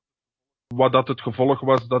Wat dat het gevolg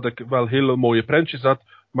was dat ik wel hele mooie prentjes had,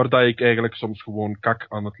 maar dat ik eigenlijk soms gewoon kak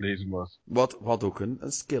aan het lezen was. Wat ook een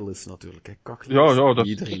skill is natuurlijk. Hè. Ja, dat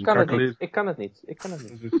is... Iedereen Ik kan het kak niet. lezen. Ik kan het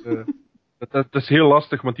niet. Dus, het is heel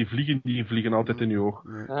lastig, want die vliegen altijd in je oog.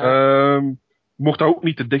 Mocht dat ook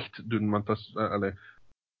niet te dicht doen, want dat is...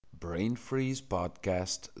 Brain Freeze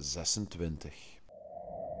Podcast 26.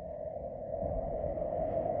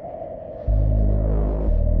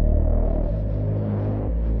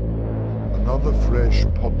 Another fresh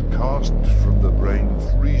podcast from the Brain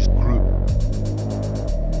Freeze group.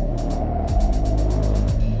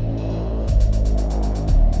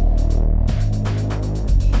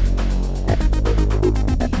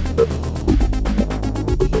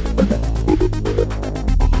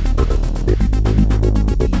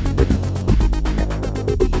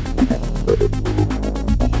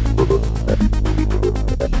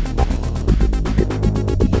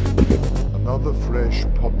 Another fresh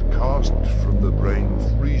podcast from the Brain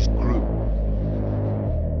Freeze group.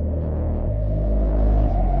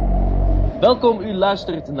 Welkom, u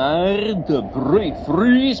luistert naar de Brain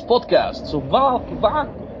Freeze podcast. Zo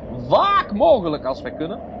vaak mogelijk als wij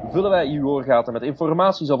kunnen, vullen wij uw oorgaten met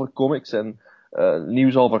informaties over comics en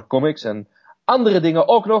nieuws over comics en andere dingen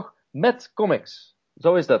ook nog met comics.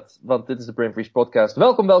 Zo is dat, want dit is de Brain Freeze podcast.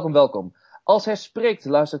 Welkom. Als hij spreekt,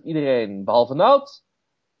 luistert iedereen, behalve Nout,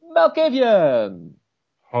 Melkavian.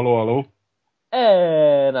 Hallo.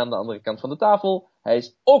 En aan de andere kant van de tafel, hij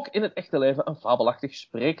is ook in het echte leven een fabelachtig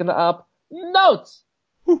sprekende aap, Nout!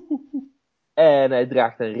 En hij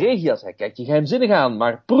draagt een regenjas, hij kijkt je geheimzinnig aan,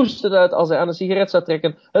 maar proest het uit als hij aan een sigaret zou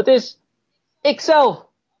trekken. Het is ikzelf,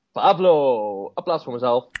 Pablo. Applaus voor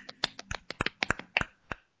mezelf.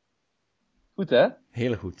 Goed, hè?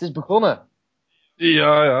 Heel goed. Het is begonnen.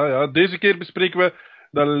 Ja. Deze keer bespreken we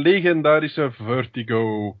de legendarische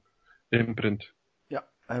Vertigo imprint. Ja,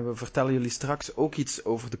 en we vertellen jullie straks ook iets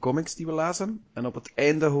over de comics die we lazen. En op het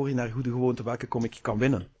einde hoor je naar goede gewoonte welke comic je kan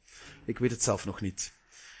winnen. Ik weet het zelf nog niet.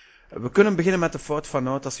 We kunnen beginnen met de fout van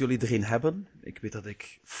Nout als jullie er een hebben. Ik weet dat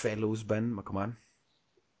ik feilloos ben, maar kom aan.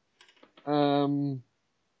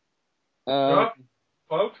 Ja,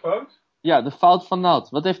 fout. Ja, de fout van Nout.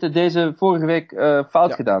 Wat heeft hij deze vorige week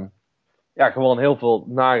fout gedaan? Ja, gewoon heel veel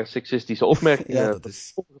nare seksistische opmerkingen. Ja, dat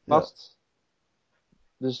is... Opgepast. Ja.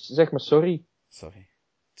 Dus zeg maar sorry. Sorry,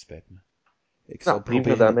 het spijt me. Ik zal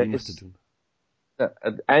proberen dat niet meer te doen. Ja,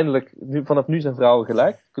 eindelijk, vanaf nu zijn vrouwen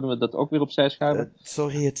gelijk. Kunnen we dat ook weer opzij schuiven?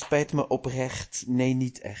 Sorry, het spijt me oprecht. Nee,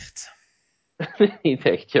 niet echt. Niet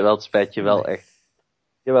echt, jawel, het spijt je wel echt.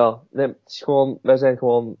 Jawel, nee, het is gewoon, wij zijn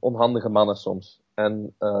gewoon onhandige mannen soms.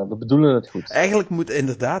 En we bedoelen het goed. Eigenlijk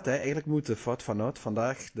moet de fout van Nout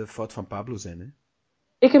vandaag de fout van Pablo zijn, hè?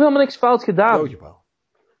 Ik heb helemaal niks fout gedaan. Oh, jawel.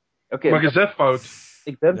 Okay, maar je zegt fout.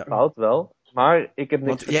 Ik ben fout wel, maar ik heb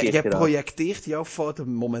niks verkeerd gedaan. Jij projecteert jouw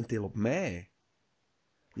fouten momenteel op mij.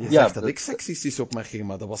 Je zegt dat ik seksistische opmerkingen,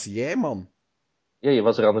 maar dat was jij, man. Ja, je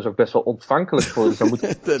was er anders ook best wel ontvankelijk voor, dus dan moet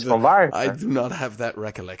het iets van waar. I do not have that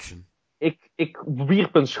recollection. Ik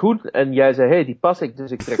wierp een schoen en jij zei, hey, die pas ik,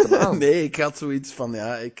 dus ik trek hem aan. Nee, ik had zoiets van,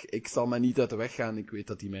 ik zal mij niet uit de weg gaan, ik weet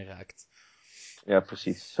dat hij mij raakt. Ja,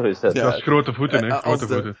 precies, zo is dat. Ja, dat is grote voeten, hè.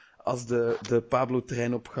 Voeten. Als de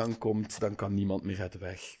Pablo-trein op gang komt, dan kan niemand meer uit de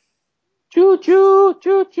weg. Tjoe, tjoe,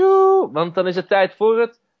 tjoe, tjoe. Want dan is het tijd voor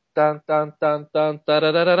het... Tan tan tan tan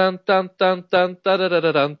tararararan tan tan tan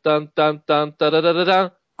tararararan tan tan tan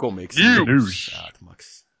tararararan. Comics. Nieuws. Ja,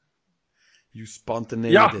 Max. You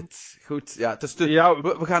spontaneated. Ja. Goed, ja, het is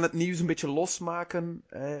we gaan het nieuws een beetje losmaken.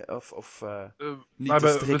 Niet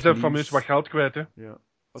we zijn fameus wat geld kwijt, hè. Ja.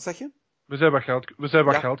 Wat zeg je? We zijn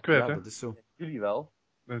wat geld kwijt, hè. Ja, dat is zo. Jullie wel.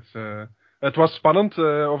 Dus, het was spannend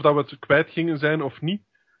of dat we het kwijt gingen zijn of niet.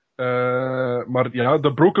 Maar ja,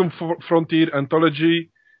 de Broken Frontier Anthology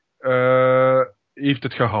heeft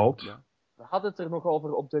het gehaald. Ja. We hadden het er nog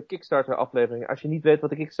over op de Kickstarter aflevering. Als je niet weet wat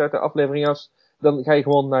de Kickstarter aflevering is, dan ga je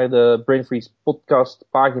gewoon naar de Brain Freeze podcast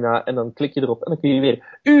pagina en dan klik je erop en dan kun je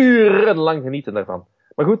weer urenlang genieten daarvan.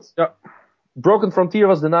 Maar goed, ja. Broken Frontier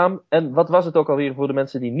was de naam. En wat was het ook alweer voor de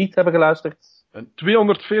mensen die niet hebben geluisterd?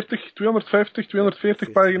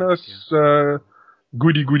 240 pagina's. Ja.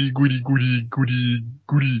 Goodie.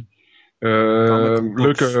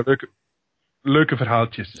 Leuke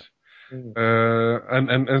verhaaltjes.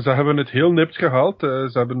 En ze hebben het heel nipt gehaald.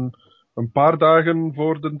 Ze hebben een paar dagen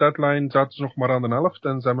voor de deadline zaten ze nog maar aan de helft.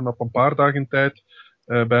 En ze hebben op een paar dagen tijd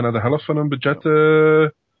bijna de helft van hun budget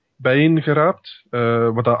bijeengeraapt.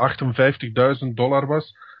 Wat dat $58.000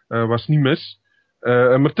 was. Was niet mis.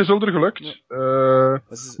 Maar het is er gelukt.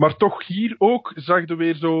 Maar toch hier ook zag je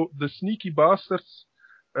weer zo de sneaky bastards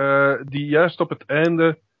die juist op het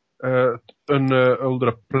einde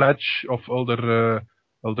Elder pledge of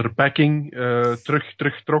elder backing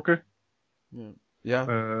terugtrokken.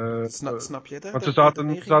 Ja. Snap jij daar? Want De ze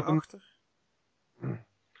redenering zaten... achter?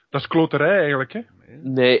 Dat is kloterij eigenlijk, hè?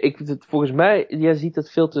 Nee, volgens mij, jij ziet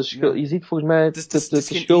het veel te schuldig. Ja. Je ziet volgens mij Het is te geen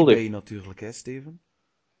schuldig. eBay natuurlijk, hè, Steven?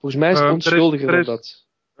 Volgens mij is het onschuldiger er dan is-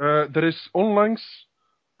 dat. Er is onlangs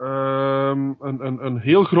een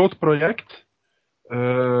heel groot project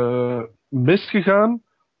misgegaan,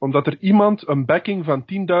 omdat er iemand een backing van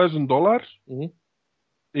 $10.000 Mhm.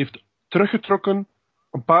 heeft teruggetrokken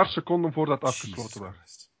een paar seconden voordat het afgesloten was.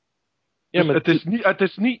 Christ. Ja, Dus maar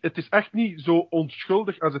het is echt niet zo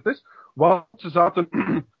onschuldig als het is, want ze zaten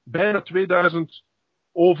bijna 2000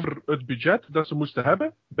 over het budget dat ze moesten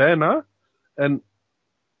hebben, bijna. En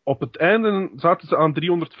op het einde zaten ze aan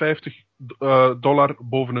 $350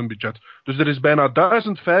 boven hun budget. Dus er is bijna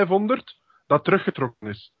 1500 dat teruggetrokken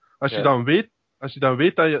is. Als je Ja. dan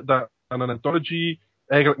weet dat aan een anthology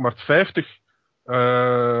eigenlijk maar $50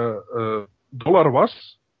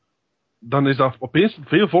 was, dan is dat opeens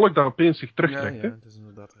veel volk dat opeens zich terugtrekt. Ja, Hè? het is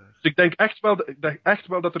inderdaad raar. Dus ik denk echt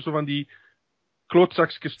wel dat er zo van die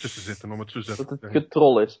klootzakjes tussen zitten, om het zo te dat het zeggen.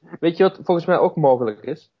 getrol is. Weet je wat volgens mij ook mogelijk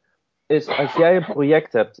is? Is als jij een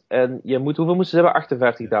project hebt en je moet, hoeveel moesten ze hebben?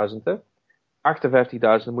 58.000, hè?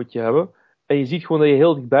 58.000 moet je hebben. En je ziet gewoon dat je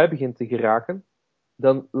heel dichtbij begint te geraken.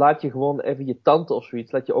 Dan laat je gewoon even je tante of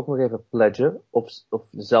zoiets, laat je ook nog even pledgen. Of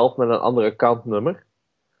zelf met een ander accountnummer.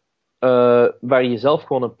 Waar je zelf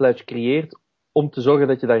gewoon een pledge creëert. Om te zorgen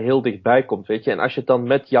dat je daar heel dichtbij komt, weet je. En als je het dan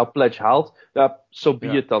met jouw pledge haalt, ja, so be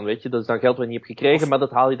it dan, weet je. Dat is dan geld wat je niet hebt gekregen, maar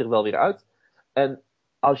dat haal je er wel weer uit. En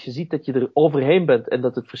als je ziet dat je er overheen bent en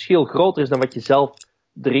dat het verschil groter is dan wat je zelf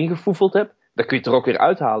erin gefoefeld hebt, dan kun je het er ook weer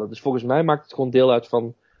uithalen. Dus volgens mij maakt het gewoon deel uit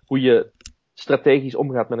van hoe je strategisch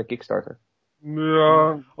omgaat met een Kickstarter.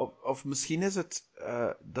 Ja, Of misschien is het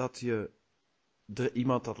dat je er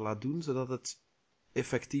iemand dat laat doen, zodat het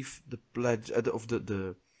effectief de pledge, of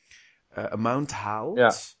de amount haalt.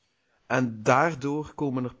 Ja. En daardoor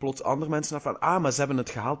komen er plots andere mensen af van, maar ze hebben het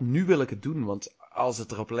gehaald, nu wil ik het doen. Want als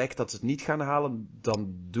het erop lijkt dat ze het niet gaan halen,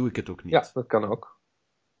 dan doe ik het ook niet. Ja, dat kan ook.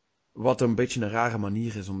 Wat een beetje een rare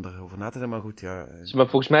manier is om daarover na te denken, maar goed, ja. Maar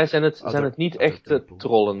volgens mij zijn het niet other echt people.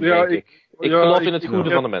 trollen, Ja, denk ik. Ik ja, geloof ik- in het ik- goede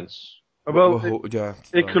ik van heb- de mens. wel, Ja,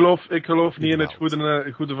 ik geloof niet in het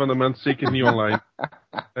Inderdaad. goede van de mens, zeker niet online.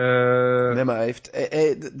 Nee, maar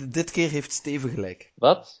dit keer heeft Steven gelijk.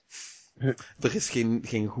 Wat? Er is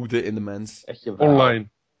geen goede in de mens. Echt je verhaal.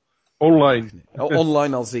 Online. Nee.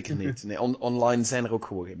 Online al zeker niet. Nee, online zijn er ook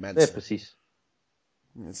gewoon geen mensen. Nee, precies.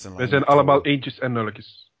 Het zijn Wij zijn allemaal eentjes en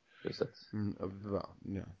nulletjes. Dus dat.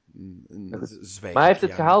 Zwijg. Maar hij heeft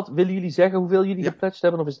het gehaald. Willen jullie zeggen hoeveel jullie Ja. gepledged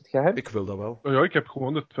hebben, of is het geheim? Ik wil dat wel. Oh ja, ik heb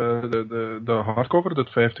gewoon de hardcover, dat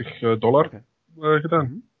 $50 Oké.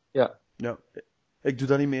 gedaan. Ja. Ja. Ik doe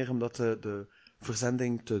dat niet meer omdat de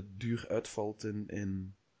verzending te duur uitvalt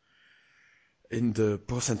in de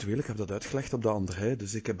procentuele. Ik heb dat uitgelegd op de andere, hè.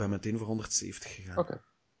 Dus ik ben meteen voor 170 gegaan. Oké.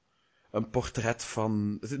 Een portret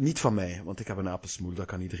van, niet van mij, want ik heb een apensmoel, dat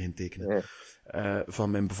kan iedereen tekenen. Nee.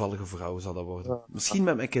 Van mijn bevallige vrouw zal dat worden. Misschien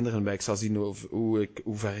met mijn kinderen bij. Ik zal zien hoe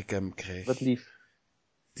ver ik hem krijg. Wat lief.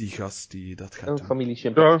 Die gast die dat gaat Een doen. familie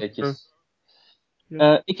chimpanseetjes.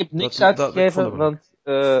 Ja. Ik heb niks Dat- ik uitgegeven, vond het wel want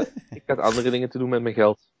ik had andere dingen te doen met mijn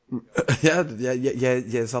geld. Ja,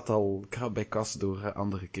 jij zat al bij kas door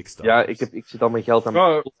andere Kickstarters. Ja, ik zit al mijn geld aan Ja.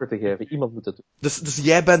 mijn over te geven. Iemand moet het doen. Dus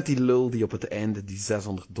jij bent die lul die op het einde die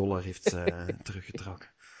 $600 heeft teruggetrokken.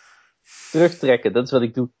 Terugtrekken, dat is wat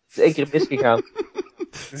ik doe. Het is 1 keer misgegaan.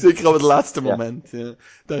 Zeker op het laatste Ja. moment. Ja.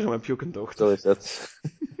 Daarom heb je ook een dochter. Zo is dat.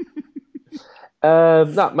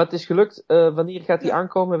 Maar het is gelukt. Wanneer gaat die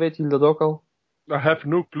aankomen? Weten jullie dat ook al? I have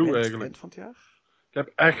no clue eigenlijk. Eind van het jaar? Ik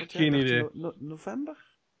heb echt geen idee. November?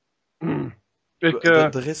 Ik,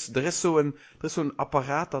 Er is zo'n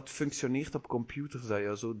apparaat dat functioneert op computers dat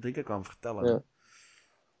je zo dingen kan vertellen. Ja.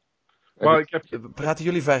 maar ik heb Praten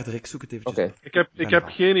jullie verder, ik zoek het eventjes. Oké. op. Ik heb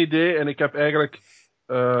geen idee en ik heb eigenlijk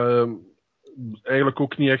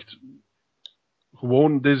ook niet echt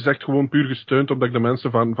dit is echt gewoon puur gesteund omdat ik de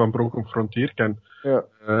mensen van Broken Frontier ken. Ja.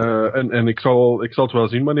 En ik zal het wel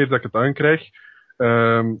zien wanneer dat ik het aankrijg.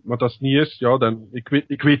 Maar als het niet is, ja, dan,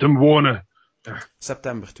 ik weet hem wonen.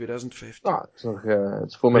 September 2015. Nou, het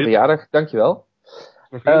is voor mijn verjaardag. Dankjewel.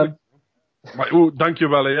 Nog heel maar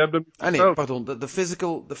dankjewel, hè. Jij hebt hem Nee, zelf. pardon. De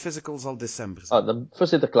physical zal december zijn. Dan voor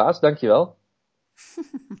Sinterklaas, dankjewel.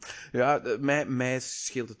 Ja, mij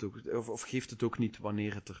scheelt het ook. Of geeft het ook niet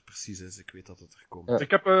wanneer het er precies is. Ik weet dat het er komt. Ja.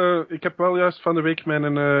 Ik heb wel juist van de week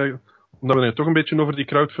omdat we nu toch een beetje over die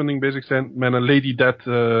crowdfunding bezig zijn, mijn Lady Dead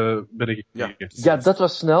ben ik Ja. gekregen. Ja, dat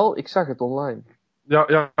was snel. Ik zag het online.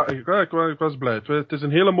 Ja, ik was blij. Het is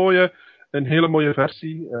een hele mooie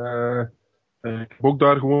versie. Ik heb ook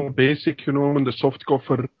daar gewoon basic genomen, de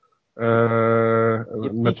softcover. Je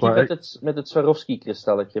hebt Met niet met het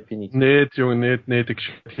Swarovski-kristalletje, heb je niet. Nee, jongen, nee, ik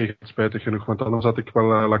scheid geen spijtig genoeg, want anders had ik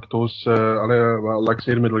wel lactose, wel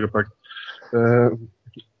laxeermiddel gepakt.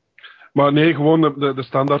 Maar nee, gewoon de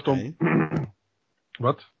standaard om... Nee,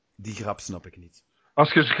 Wat? die grap snap ik niet.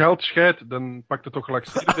 Als je geld scheidt, dan pak je toch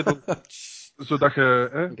laxeermiddel, zodat je...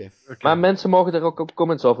 Oké. Oké. Maar mensen mogen er ook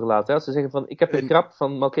comments over laten. Hè? Als ze zeggen van, ik heb een grap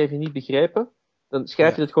van Malkevi niet begrepen, dan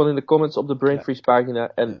schrijf je het gewoon in de comments op de Brainfreeze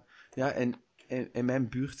pagina. En Ja, en in mijn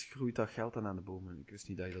buurt groeit dat geld dan aan de bomen. Ik wist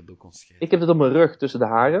niet dat je dat ook kon scheiden. ik heb het op mijn rug tussen de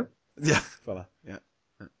haren. Ja, voilà. Ja.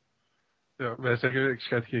 Ja, wij zeggen, ik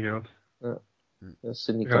scheid geen geld. Dat is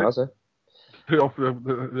Sint-Niklaas, hè.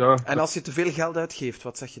 Ja, En als je te veel geld uitgeeft,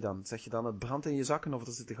 wat zeg je dan? Zeg je dan het brandt in je zakken of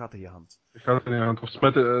er zit een gat in je hand? ik ga het niet aan. Of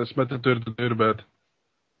smet het door de deur buiten.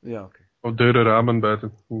 Ja, oké. Of deuren, ramen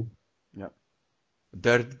buiten. Ja.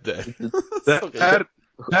 Derde.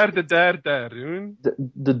 Daar, jongen.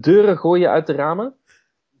 De deuren gooi je uit de ramen.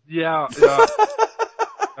 Ja.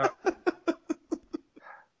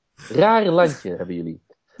 Raar landje hebben jullie.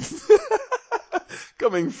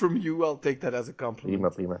 Coming from you, I'll take that as a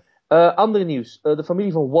compliment. Prima. Ander nieuws. De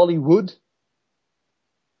familie van Wally Wood.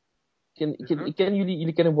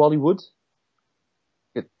 Jullie kennen Wally Wood?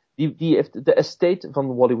 Die heeft de estate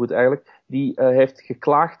van Wally Wood eigenlijk. Die heeft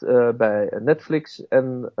geklaagd bij Netflix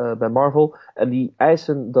en bij Marvel. En die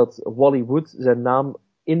eisen dat Wally Wood zijn naam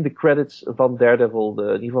in de credits van Daredevil,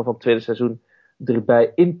 in ieder geval van het tweede seizoen,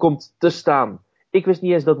 erbij in komt te staan. Ik wist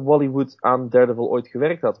niet eens dat Wally Wood aan Daredevil ooit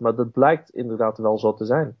gewerkt had. Maar dat blijkt inderdaad wel zo te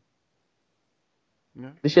zijn.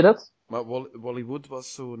 Ja. Wist je dat? Maar Wally Wood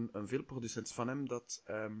was zo'n veelproducent van hem dat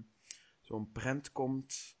zo'n prent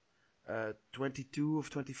komt. 22 of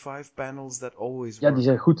 25 panels that always work. Ja, die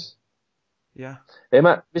zijn goed. Ja. Hey,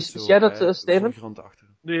 maar wist jij dat, Steven? Voorgrond achter.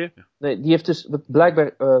 Nee. Nee, die heeft dus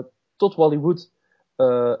blijkbaar tot Wally Wood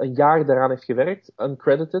een jaar daaraan heeft gewerkt.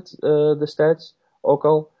 Uncredited destijds ook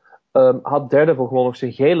al. Had Daredevil gewoon nog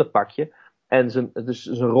zijn gele pakje. En zijn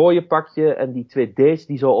rode pakje en die 2D's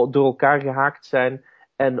die zo door elkaar gehaakt zijn.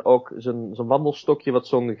 En ook zijn wandelstokje wat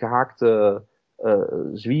zo'n gehaakte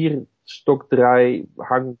zwierstokdraai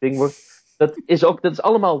hang ding wordt. Dat is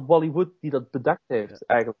allemaal Wally Wood die dat bedacht heeft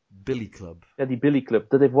eigenlijk. Billy Club. Ja, die Billy Club.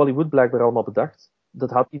 Dat heeft Wally Wood blijkbaar allemaal bedacht.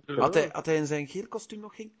 Dat had hij. Had hij in zijn geel kostuum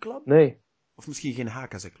nog geen club? Nee. Of misschien geen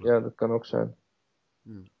haak als een club? Ja, dat kan ook zijn.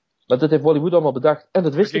 Maar dat heeft Wally Wood allemaal bedacht. En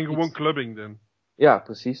dat wist Ik ik ging niet. gewoon clubbing dan. Ja,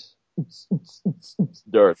 precies.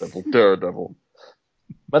 Daredevil.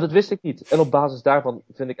 Maar dat wist ik niet. En op basis daarvan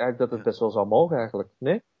vind ik eigenlijk dat het best wel zou mogen eigenlijk.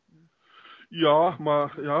 Nee? Ja,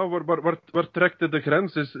 maar ja, waar trekt de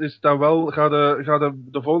grens? Is dan wel, ga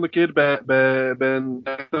de volgende keer bij een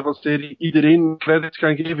Daredevil-serie iedereen credits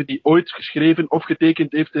gaan geven die ooit geschreven of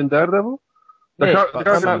getekend heeft in Daredevil? Dat Nee,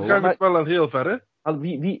 gaat wel al heel ver, hè?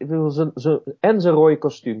 Wie wil zijn rode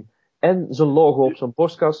kostuum en zijn logo op zijn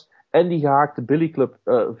borstkas en die gehaakte Billy Club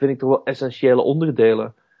vind ik toch wel essentiële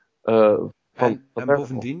onderdelen van En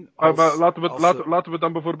bovendien... Maar laten we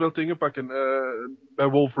dan bijvoorbeeld dingen pakken. Bij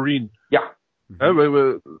Wolverine. Ja.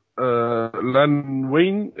 Len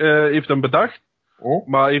Wayne heeft hem bedacht,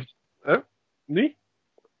 maar heeft... Niet?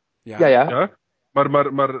 Ja.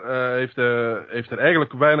 Maar heeft er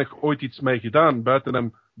eigenlijk weinig ooit iets mee gedaan, buiten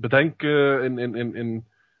hem bedenken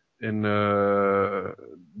in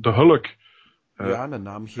de Hulk. een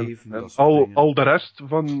naam geven. En al de rest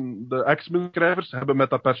van de X-Men-schrijvers hebben met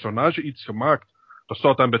dat personage iets gemaakt. Dat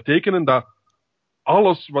zou dan betekenen dat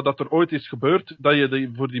alles wat er ooit is gebeurd, dat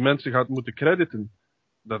je voor die mensen gaat moeten crediten.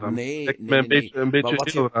 Dat lijkt mij een beetje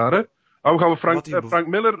heel raar, hè? Gaan we Frank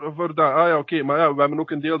Miller voor dat? Ah ja, oké, maar ja, we hebben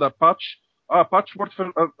ook een deel dat Patch. Patch wordt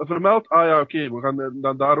vermeld. Ah ja, oké, we gaan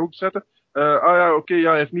dan daar ook zetten.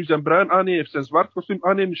 Hij heeft nu zijn bruin. Ah nee, hij heeft zijn zwart kostuum.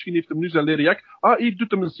 Ah nee, misschien heeft hem nu zijn leren jak. Hier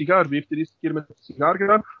doet hem een sigaar. Wie heeft de eerste keer met een sigaar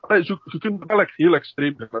gedaan? Je kunt wel echt heel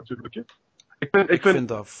extreem zijn, natuurlijk, hè. Ik vind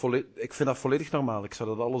dat volledig normaal. Ik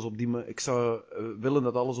zou willen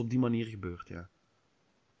dat alles op die manier gebeurt, ja.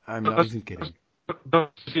 I'm not even kidding.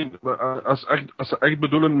 Dat is zien. Als ze echt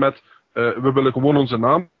bedoelen met we willen gewoon onze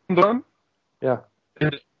naam doen. Ja.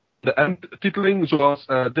 De endtiteling, zoals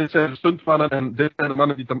dit zijn de stuntmannen en dit zijn de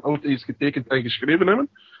mannen die het dan ooit eens getekend en geschreven hebben.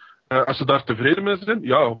 Als ze daar tevreden mee zijn,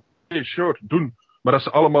 ja, oké, sure, doen. Maar als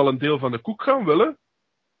ze allemaal een deel van de koek gaan willen,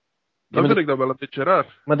 dan vind ik dat wel een beetje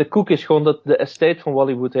raar. Maar de koek is gewoon dat de estate van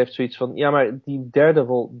Wally Wood heeft zoiets van, ja, maar die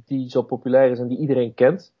Daredevil die zo populair is en die iedereen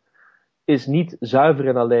kent, is niet zuiver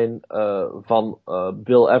en alleen van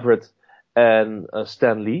Bill Everett en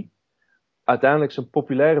Stan Lee. uiteindelijk zijn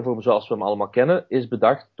populaire vorm zoals we hem allemaal kennen, is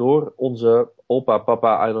bedacht door onze opa,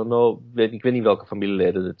 papa, I don't know, ik weet niet welke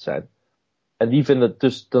familieleden dit zijn. En die vinden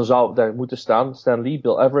dus, dan zou daar moeten staan Stan Lee,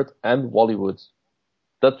 Bill Everett en Wallywood.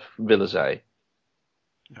 Dat willen zij.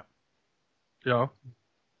 Ja.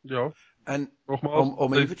 En Nogmaals,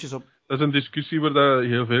 om eventjes op... dat is een discussie waar je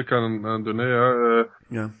heel veel kan aan doen. Hè, ja.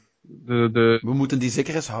 Ja. De... We moeten die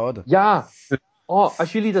zeker eens houden. Ja! Oh,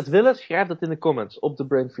 als jullie dat willen, schrijf dat in de comments op de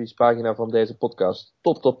Brain Freeze pagina van deze podcast.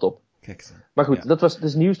 Top. Kijk eens. Maar goed, Ja. dat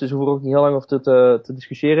is nieuws, dus we hoeven ook niet heel lang over te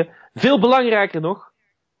discussiëren. Veel belangrijker nog.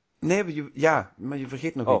 Nee, maar je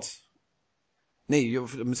vergeet nog Oh. iets. Nee,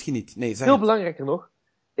 misschien niet. Nee, zeg Veel het. belangrijker nog,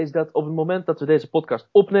 is dat op het moment dat we deze podcast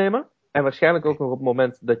opnemen, en waarschijnlijk ook nog op het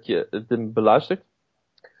moment dat je het beluistert,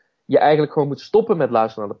 je eigenlijk gewoon moet stoppen met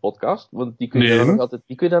luisteren naar de podcast. Want die kun je dan nog altijd,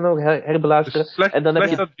 die kun je dan nog herbeluisteren. Slecht, en dan heb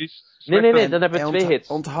slecht je... advies. Nee, Slecht dan hebben we twee hits.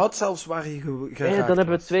 Onthoud zelfs waar je geraakt Dan hebben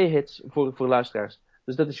we was. 2 hits voor luisteraars.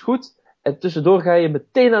 Dus dat is goed. En tussendoor ga je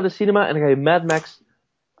meteen naar de cinema en dan ga je Mad Max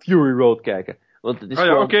Fury Road kijken. Want het is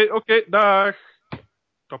Oké, dag.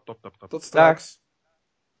 Top. Tot straks.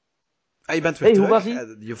 Ah, je bent weer Hey, hoe terug. was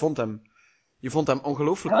hij? Je vond hem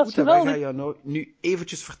ongelooflijk Hij was goed en wij geweldig. gaan jou nu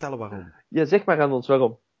eventjes vertellen waarom. Ja, zeg maar aan ons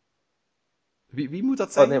waarom. Wie moet dat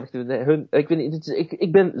Oh, zeggen? nee, wacht, ik weet niet,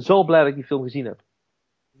 ik ben zo blij dat ik die film gezien heb.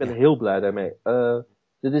 Ik ben heel blij daarmee.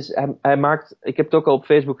 Hij maakt, ik heb het ook al op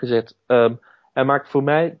Facebook gezet, hij maakt voor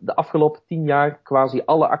mij de afgelopen 10 jaar quasi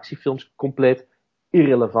alle actiefilms compleet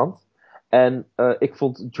irrelevant. En ik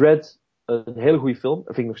vond Dredd een hele goede film. Dat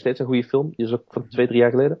vind ik nog steeds een goede film. Die is ook van 2-3 jaar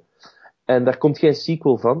geleden. En daar komt geen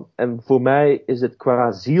sequel van. En voor mij is het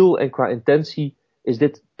qua ziel en qua intentie, is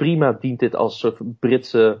dit prima, dient dit als soort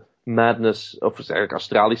Britse madness, of eigenlijk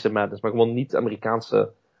Australische madness, maar gewoon niet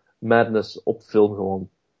Amerikaanse madness op film gewoon.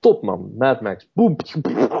 Top man, Mad Max. Boom.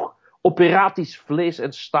 Operatisch vlees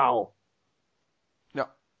en staal.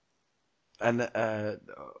 Ja. En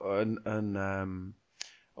een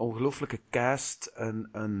ongelooflijke cast,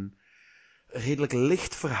 een redelijk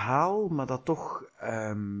licht verhaal, maar dat toch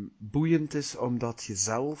boeiend is, omdat je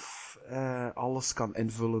zelf alles kan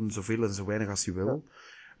invullen, zoveel en zo weinig als je wil.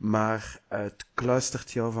 Maar het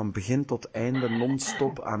kluistert jou van begin tot einde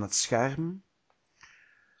non-stop aan het scherm.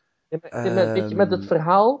 Weet je, met het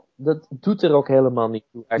verhaal, dat doet er ook helemaal niet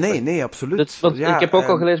toe. Eigenlijk. Nee, absoluut. Want ik heb ook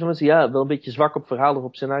al gelezen van mensen, wel een beetje zwak op verhaal of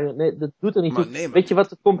op scenario. Nee, dat doet er niet toe. Weet je wat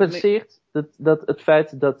het compenseert? Dat het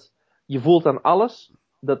feit dat je voelt aan alles,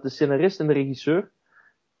 dat de scenarist en de regisseur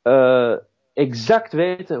exact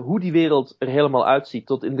weten hoe die wereld er helemaal uitziet.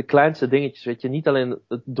 Tot in de kleinste dingetjes, weet je. Niet alleen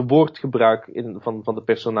de woordgebruik van de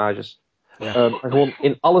personages. Ja. Maar gewoon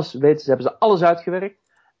in alles hebben ze alles uitgewerkt.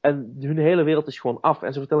 En hun hele wereld is gewoon af.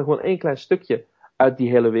 En ze vertellen gewoon één klein stukje uit die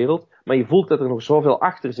hele wereld. Maar je voelt dat er nog zoveel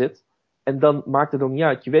achter zit. En dan maakt het ook niet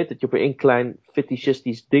uit. Je weet dat je op één klein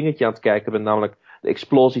fetishistisch dingetje aan het kijken bent. Namelijk de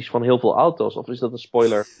explosies van heel veel auto's. Of is dat een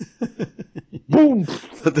spoiler? Boom!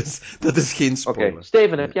 Dat is geen spoiler. Oké,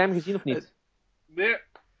 Steven, heb jij hem gezien of niet?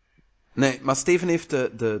 Nee, maar Steven heeft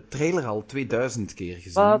de trailer al 2000 keer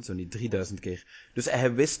gezien. Wat? Zo niet 3000 keer. Dus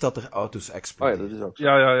hij wist dat er auto's Oh exploderen. ja, dat is ook zo.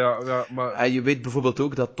 Ja, maar... En je weet bijvoorbeeld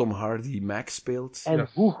ook dat Tom Hardy Max speelt. En Ja.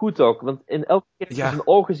 hoe goed ook. Want in elke keer als je Ja. zijn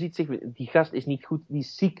ogen ziet, zeg je, die gast is niet goed. Die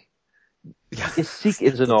is ziek. Ja, is ziek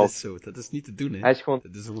in zijn dat ogen. is zo. Dat is niet te doen, hè. Hij is gewoon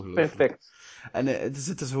Dat is ongelooflijk. perfect. En er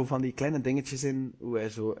zitten zo van die kleine dingetjes in, hoe hij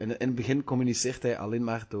zo... In het begin communiceert hij alleen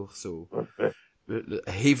maar door zo...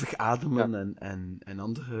 hevig ademen en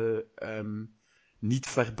andere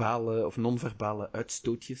niet-verbale of non-verbale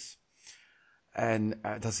uitstootjes. En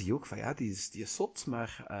dan zie je ook van, ja, die is zot,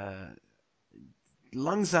 maar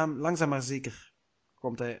langzaam maar zeker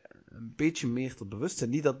komt hij een beetje meer tot bewustzijn.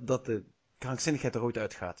 Niet dat de krankzinnigheid er ooit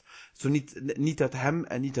uitgaat. Zo niet uit hem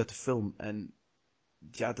en niet uit de film. En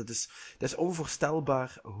ja, dat is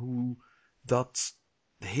onvoorstelbaar hoe dat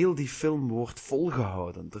heel die film wordt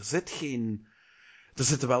volgehouden. Er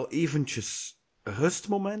zitten wel eventjes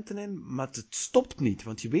rustmomenten in, maar het stopt niet.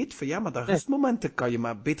 Want je weet van, ja, maar dat rustmomenten kan je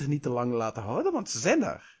maar beter niet te lang laten houden, want ze zijn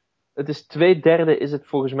daar. Het is 2/3 is het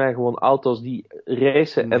volgens mij gewoon auto's die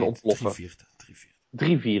racen en ontploffen.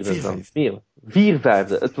 3/4 dan. Meer.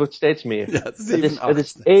 4/5. Het wordt steeds meer. Ja, het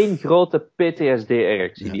is één grote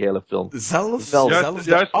PTSD-reactie, die hele film. Zelfs Juist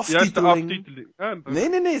de aftiteling. Ja,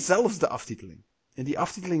 Nee, zelfs de aftiteling. In die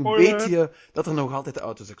aftiteling Spoiler. weet je dat er nog altijd de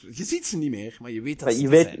auto's exploderen. Je ziet ze niet meer, maar je weet dat Maar ze je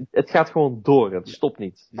er weet, zijn. het gaat gewoon door. Het stopt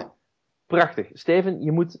niet. Nee. Prachtig. Steven,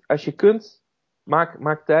 je moet, als je kunt,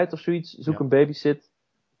 maak tijd of zoiets. Zoek een babysit.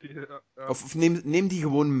 Of neem die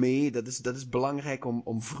gewoon mee. Dat is belangrijk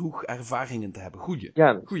om vroeg ervaringen te hebben. Goeie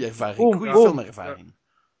ervaring. Goeie filmervaring.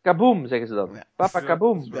 Kaboom, zeggen ze dan. Ja. Papa Ja,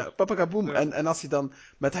 Kaboom. dat is waar. Ja, papa kaboom. Ja. En als je dan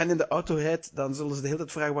met hen in de auto rijdt, dan zullen ze de hele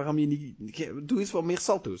tijd vragen waarom je niet... Doe eens wat meer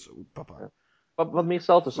salto's, papa. Ja. Wat meer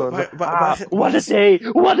salto's. Waar- What a day!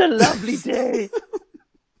 What a lovely day!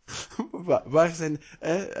 Waar zijn...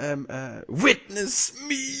 witness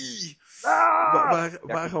me!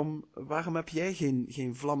 Waarom heb jij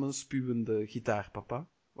geen vlammenspuwende gitaar, papa?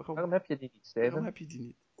 Waarom heb je die niet, Waarom Steven? heb je die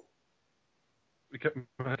niet? Ik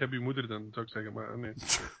heb uw moeder dan, zou ik zeggen, maar nee.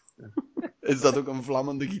 Is dat ook een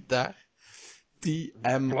vlammende gitaar?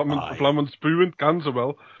 TMI. Vlammend spuwend kan ze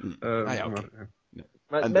wel. Ah ja, oké. Maar,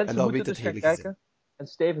 Maar En mensen dan moeten weet dus het gaan hele kijken. gezin. En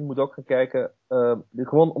Steven moet ook gaan kijken.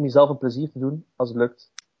 Gewoon om jezelf een plezier te doen, als het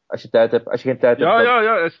lukt. Als je tijd hebt. Als je geen tijd hebt, dan...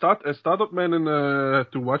 ja, hij staat op mijn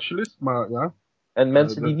to-watch list, maar ja. En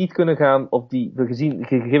mensen die niet kunnen gaan, of die er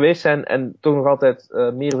geweest zijn en toch nog altijd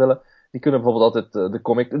meer willen, die kunnen bijvoorbeeld altijd de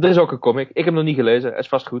comic... Er is ook een comic. Ik heb hem nog niet gelezen. Hij is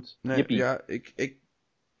vast goed. Nee, Jippie.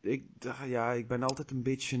 ja, ik ben altijd een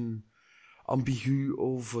beetje ambigu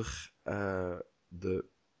over de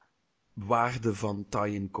waarde van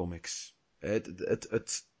tie-in comics.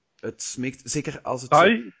 Het smeekt, zeker als het...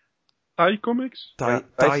 Thai comics? Ja,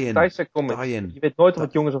 Tie-in. Thaise comics. Tie-in. Je weet nooit of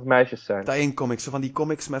het jongens of meisjes zijn. Tie-in comics, zo van die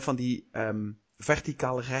comics met van die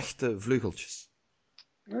verticaal rechte vleugeltjes.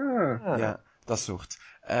 Ah. Ja, dat soort.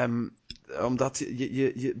 Omdat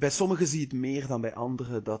je bij sommigen zie je het meer dan bij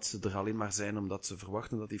anderen dat ze er alleen maar zijn omdat ze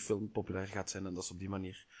verwachten dat die film populair gaat zijn en dat ze op die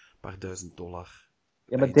manier een paar $1000.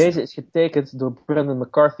 Ja, maar deze is getekend door Brendan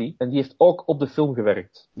McCarthy. En die heeft ook op de film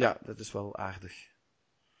gewerkt. Ja, dat is wel aardig.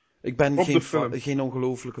 Ik ben Op de film. geen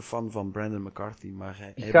ongelofelijke fan van Brandon McCarthy,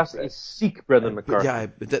 maar Die gast is ziek, Brendan McCarthy.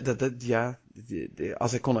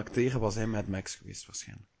 Als hij kon acteren was hij Mad Max geweest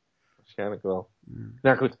waarschijnlijk. Waarschijnlijk wel.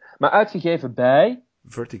 Nou goed. Maar uitgegeven bij...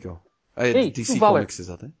 Vertigo. Hey, DC toevallig. Comics is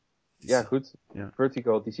dat, hè? Ja, goed. Ja.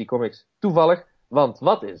 Vertigo, DC Comics. Toevallig. Want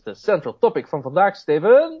wat is de central topic van vandaag,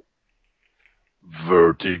 Steven?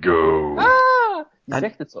 Vertigo. Ah! Je En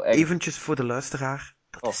zegt het zo eng. Eventjes voor de luisteraar,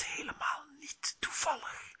 dat Oh. is helemaal niet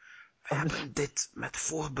toevallig. We hebben dit met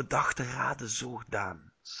voorbedachte raden zo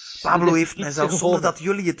gedaan. Pablo Dit is heeft mij iets zelfs gevolgd. zonder dat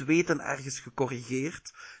jullie het weten ergens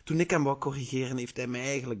gecorrigeerd. Toen ik hem wou corrigeren, heeft hij mij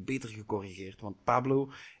eigenlijk beter gecorrigeerd. Want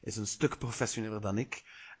Pablo is een stuk professioneler dan ik.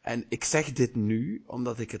 En ik zeg dit nu,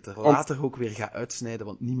 omdat ik het er later ook weer ga uitsnijden,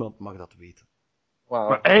 want niemand mag dat weten. Wauw.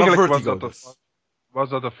 Maar eigenlijk Vertigo was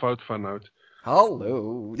dat een fout vanuit.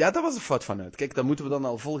 Hallo. Ja, dat was een fout vanuit. Kijk, dat moeten we dan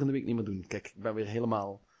al volgende week niet meer doen. Kijk, ik ben weer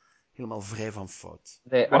helemaal vrij van fout.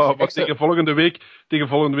 Nee, als je Maar extra, tegen volgende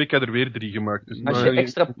week heb je er weer 3 gemaakt. Dus als je maar-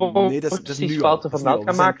 extra Nee, dat is nu precies al. fouten Dat is van nu al.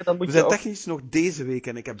 kan We zijn- maken, dan moet We je zijn ook... technisch nog deze week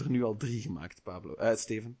en ik heb er nu al 3 gemaakt, Pablo.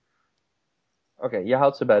 Steven. Oké, je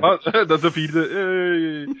houdt ze bij. dat is de 4e.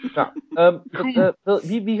 Hey.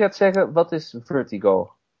 Nou, wie gaat zeggen, wat is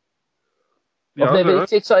Vertigo? Ja, Of nee,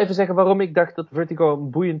 zo, ik zal even zeggen waarom ik dacht dat Vertigo een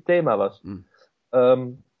boeiend thema was. Mm.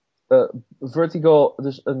 Vertigo,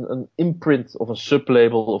 dus een imprint of een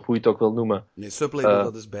sublabel, of hoe je het ook wil noemen. Nee, sublabel,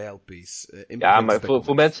 dat is bij LP's. Imprint Ja, is maar bij voor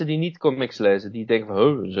comics. mensen die niet comics lezen, die denken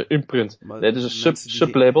van, dat is een imprint. Maar Nee, dat is een mensen die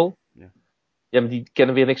sublabel. Ja. Ja, maar die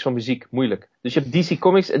kennen weer niks van muziek. Moeilijk. Dus je hebt DC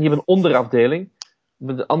Comics en die hebben een onderafdeling.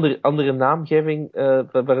 Met een andere naamgeving,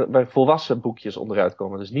 waar volwassen boekjes onderuit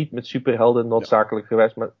komen. Dus niet met superhelden noodzakelijk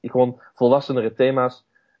gewijs, maar gewoon volwassenere thema's.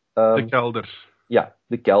 De kelder. Ja,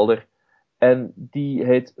 de kelder. En die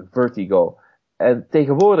heet Vertigo. En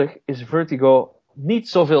tegenwoordig is Vertigo niet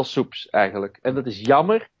zoveel soeps eigenlijk. En dat is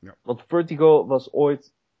jammer, Ja. want Vertigo was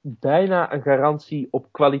ooit bijna een garantie op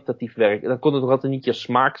kwalitatief werk. En dan kon het nog altijd niet je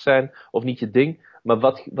smaak zijn of niet je ding. Maar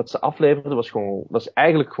wat ze afleverden was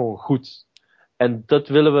eigenlijk gewoon goed. En dat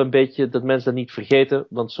willen we een beetje, dat mensen dat niet vergeten,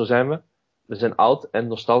 want zo zijn we. We zijn oud en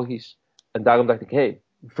nostalgisch. En daarom dacht ik, hey,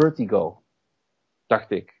 Vertigo.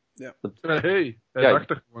 Dacht ik. Ja. Hij Ja, dacht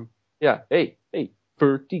er gewoon. Ja, hey,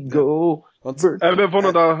 Vertigo. Want Vertigo. En we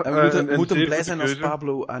vonden dat en we een moeten zeer blij goede zijn als keuze.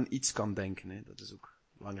 Pablo aan iets kan denken. Hè. Dat is ook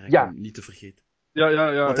belangrijk Ja. om niet te vergeten. Ja.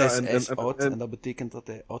 Want hij ja, is oud en dat betekent dat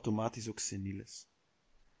hij automatisch ook seniel is.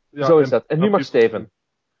 ja, Zo is dat. En nu mag is- Steven.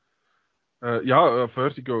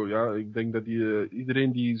 Vertigo. Ja, ik denk dat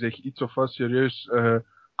iedereen die zich iets of wat serieus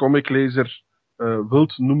comiclezer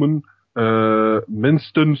wilt noemen,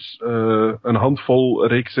 minstens een handvol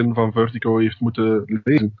reeksen van Vertigo heeft moeten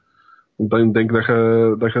lezen. Want ik denk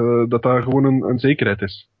dat daar gewoon een zekerheid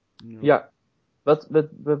is. Ja.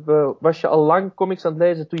 Was je al lang comics aan het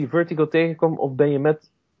lezen toen je Vertigo tegenkwam? Of ben je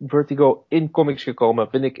met Vertigo in comics gekomen?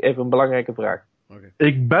 Vind ik even een belangrijke vraag.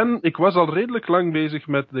 Okay. Ik was al redelijk lang bezig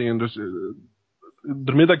met dingen, dus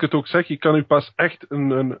daarmee dat ik het ook zeg, je kan u pas echt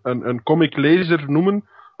een comic lezer noemen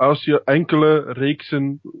als je enkele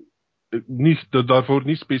reeksen daarvoor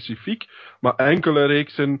niet specifiek, maar enkele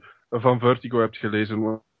reeksen van Vertigo hebt gelezen.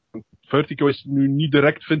 Want Vertigo is nu niet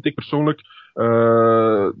direct, vind ik persoonlijk,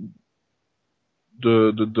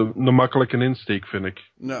 de makkelijke insteek, vind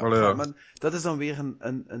ik. Nou, Ja. maar dat is dan weer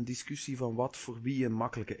een discussie van wat voor wie een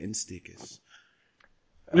makkelijke insteek is.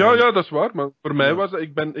 Ja, dat is waar, maar voor mij Ja. was het,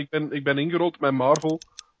 ik ben ingerold met Marvel,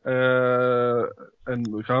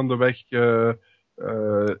 en gaandeweg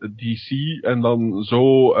DC, en dan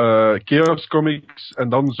zo Chaos Comics, en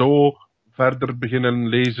dan zo verder beginnen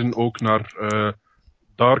lezen ook naar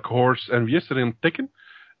Dark Horse, en wie is er in Tekken?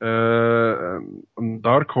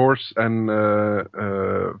 Dark Horse en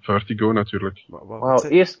Vertigo natuurlijk. Wauw,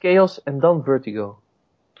 eerst Chaos en dan Vertigo.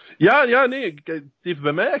 Ja, nee, het heeft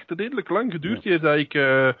bij mij echt redelijk lang geduurd hier dat ik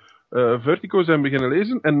Vertigo zijn beginnen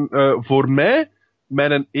lezen. En voor mij,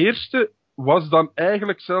 mijn eerste was dan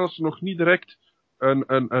eigenlijk zelfs nog niet direct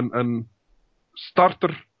een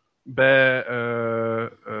starter bij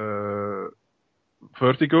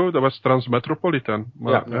Vertigo. Dat was Transmetropolitan.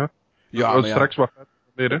 Maar Ja. Ja, dat was maar ja. straks wat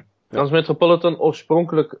meer, hè. Transmetropolitan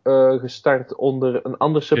oorspronkelijk gestart onder een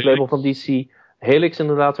ander sublabel van DC. Helix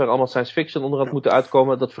inderdaad, waar allemaal science fiction onder had moeten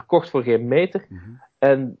uitkomen. Dat verkocht voor geen meter.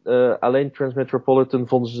 En alleen Transmetropolitan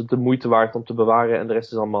vonden ze het de moeite waard om te bewaren. En de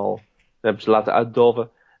rest is allemaal, hebben ze laten uitdoven.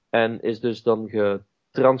 En is dus dan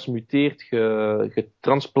getransmuteerd,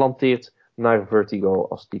 getransplanteerd naar Vertigo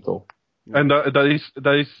als titel. En dat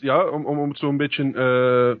is ja, om het zo'n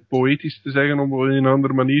beetje poëtisch te zeggen, op een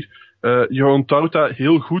andere manier. Je onthoudt dat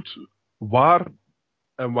heel goed waar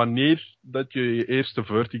en wanneer dat je je eerste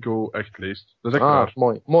Vertigo echt leest. Dat is echt raar.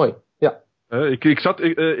 Mooi. Ja.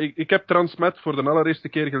 Ik heb Transmet voor de allereerste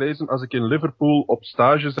keer gelezen als ik in Liverpool op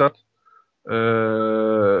stage zat.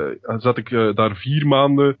 Zat ik daar 4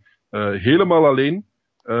 maanden helemaal alleen.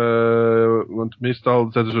 Want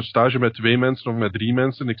meestal zetten ze stage met 2 mensen of met 3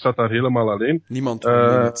 mensen. Ik zat daar helemaal alleen. Niemand wil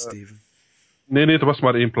mee met Steven. Nee, het was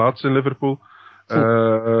maar 1 plaats in Liverpool.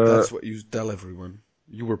 That's what you tell everyone.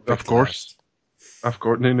 You were picked Of course. last. Of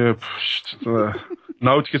course. Nee.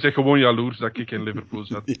 Nou, je zegt gewoon jaloers dat ik in Liverpool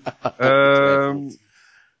zat.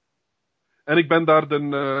 En ik ben daar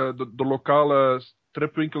de lokale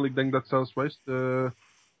stripwinkel, ik denk dat zelfs was,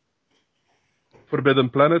 Forbidden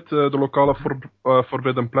Planet, de lokale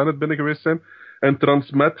Forbidden Planet binnen geweest zijn. En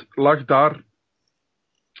Transmet lag daar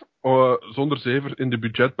zonder zever in de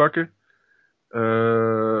budgetbakken.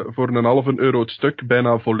 Voor €1,5 het stuk,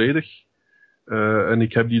 bijna volledig. En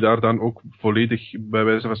ik heb die daar dan ook volledig, bij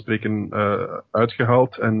wijze van spreken,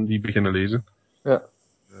 uitgehaald en die beginnen lezen. Ja.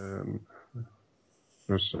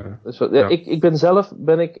 Dus, ja.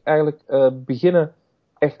 Ben ik eigenlijk beginnen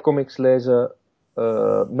echt comics lezen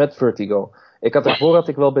met Vertigo. Had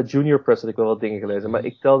ik wel bij Junior Press wel wat dingen gelezen, maar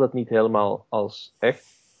ik tel dat niet helemaal als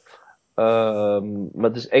echt.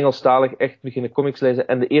 Maar dus Engelstalig echt beginnen comics lezen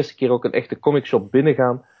en de eerste keer ook een echte comicshop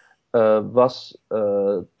binnengaan was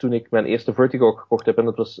toen ik mijn eerste Vertigo ook gekocht heb. En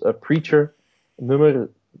dat was Preacher nummer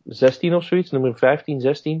 16 of zoiets, nummer 15,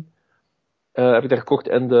 16. Heb ik daar gekocht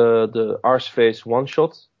en de Arseface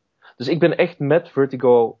one-shot. Dus ik ben echt met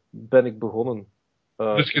Vertigo begonnen.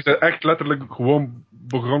 Dus je bent echt letterlijk gewoon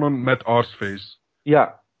begonnen met Arseface.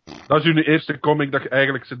 Ja. Dat is je eerste comic dat je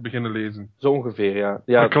eigenlijk zit beginnen lezen. Zo ongeveer, ja.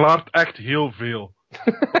 Verklaart echt heel veel.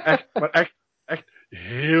 echt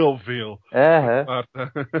heel veel.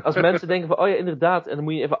 Als mensen denken van, oh ja, inderdaad, en dan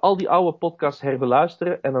moet je even al die oude podcasts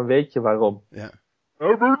herbeluisteren en dan weet je waarom. Ja.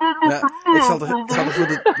 Ik zal er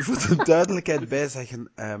voor de duidelijkheid bij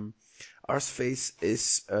zeggen, Arseface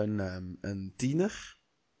is een tiener.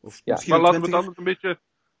 Of misschien maar een laten we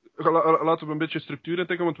dan een beetje structuur in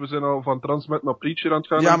trekken, want we zijn al van Transmet naar Preacher aan het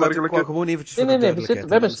gaan. Ja, en maar dergelijke. ik gewoon eventjes voor de Nee, duidelijkheid.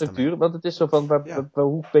 we hebben een structuur, want het is zo van,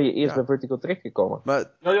 hoe ben je eerst bij Vertigo terechtgekomen? Maar,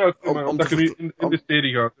 omdat je nu in de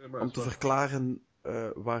serie gaat. Om te verklaren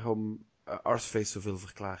waarom Arseface zoveel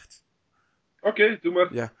verklaart. Oké, doe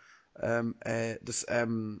maar. Ja.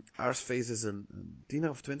 Arseface is een tiener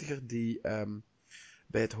of 20er die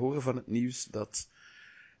bij het horen van het nieuws dat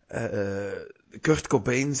Kurt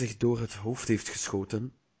Cobain zich door het hoofd heeft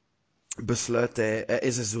geschoten, besluit hij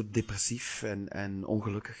is zo depressief en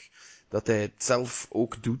ongelukkig, dat hij het zelf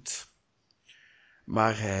ook doet.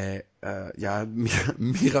 Maar hij,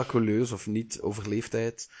 miraculeus of niet, overleeft hij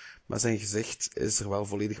het. Maar zijn gezicht is er wel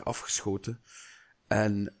volledig afgeschoten.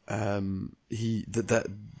 En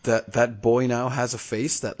that boy now has a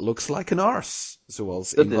face that looks like an arse.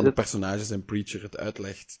 Zoals een van de personages in Preacher het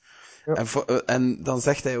uitlegt. Ja. En dan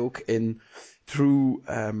zegt hij ook in true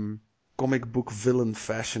comic book villain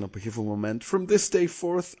fashion op een gegeven moment: From this day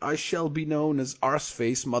forth I shall be known as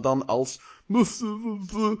Arseface, maar dan als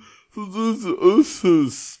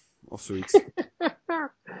of zoiets.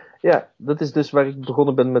 Ja, dat is dus waar ik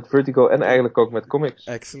begonnen ben met Vertigo en eigenlijk ook met comics.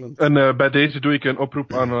 Excellent. En bij deze doe ik een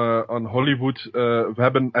oproep aan Hollywood. We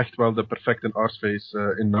hebben echt wel de perfecte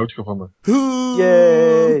arseface in Nout gevonden.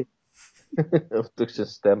 Yay! Of toch zijn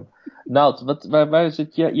stem. Nout, waar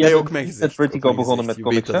zit je? Jij Nee, ook bent mijn niet gezicht. met Vertigo ook mijn begonnen gezicht.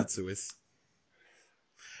 met Je comics, weet hè? dat het zo is.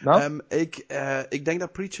 Nout? Ik denk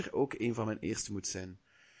dat Preacher ook een van mijn eerste moet zijn.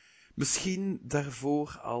 Misschien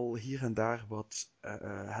daarvoor al hier en daar wat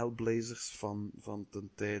Hellblazers van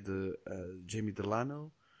ten tijde Jamie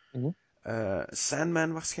Delano. Mhm.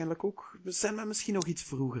 Sandman waarschijnlijk ook. Sandman misschien nog iets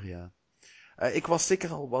vroeger, ja. Ik was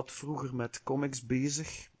zeker al wat vroeger met comics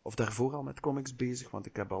bezig. Of daarvoor al met comics bezig, want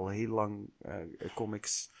ik heb al heel lang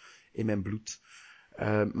comics in mijn bloed.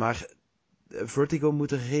 Maar Vertigo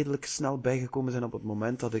moet er redelijk snel bijgekomen zijn op het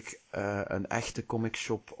moment dat ik een echte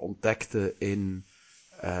comicshop ontdekte in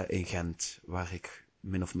Gent, waar ik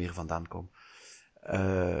min of meer vandaan kom.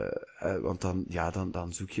 Want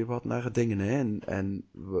dan zoek je wat naar dingen, hè. En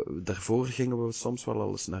daarvoor gingen we soms wel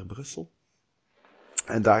eens naar Brussel.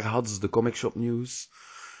 En daar hadden ze de Comic Shop News.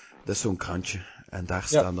 Dat is zo'n krantje. En daar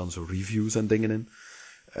staan dan zo reviews en dingen in.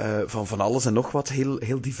 Van alles en nog wat.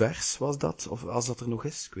 Heel divers was dat. Of als dat er nog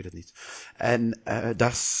is. Ik weet het niet. En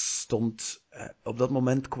daar stond... op dat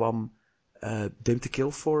moment kwam Dame to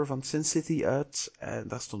Kill For van Sin City uit. En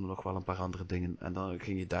daar stonden nog wel een paar andere dingen. En dan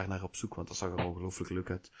ging je daar naar op zoek. Want dat zag er ongelooflijk leuk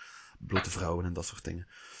uit. Blote vrouwen en dat soort dingen.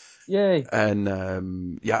 Yay!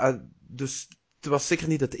 En dus... Het was zeker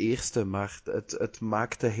niet het eerste, maar het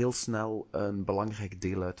maakte heel snel een belangrijk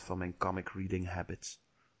deel uit van mijn comic reading habits.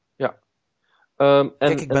 Ja.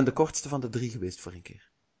 Kijk, ik ben de kortste van de 3 geweest voor een keer.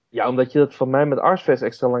 Ja, omdat je dat van mij met Arsfest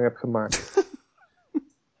extra lang hebt gemaakt.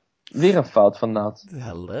 Weer een fout van Nout.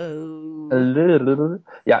 Hallo.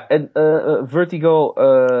 Ja, en Vertigo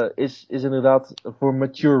is inderdaad voor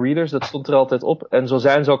mature readers. Dat stond er altijd op. En zo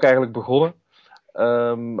zijn ze ook eigenlijk begonnen.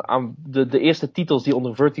 Aan de eerste titels die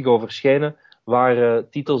onder Vertigo verschenen, waren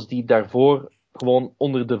titels die daarvoor gewoon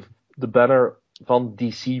onder de banner van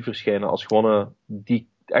DC verschenen. Als gewone,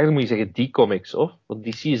 eigenlijk moet je zeggen D-comics, of? Want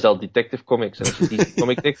DC is al Detective Comics. En als je DC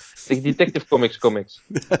Comics zegt, zeg je Detective Comics.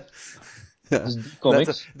 Ja. Dus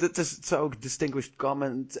D-comics. Het zou ook Distinguished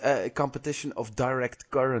Competition of Direct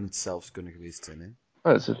Current zelfs kunnen geweest zijn, hè?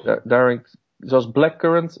 Oh, dat is direct, zoals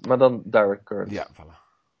Blackcurrant, maar dan Direct Current. Ja, voilà.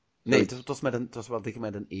 Nee, het was wel dicht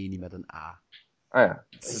met een E, niet met een A. Ah ja.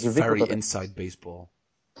 Het is very inside baseball.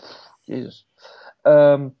 Jezus.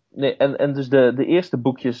 Nee, en dus de eerste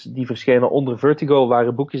boekjes die verschenen onder Vertigo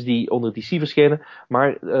waren boekjes die onder DC verschenen,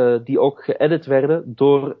 maar die ook geëdit werden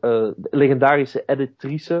door de legendarische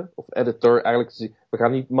editrice, of editor eigenlijk, we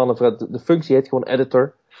gaan niet mannen vooruit, de functie heet gewoon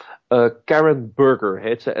editor. Karen Berger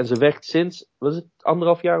heet ze, en ze werkt sinds, was het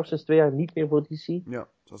 1,5 jaar of sinds 2 jaar niet meer voor DC? Ja,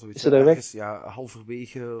 zoals zoiets. Is ze daar weg? Ja,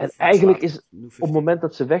 halverwege. En eigenlijk is, op het moment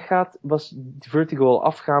dat ze weggaat, was Vertigo al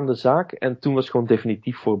afgaande zaak. En toen was het gewoon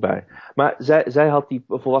definitief voorbij. Maar zij had die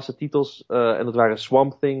volwassen titels. En dat waren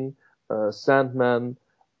Swamp Thing, Sandman.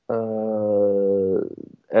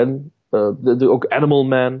 En ook Animal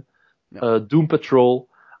Man. Doom Patrol.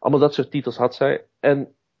 Allemaal dat soort titels had zij.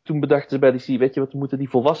 En toen bedachten ze bij DC, weet je wat, we moeten die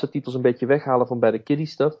volwassen titels een beetje weghalen van bij de kiddie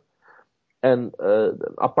stuff. En een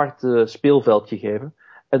apart speelveldje geven.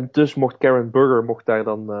 En dus mocht Karen Berger daar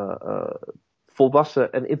dan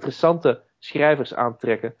volwassen en interessante schrijvers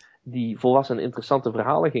aantrekken. Die volwassen en interessante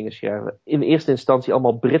verhalen gingen schrijven. In eerste instantie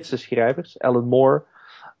allemaal Britse schrijvers. Alan Moore,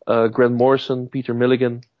 Grant Morrison, Peter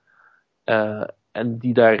Milligan. En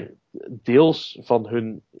die daar deels van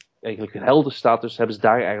hun heldenstatus hebben ze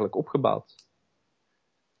daar eigenlijk opgebouwd.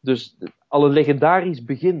 Dus al een legendarisch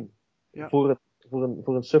begin voor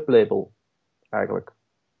een sublabel. Eigenlijk.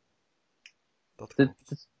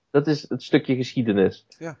 Dat is het stukje geschiedenis.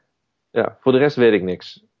 Ja. Ja, voor de rest weet ik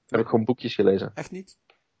niks. Heb ik gewoon boekjes gelezen. Echt niet?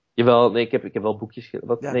 Jawel, nee, ik heb wel boekjes gelezen.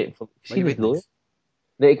 Wat? Ja. Nee, van geschiedenis bedoel je?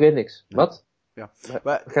 Nee, ik weet niks. Ja. Wat? Ja.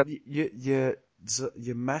 Maar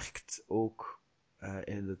je merkt ook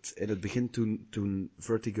in het begin toen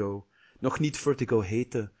Vertigo nog niet Vertigo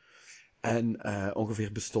heette en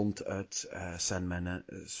ongeveer bestond uit Sandman,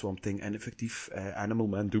 Swamp Thing en effectief Animal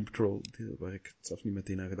Man, Doom Patrol, waar ik zelfs niet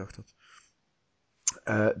meteen aan gedacht had.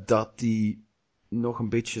 Dat die nog een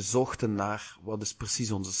beetje zochten naar wat is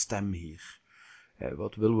precies onze stem hier.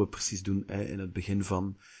 Wat willen we precies doen? In het begin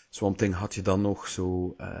van Swamp Thing had je dan nog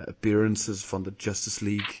zo appearances van de Justice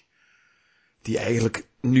League, die eigenlijk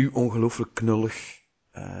nu ongelooflijk knullig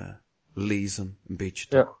lezen, een beetje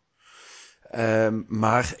toch. Ja.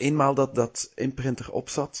 Maar eenmaal dat imprint erop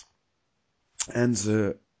zat en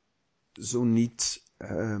ze zo niet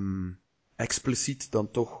expliciet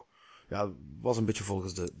dan toch Ja, was een beetje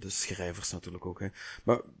volgens de schrijvers natuurlijk ook. Hè.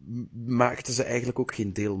 Maar maakten ze eigenlijk ook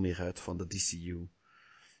geen deel meer uit van de DCU.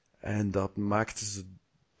 En dat maakte ze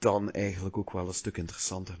dan eigenlijk ook wel een stuk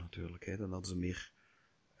interessanter natuurlijk. Hè. Dan hadden ze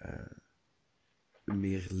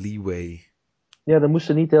meer leeway. Ja, er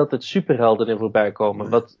moesten niet de hele tijd superhelden in voorbij komen.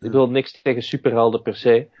 Nee, Ik wil niks tegen superhelden per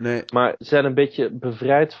se. Nee, Maar ze zijn een beetje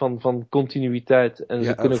bevrijd van continuïteit. En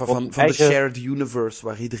ze kunnen gewoon van de shared universe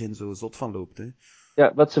waar iedereen zo zot van loopt. Hè.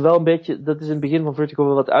 Ja, wat ze wel een beetje... Dat is in het begin van Vertigo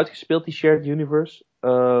wel wat uitgespeeld, die shared universe.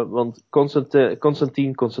 Want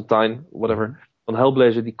Constantine, whatever, van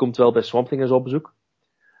Hellblazer, die komt wel bij Swamp Thing eens op bezoek.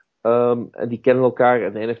 En die kennen elkaar.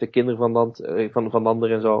 En de een heeft de kinderen van de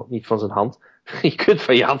ander en zo. Niet van zijn hand. Je kunt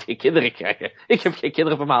van je hand geen kinderen krijgen. Ik heb geen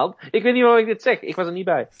kinderen van mijn hand. Ik weet niet waarom ik dit zeg. Ik was er niet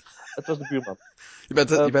bij. Het was de buurman.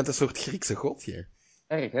 Je bent een soort Griekse godje.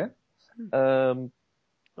 Erg, hè?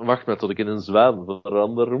 Wacht maar tot ik in een zwaan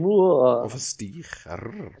verander. Of een stier.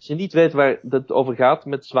 Arr. Als je niet weet waar het over gaat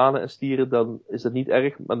met zwanen en stieren, dan is dat niet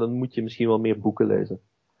erg. Maar dan moet je misschien wel meer boeken lezen.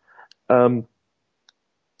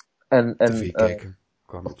 TV kijken.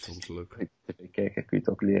 Kan ook soms leuk. TV kijken, kun je het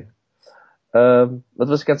ook leren. Wat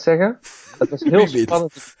was ik aan het zeggen? Het was heel Wie weet.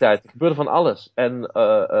 spannend in die tijd. Er gebeurde van alles. En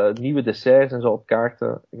nieuwe desserts en zo op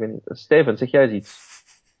kaarten. Ik weet niet. Steven, zeg jij eens iets?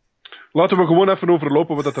 Laten we gewoon even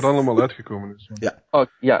overlopen wat er allemaal uitgekomen is. Ja. Oh,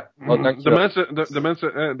 ja. Oh, De dankjewel.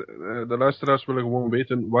 mensen, de luisteraars willen gewoon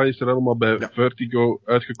weten, wat is er allemaal bij Vertigo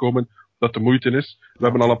uitgekomen dat de moeite is. We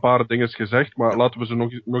hebben al een paar dingen gezegd, maar laten we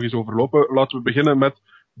ze nog eens overlopen. Laten we beginnen met,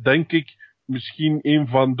 denk ik, misschien een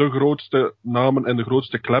van de grootste namen en de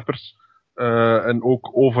grootste kleppers. En ook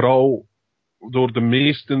overal door de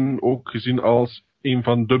meesten ook gezien als een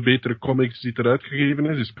van de betere comics die eruit gegeven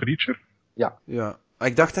is Preacher. Ja.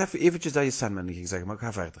 Ik dacht eventjes dat je Sandman ging zeggen, maar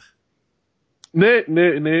ga verder.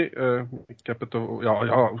 Nee. Ik heb het al... Ja.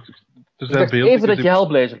 Er Ik zijn dacht veel even dingen dat die- je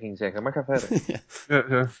Hellblazer ging zeggen, maar ga verder.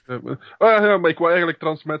 Ja, maar ik wou eigenlijk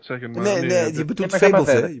Transmet zeggen. Maar Nee, je bedoelt maar ga maar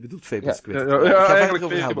Fables, hè? verder. Je bedoelt Fables, ik weet Ja, het ja, wel. ja, Ga eigenlijk verder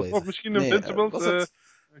over Fables. Hellblazer. Of misschien Nee, Invincibles. was het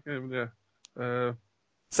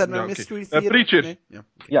Sandman ja, oké. Mystery Theater? Preacher. Nee? Ja,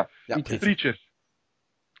 oké. Ja, Preacher.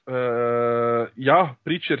 Preacher.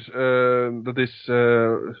 Preacher. Dat is...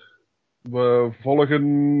 we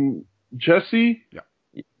volgen Jesse.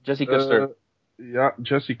 Jesse Custer.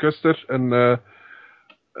 Jesse Custer. En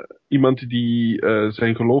iemand die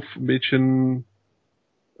zijn geloof een beetje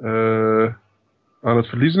aan het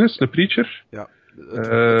verliezen is. Een preacher. Ja, het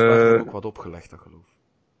werd hem ook wat opgelegd, dat geloof.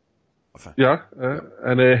 Enfin, Ja,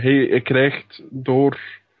 en hij krijgt door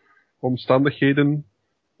omstandigheden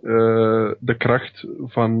de kracht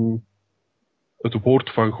van het woord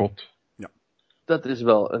van God. Dat is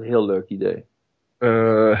wel een heel leuk idee.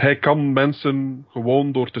 Hij kan mensen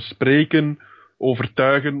gewoon door te spreken,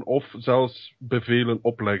 overtuigen of zelfs bevelen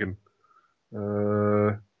opleggen.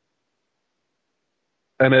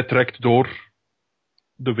 En hij trekt door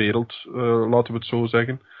de wereld, laten we het zo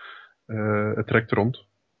zeggen. Het trekt rond.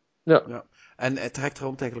 Ja. En hij trekt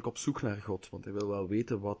rond eigenlijk op zoek naar God, want hij wil wel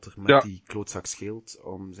weten wat er met die klootzak scheelt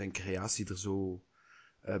om zijn creatie er zo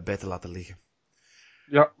bij te laten liggen.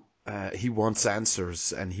 Ja. He wants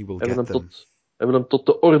answers and he will Hij get them. Hij wil hem tot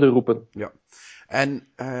de orde roepen. Ja. En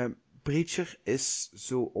Preacher is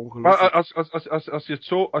zo ongelooflijk... Maar als je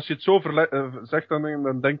het zo zegt,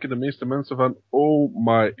 dan denken de meeste mensen van, oh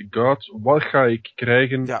my god, wat ga ik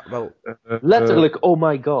krijgen? Ja, wel... Letterlijk, oh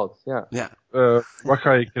my god. Ja. Wat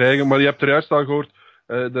ga je krijgen? Maar je hebt er juist al gehoord,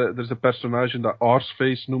 er is een personage dat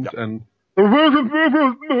Arsface noemt en...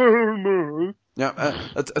 Ja,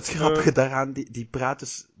 het grappige daaraan, die praat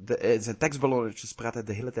dus, zijn tekstballonnetjes praat hij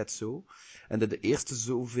de hele tijd zo. En de eerste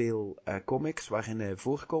zoveel comics waarin hij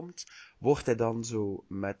voorkomt, wordt hij dan zo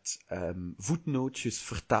met voetnootjes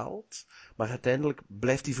vertaald. Maar uiteindelijk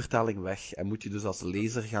blijft die vertaling weg. En moet je dus als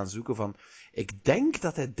lezer gaan zoeken van, ik denk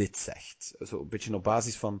dat hij dit zegt. Zo een beetje op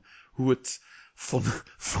basis van hoe het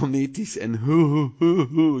fonetisch en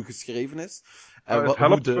geschreven is. Het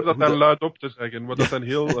helpt door dat dan luid op te zeggen, wat dat dan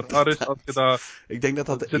heel raar is als je dat ik denk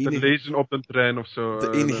dat zit te lezen op een trein of zo.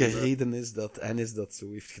 De enige reden is dat Ennis dat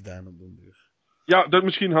zo heeft gedaan op de deur. Ja, dat is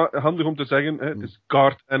misschien handig om te zeggen. Hè. Het is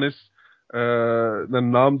Garth Ennis. Een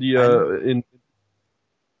naam die in...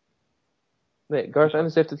 Nee, Garth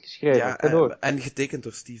Ennis heeft het geschreven. Ja, en getekend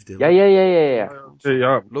door Steve Dillon.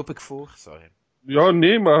 Ja. Loop ik voor? Sorry. Ja,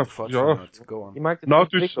 nee, maar... Je maakt het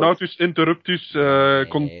Nautus interruptus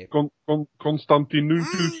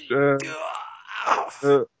Constantinus.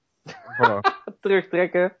 Voilà.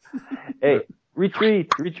 Terugtrekken. Hey,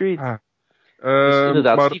 retreat. Dus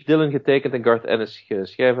inderdaad, maar... Steve Dillon getekend en Garth Ennis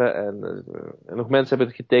geschreven. En nog mensen hebben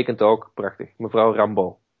het getekend ook. Prachtig. Mevrouw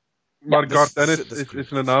Rambo. Maar dus- Garth dus- Ennis dus is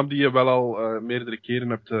klopt. een naam die je wel al meerdere keren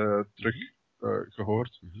hebt terug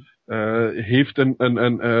gehoord. Heeft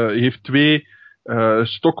heeft twee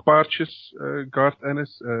stokpaardjes, Garth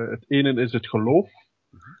Ennis. Het ene is het geloof,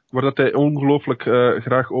 waar dat hij ongelooflijk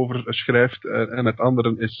graag over schrijft. En het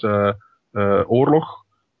andere is oorlog.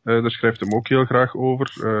 Daar schrijft hem ook heel graag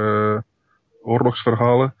over.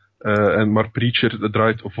 Oorlogsverhalen. Maar Preacher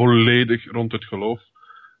draait volledig rond het geloof.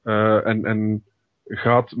 En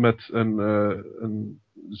gaat met een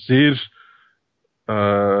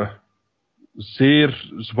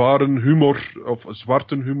zeer zware humor, of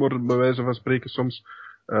zwarte humor, bij wijze van spreken soms,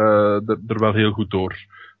 er wel heel goed door.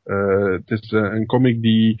 Het is een comic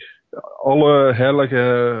die alle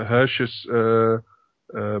heilige huisjes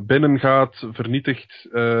binnengaat, vernietigt,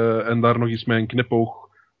 en daar nog eens met een knipoog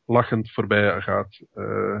lachend voorbij gaat.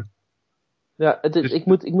 Ja, Dus- ik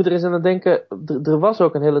moet er eens aan denken. Er was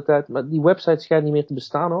ook een hele tijd, maar die website schijnt niet meer te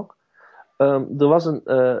bestaan ook. Er was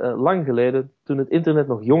lang geleden, toen het internet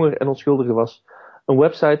nog jonger en onschuldiger was, een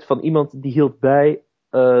website van iemand die hield bij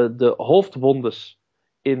de hoofdwondes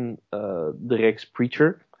in de reeks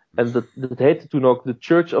Preacher. En dat heette toen ook The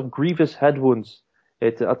Church of Grievous Head Wounds,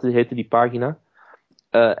 heette die pagina.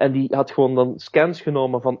 En die had gewoon dan scans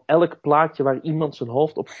genomen van elk plaatje waar iemand zijn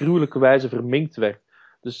hoofd op gruwelijke wijze verminkt werd.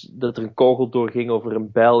 Dus dat er een kogel doorging of er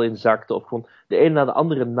een bijl in zakte. Of gewoon de een na de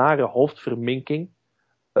andere nare hoofdverminking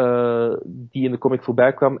die in de comic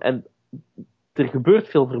voorbij kwam. En er gebeurt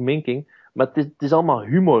veel verminking, maar het is allemaal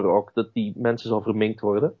humor ook, dat die mensen zo verminkt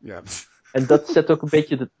worden. Ja. En dat zet ook een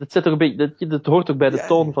beetje, dat hoort ook bij de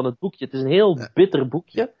toon van het boekje. Het is een heel bitter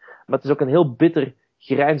boekje, maar het is ook een heel bitter,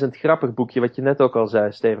 grijnzend grappig boekje, wat je net ook al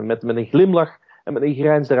zei, Steven, met een glimlach en met een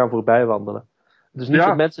grijns eraan voorbij wandelen. Dus niet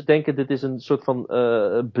dat mensen denken, dit is een soort van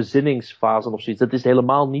bezinningsfase of zoiets. Dat is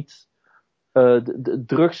helemaal niet.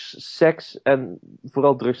 Drugs, seks en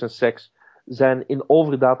vooral drugs en seks zijn in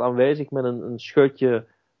overdaad aanwezig met een scheutje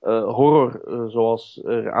horror, zoals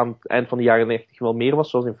er aan het eind van de jaren 90 wel meer was,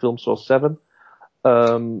 zoals in films zoals Seven.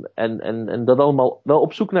 En dat allemaal wel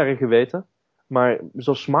op zoek naar een geweten, maar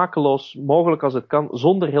zo smakeloos mogelijk als het kan,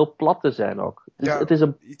 zonder heel plat te zijn ook. Het is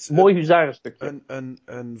een mooi huzarenstukje.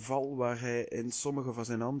 Een val waar hij in sommige van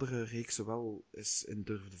zijn andere reeksen wel is in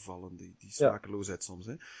durfde vallen, die smakeloosheid soms.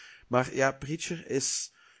 Hè. Maar ja, Preacher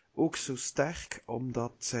is ook zo sterk,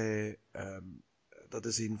 omdat hij, dat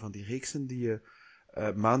is een van die reeksen die je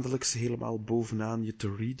maandelijks helemaal bovenaan je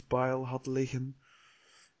to-read pile had liggen.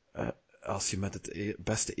 Als je met het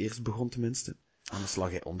beste eerst begon tenminste. Anders lag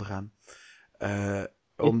hij onderaan.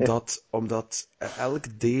 Omdat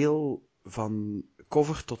elk deel van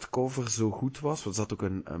cover tot cover zo goed was. Er zat ook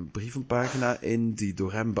een brievenpagina in die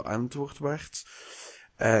door hem beantwoord werd.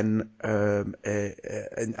 En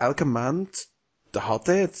in elke maand had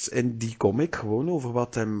hij het in die comic gewoon over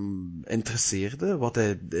wat hem interesseerde, wat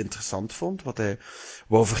hij interessant vond, wat hij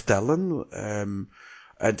wou vertellen.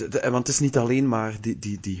 Want het is niet alleen maar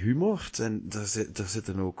die humor, en er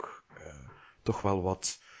zitten ook toch wel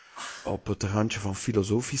wat op het randje van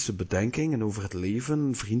filosofische bedenkingen over het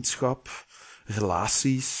leven, vriendschap,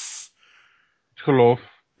 relaties.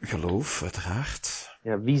 Geloof, uiteraard.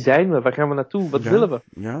 Ja, wie zijn we? Waar gaan we naartoe? Wat willen we?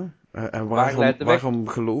 Ja, en leidt de weg? waarom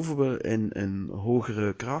geloven we in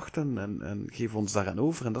hogere krachten en geven ons daaraan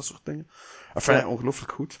over en dat soort dingen. Enfin,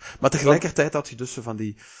 ongelooflijk goed. Maar tegelijkertijd had je dus zo van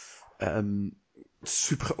die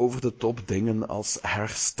super over de top dingen als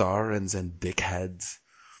Hairstar en zijn dickhead.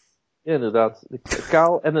 Ja, inderdaad.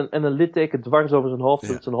 Kaal en een litteken dwars over zijn hoofd,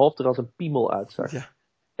 zodat zijn hoofd er als een piemel uitzag. Ja.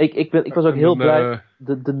 Ik was ook heel blij.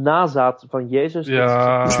 De nazaat van Jezus.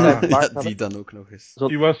 Die dan ook nog eens.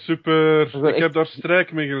 Die was super. Ik heb echt daar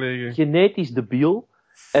strijk mee gelegen. Genetisch debiel.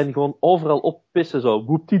 En gewoon overal oppissen zo.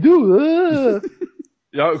 Woep-die-doe.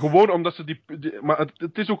 Ja, gewoon omdat ze maar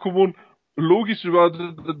het is ook gewoon logisch. Ze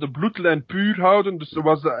wilden de bloedlijn puur houden. Dus er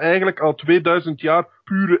was eigenlijk al 2000 jaar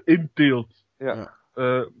pure inteelt. Ja.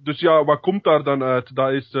 Dus ja, wat komt daar dan uit?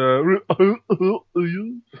 Dat is...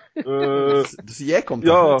 Dus jij komt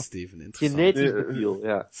daaruit, Steven. Interessant. Genetisch debiel,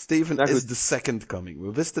 ja. Steven is the second coming.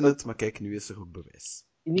 We wisten het, maar kijk, nu is er ook bewijs.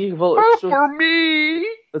 In ieder geval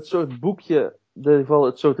het soort boekje, in ieder geval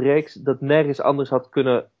het soort reeks dat nergens anders had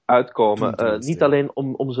kunnen uitkomen. Niet alleen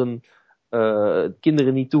om zijn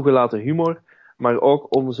kinderen niet toegelaten humor, maar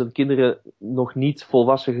ook om zijn kinderen nog niet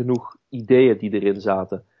volwassen genoeg ideeën die erin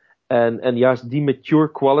zaten. En juist die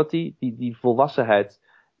mature quality, die volwassenheid,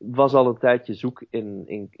 was al een tijdje zoek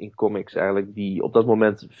in comics eigenlijk, die op dat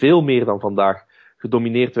moment veel meer dan vandaag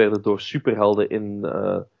gedomineerd werden door superhelden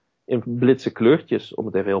in blitse kleurtjes, om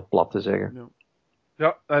het even heel plat te zeggen.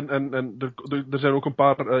 Ja, en er zijn ook een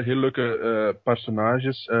paar heel leuke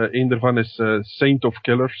personages. Eén daarvan is Saint of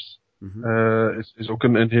Killers. Is ook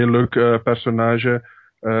een heel leuk personage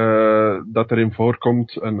dat erin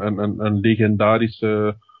voorkomt. Een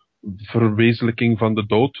legendarische verwezenlijking van de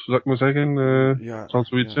dood, zou ik maar zeggen. Zal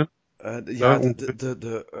zoiets zijn.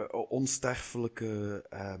 De onsterfelijke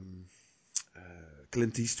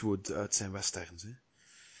Clint Eastwood uit zijn westerns. Hè?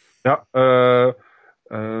 Ja,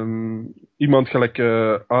 iemand gelijk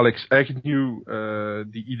Alex Agnew,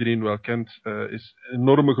 die iedereen wel kent, is een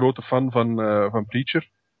enorme grote fan van Preacher.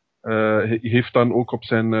 Hij heeft dan ook op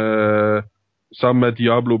zijn, samen met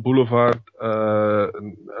Diablo Boulevard,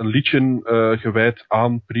 een liedje gewijd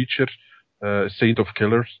aan Preacher, Saint of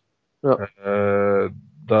Killers. Ja.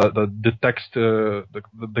 De tekst,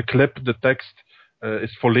 de clip, de tekst,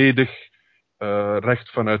 is volledig recht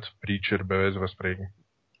vanuit Preacher, bij wijze van spreken.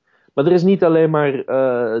 Maar er is niet alleen maar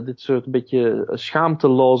dit soort een beetje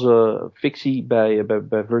schaamteloze fictie bij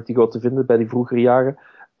Vertigo te vinden, bij die vroegere jaren.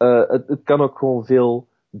 Het kan ook gewoon veel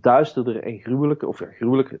duisterder en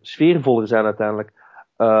gruwelijker, sfeervoller zijn uiteindelijk.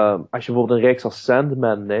 Als je bijvoorbeeld een reeks als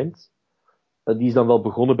Sandman neemt, die is dan wel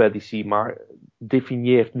begonnen bij DC, maar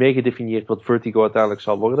meegedefinieerd wat Vertigo uiteindelijk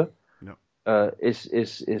zal worden,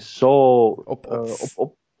 is zo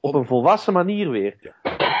op een volwassen manier weer.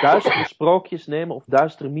 Ja. Duistere sprookjes nemen of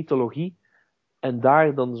duistere mythologie en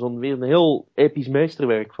daar dan weer een heel episch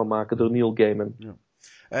meesterwerk van maken door Neil Gaiman. Ja.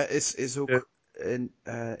 Is ook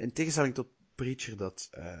in tegenstelling tot Preacher dat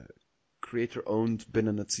creator-owned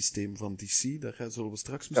binnen het systeem van DC, daar zullen we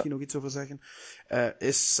straks misschien nog iets over zeggen,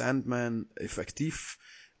 is Sandman effectief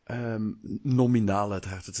nominaal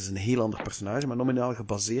uiteraard. Het is een heel ander personage, maar nominaal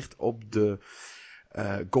gebaseerd op de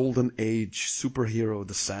Golden Age superhero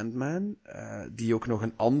The Sandman, die ook nog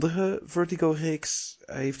een andere Vertigo-reeks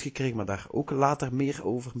heeft gekregen, maar daar ook later meer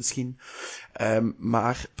over misschien.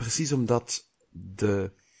 Maar precies omdat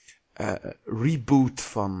de reboot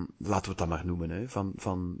van, laten we het dan maar noemen, hè,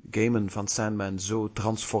 van Gaiman, van Sandman, zo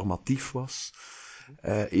transformatief was,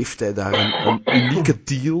 heeft hij daar een unieke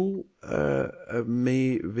deal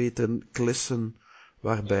mee weten klissen,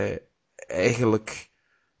 waarbij eigenlijk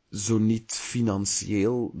zo niet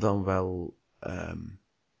financieel, dan wel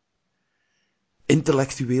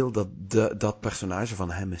intellectueel dat personage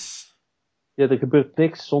van hem is. Ja, er gebeurt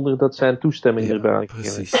niks zonder dat zijn toestemming erbij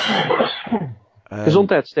aangegeven. Precies.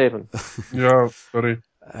 Gezondheid, Steven. Ja, sorry.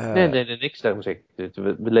 Nee, niks. Daarom zeg ik,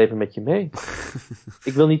 we leven met je mee.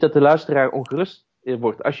 Ik wil niet dat de luisteraar ongerust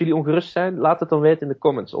wordt. Als jullie ongerust zijn, laat het dan weten in de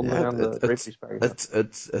comments onderaan de Graperies-pagina.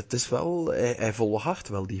 Het is wel, hij volhardt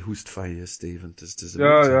wel die hoest van je, Steven. Het is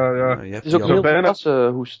ja. Het is ook een heel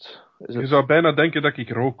volwassen hoest. Je zou bijna denken dat ik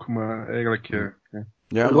rook, maar eigenlijk...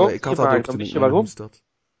 Ja, maar ik had dat ook toen ik waarom? Dat.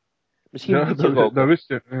 Misschien moet je roken. Dat wist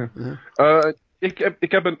je. Ja.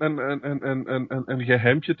 Ik heb een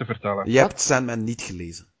geheimpje te vertellen. Je hebt Sandman niet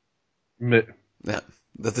gelezen. Nee. Ja,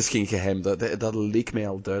 dat is geen geheim. Dat leek mij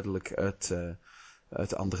al duidelijk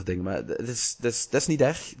uit andere dingen. Maar het is niet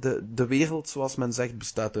erg. De wereld, zoals men zegt,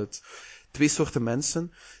 bestaat uit twee soorten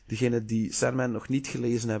mensen. Degene die Sandman nog niet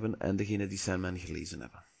gelezen hebben en degene die Sandman gelezen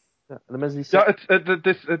hebben. Ja, de mensen die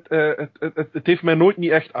het heeft mij nooit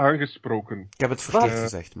niet echt aangesproken. Ik heb het verkeerd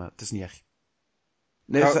gezegd, maar het is niet erg.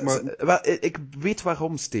 Nee, ik weet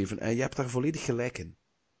waarom, Steven. En je hebt daar volledig gelijk in.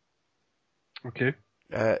 Oké.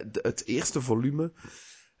 Het eerste volume.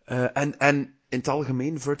 En in het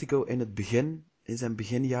algemeen, Vertigo in zijn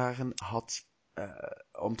beginjaren, had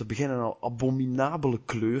om te beginnen al abominabele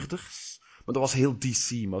kleurders. Maar dat was heel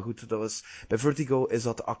DC. Maar goed, bij Vertigo is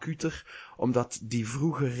dat acuter, omdat die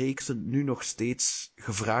vroege reeksen nu nog steeds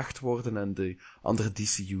gevraagd worden en de andere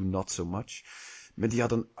DCU not so much. Maar die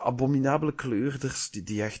hadden abominabele kleurders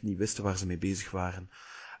die echt niet wisten waar ze mee bezig waren.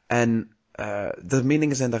 En de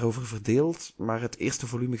meningen zijn daarover verdeeld, maar het eerste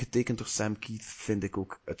volume getekend door Sam Keith vind ik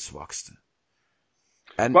ook het zwakste.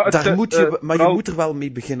 En je moet er wel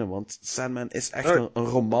mee beginnen, want Sandman is echt een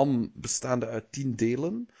roman bestaande uit 10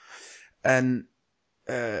 delen. En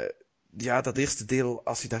dat eerste deel,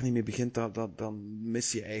 als je daar niet mee begint, dan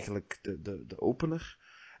mis je eigenlijk de opener.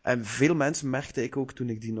 En veel mensen merkte ik ook toen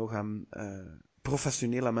ik die nog aan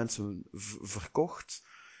professionele mensen verkocht,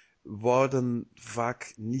 wouden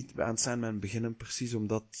vaak niet aan Sandman beginnen, precies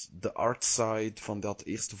omdat de art side van dat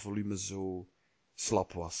eerste volume zo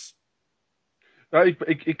slap was. Ja,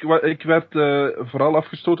 ik werd vooral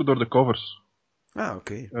afgestoten door de covers. Ah,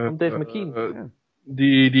 oké. Van Dave McKean.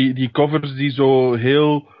 Die covers die zo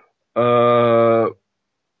heel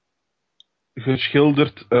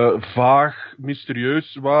geschilderd, vaag,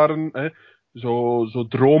 mysterieus waren, hè? Zo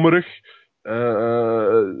dromerig,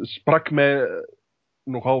 sprak mij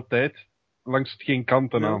nog altijd langs geen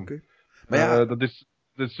kanten aan. Okay. Maar dat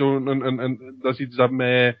is iets dat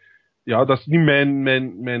mij ja, dat is niet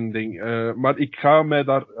mijn ding. Maar ik ga mij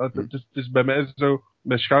daar... Het is bij mij zo...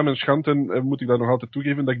 Met schaam en schande moet ik dat nog altijd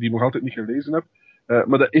toegeven, dat ik die nog altijd niet gelezen heb.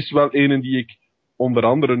 Maar dat is wel een die ik onder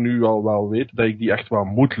andere nu al wel weet, dat ik die echt wel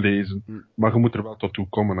moet lezen. Maar je moet er wel tot toe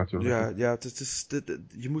komen, natuurlijk. Ja,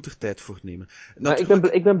 je moet er tijd voor nemen.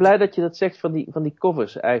 Maar ik ben blij dat je dat zegt van die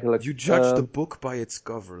covers, eigenlijk. You judge the book by its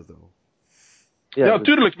cover, though. Ja,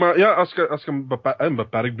 tuurlijk, maar ja, als je een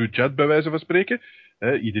beperkt budget, bij wijze van spreken,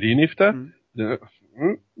 iedereen heeft dat,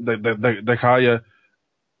 dan ga je,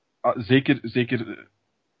 zeker,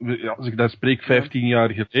 als ik dat spreek 15 jaar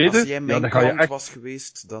geleden, als jij mijn dan ga je klant echt... was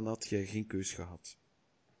geweest, dan had je geen keus gehad.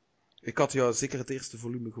 Ik had jou zeker het eerste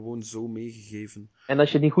volume gewoon zo meegegeven. En als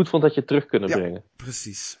je het niet goed vond, had je het terug kunnen brengen.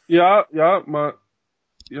 Precies. Ja, maar...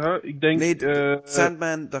 Ja, ik denk... Nee,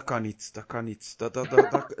 Sandman, dat kan niet.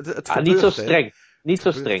 Het gebeurt, niet zo streng. Niet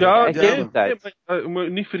zo streng. Ja,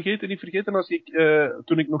 maar niet vergeten, als ik,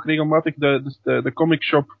 toen ik nog regelmatig de comic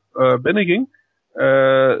shop binnenging,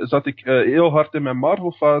 zat ik heel hard in mijn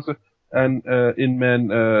Marvel fase en in mijn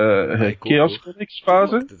Chaos Comics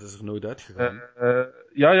fase. Dat is er nooit uitgegaan.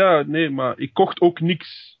 Nee, maar ik kocht ook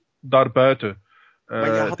niks daarbuiten. Maar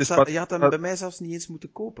je had hem bij mij zelfs niet eens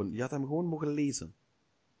moeten kopen. Je had hem gewoon mogen lezen.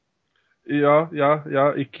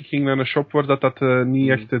 Ja, ik ging naar een shop waar dat niet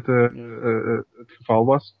echt het geval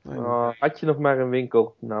was. Had je nog maar een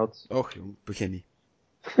winkel, Nout? Och jong, begin niet.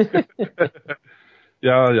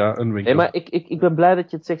 Ja, een winkel. Nee, maar ik ben blij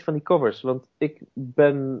dat je het zegt van die covers. Want ik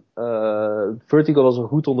ben... Vertigo was al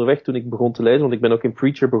goed onderweg toen ik begon te lezen. Want ik ben ook in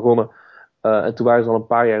Preacher begonnen. En toen waren ze al een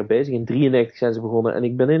paar jaar bezig. In 93 zijn ze begonnen. En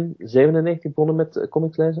ik ben in 97 begonnen met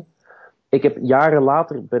comics lezen. Ik heb jaren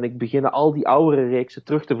later beginnen al die oudere reeksen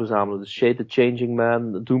terug te verzamelen. Dus Shade the Changing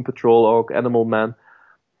Man, Doom Patrol ook, Animal Man.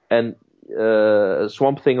 En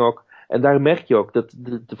Swamp Thing ook. En daar merk je ook dat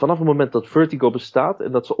vanaf het moment dat Vertigo bestaat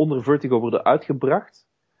en dat ze onder Vertigo worden uitgebracht,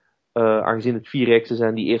 aangezien het 4 reeksen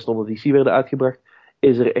zijn die eerst onder DC werden uitgebracht,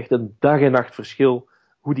 is er echt een dag en nacht verschil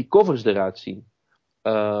hoe die covers eruit zien.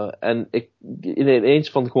 En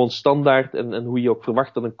ineens van gewoon standaard en hoe je ook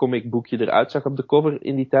verwacht dat een comicboekje eruit zag op de cover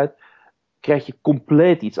in die tijd, krijg je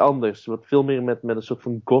compleet iets anders. Wat veel meer met een soort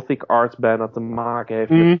van gothic art bijna te maken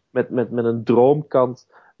heeft. Met een droomkant.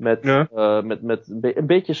 Met een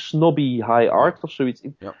beetje snobby high art of zoiets.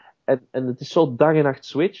 Ja. En het is zo dag en nacht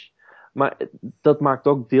switch. Maar dat maakt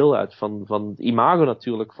ook deel uit van het imago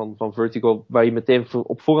natuurlijk van Vertigo. Waar je meteen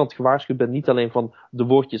op voorhand gewaarschuwd bent. Niet alleen van de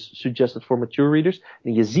woordjes suggested for mature readers.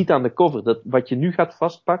 En je ziet aan de cover dat wat je nu gaat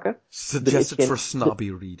vastpakken. Suggested for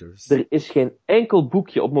snobby readers. Er is geen enkel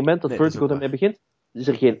boekje op het moment dat Vertigo daarmee begint. Is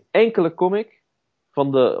er geen enkele comic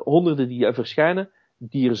van de honderden die er verschijnen.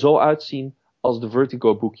 Die er zo uitzien als de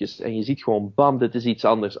Vertigo boekjes. En je ziet gewoon, bam, dit is iets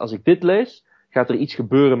anders. Als ik dit lees, gaat er iets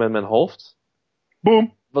gebeuren met mijn hoofd.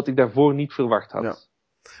 Boom. Wat ik daarvoor niet verwacht had. Ja.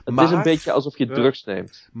 Het is een beetje alsof je drugs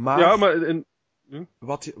neemt. Maar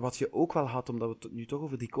wat je ook wel had, omdat we het nu toch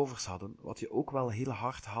over die covers hadden, wat je ook wel heel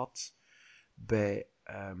hard had bij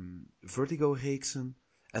Vertigo-reeksen,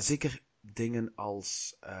 en zeker dingen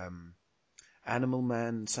als Animal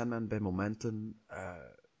Man, Sandman bij momenten,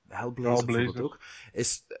 Hellblazer bijvoorbeeld ook,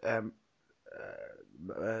 is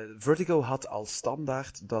Vertigo had als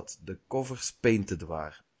standaard dat de covers painted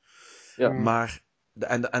waren. Ja. Maar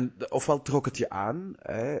ofwel trok het je aan,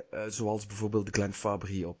 zoals bijvoorbeeld Glenn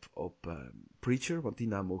Fabry op Preacher, want die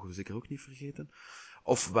naam mogen we zeker ook niet vergeten.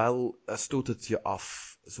 Ofwel stoot het je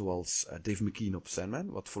af, zoals Dave McKean op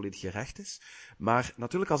Sandman, wat volledig gerecht is. Maar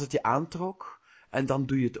natuurlijk als het je aantrok, en dan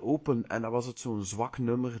doe je het open, en dan was het zo'n zwak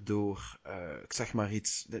nummer door, ik zeg maar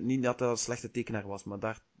iets, niet dat hij een slechte tekenaar was, maar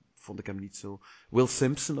daar vond ik hem niet zo. Will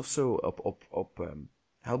Simpson of zo, op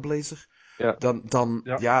Hellblazer. Ja.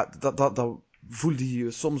 Dan voelde je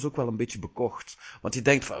je soms ook wel een beetje bekocht. Want je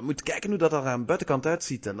denkt van, je moet kijken hoe dat er aan de buitenkant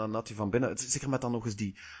uitziet. En dan had je van binnen, zeker met dan nog eens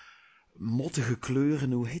die mottige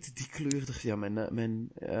kleuren. Hoe heet die kleurder? Ja,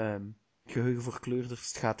 mijn geheugen voor kleurders,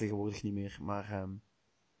 het gaat tegenwoordig niet meer. Maar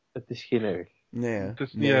het is geen erg. Nee, het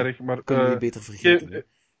is niet erg, maar kunnen we beter vergeten.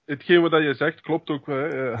 Hetgeen wat je zegt klopt ook.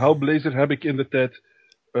 Hellblazer heb ik in de tijd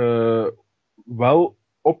wel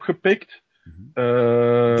opgepikt.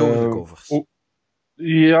 Door de covers.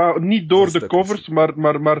 Ja, niet door de covers,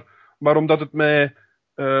 maar omdat het mij...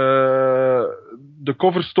 de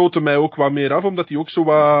covers stoten mij ook wat meer af, omdat die ook zo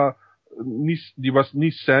wat... Die was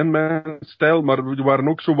niet Sandman-stijl, maar die waren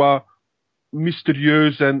ook zo wat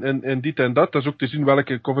mysterieus en dit en dat. Dat is ook te zien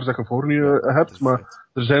welke covers dat je voor nu hebt, maar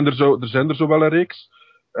er zijn er zo wel een reeks.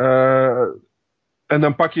 En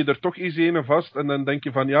dan pak je er toch eens een vast en dan denk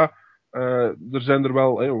je van ja, er zijn er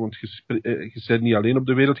wel, want je bent niet alleen op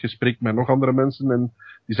de wereld, je spreekt met nog andere mensen en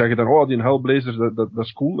die zeggen dan, oh, die Hellblazer, dat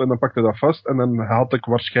is cool, en dan pakt hij dat vast en dan haalt ik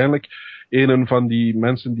waarschijnlijk een van die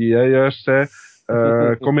mensen die jij juist zei,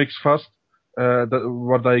 comics vast,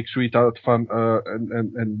 waar dat ik zoiets had van,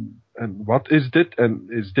 en wat is dit? En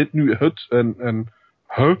is dit nu het? En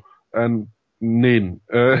nee.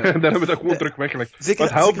 Ja. En dan hebben we dat gewoon terug weggelegd.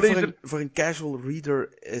 Zeker voor een casual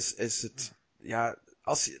reader is het, ja,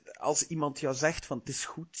 als iemand jou zegt van het is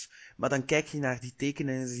goed, maar dan kijk je naar die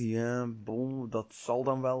tekeningen en zeg je, ja, bon, dat zal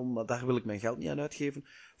dan wel, maar daar wil ik mijn geld niet aan uitgeven.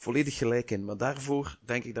 Volledig gelijk in. Maar daarvoor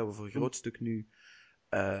denk ik dat we voor een groot stuk nu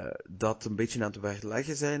dat een beetje aan het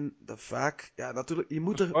wegleggen zijn. Dat vaak, ja, natuurlijk, je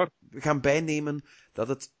moet er gaan bijnemen dat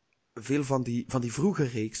het veel van die vroege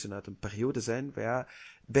reeksen uit een periode zijn. Ja,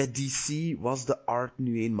 bij DC was de art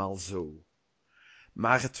nu eenmaal zo.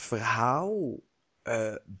 Maar het verhaal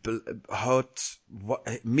houdt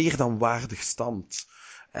meer dan waardig stand.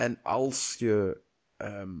 En als je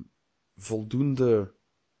voldoende...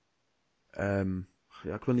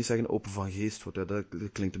 ja, ik wil niet zeggen open van geest wordt, dat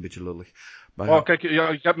klinkt een beetje lullig. Maar kijk, ja,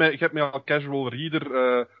 je hebt mij al casual reader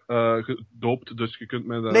gedoopt, dus je kunt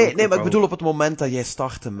mij daar... Nee, maar ik bedoel op het moment dat jij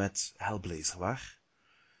startte met Hellblazer, waar?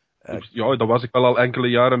 Ja, dat was ik wel al enkele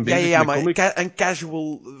jaren bezig Ja, met maar comics. een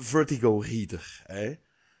casual Vertigo reader, hè?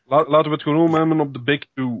 Laten we het gewoon hebben op de big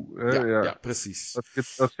two. Hè? Ja, precies.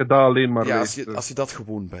 Als je dat alleen maar ja, leest. als je dat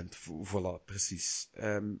gewoon bent, voilà, precies.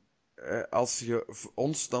 Als je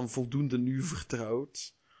ons dan voldoende nu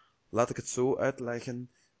vertrouwt, laat ik het zo uitleggen,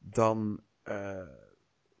 dan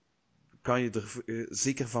kan je er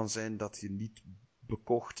zeker van zijn dat je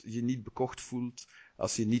niet bekocht voelt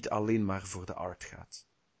als je niet alleen maar voor de art gaat.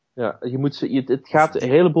 Ja, het gaat een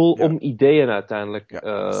heleboel om ideeën uiteindelijk.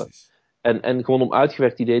 Ja, precies. En gewoon om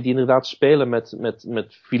uitgewerkt ideeën die inderdaad spelen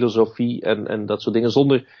met filosofie en dat soort dingen,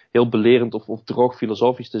 zonder heel belerend of droog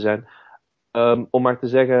filosofisch te zijn. Om maar te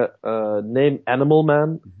zeggen, neem Animal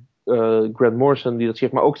Man, Grant Morrison die dat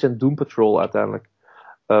schreef, maar ook zijn Doom Patrol uiteindelijk.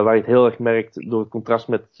 Waar je het heel erg merkt door het contrast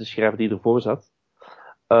met de schrijver die ervoor zat.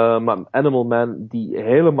 Maar Animal Man die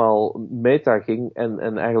helemaal meta ging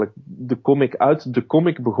en eigenlijk de comic uit de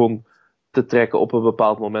comic begon te trekken op een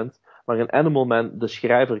bepaald moment. Maar in Animal Man de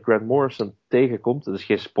schrijver Grant Morrison tegenkomt. Dat is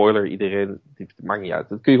geen spoiler, iedereen, het maakt niet uit.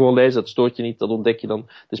 Dat kun je gewoon lezen, dat stoort je niet, dat ontdek je dan.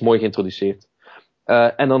 Het is mooi geïntroduceerd.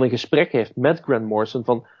 En dan een gesprek heeft met Grant Morrison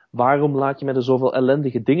van waarom laat je me er zoveel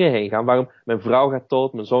ellendige dingen heen gaan? Waarom mijn vrouw gaat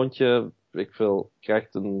dood, mijn zoontje,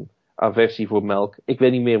 krijgt een aversie voor melk. Ik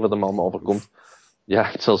weet niet meer wat hem allemaal overkomt. Ja,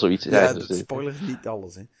 het zal zoiets zijn. Ja, de spoiler niet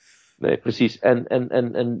alles, hè. Nee, precies.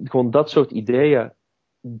 En gewoon dat soort ideeën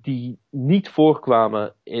die niet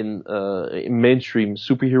voorkwamen in mainstream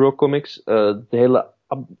superhero comics. De hele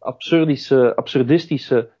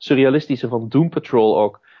absurdistische, surrealistische van Doom Patrol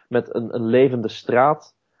ook. Met een levende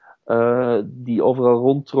straat die overal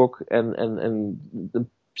rondtrok en de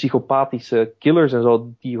psychopathische killers en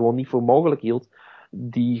zo die gewoon niet voor mogelijk hield.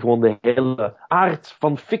 Die gewoon de hele aard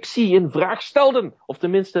van fictie in vraag stelden. Of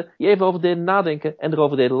tenminste, die even over deden nadenken en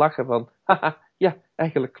erover deden lachen van, haha, ja,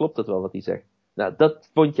 eigenlijk klopt het wel wat hij zegt. Nou, dat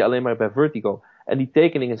vond je alleen maar bij Vertigo. En die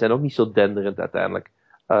tekeningen zijn ook niet zo denderend uiteindelijk.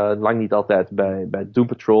 Lang niet altijd bij Doom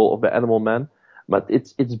Patrol of bij Animal Man. Maar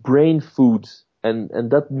it's brain food. En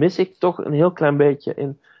dat mis ik toch een heel klein beetje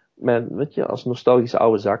in mijn, weet je, als nostalgische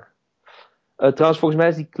oude zak. Trouwens, volgens mij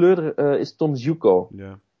is die kleur is Tom Zuko.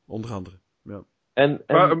 Ja, onder andere. Ja. En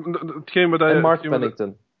Mark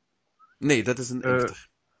Pennington. Nee, dat is een inter.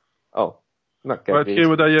 Oh. Nou, kijk, maar hetgeen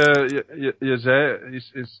wat je zei,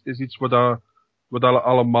 is iets wat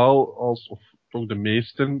allemaal, of toch de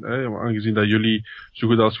meesten, aangezien dat jullie zo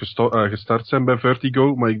goed als gestart zijn bij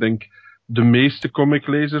Vertigo, maar ik denk de meeste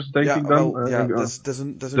comiclezers, denk ik dan. Dat is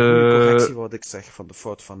een goede correctie wat ik zeg van de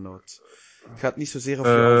fout van Noot. Het gaat niet zozeer of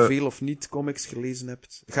je al veel of niet comics gelezen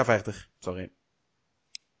hebt. Ga verder, sorry.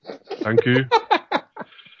 Dank u.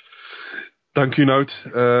 Dank u, Nout.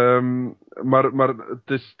 Maar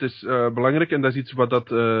het is belangrijk en dat is iets wat dat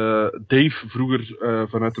Dave vroeger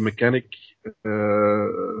vanuit de Mechanic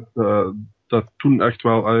dat toen echt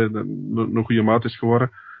wel een goede maat is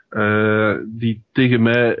geworden. Die tegen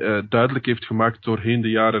mij duidelijk heeft gemaakt doorheen de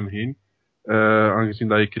jaren heen. Aangezien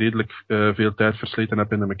dat ik redelijk veel tijd versleten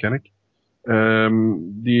heb in de Mechanic.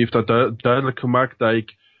 Die heeft dat duidelijk gemaakt dat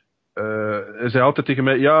ik... hij zei altijd tegen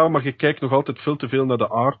mij, ja, maar je kijkt nog altijd veel te veel naar de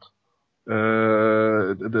art.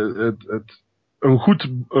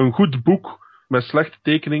 Een goed boek met slechte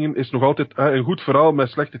tekeningen is nog altijd... een goed verhaal met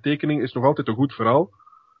slechte tekeningen is nog altijd een goed verhaal.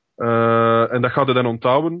 En dat gaat je dan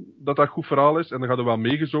onthouden, dat goed verhaal is. En dan gaat er wel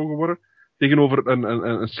meegezogen worden. tegenover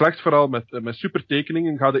een slecht verhaal met super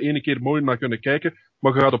tekeningen, ga de ene keer mooi naar kunnen kijken,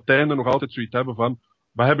 maar je gaat op het einde nog altijd zoiets hebben van,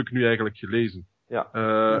 wat heb ik nu eigenlijk gelezen? Ja.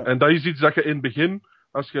 En dat is iets dat je in het begin,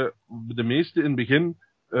 als je de meeste in het begin,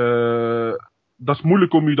 dat is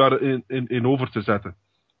moeilijk om je daarin over te zetten.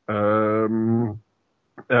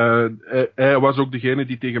 Hij was ook degene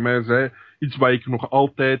die tegen mij zei, iets wat ik nog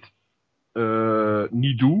altijd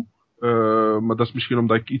niet doe, maar dat is misschien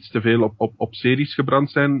omdat ik iets te veel op series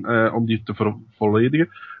gebrand zijn, om die te volledigen.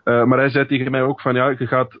 Maar hij zei tegen mij ook van, ja, je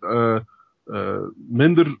gaat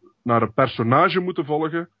minder naar een personage moeten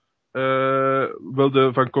volgen, wilde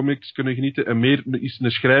van comics kunnen genieten, en meer is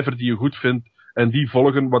een schrijver die je goed vindt, en die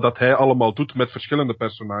volgen wat dat hij allemaal doet met verschillende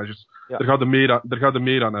personages. Ja. Daar gaat er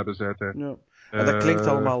meer aan hebben, zei hij. Ja. En dat klinkt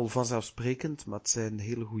allemaal vanzelfsprekend, maar het zijn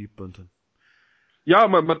hele goede punten. Ja,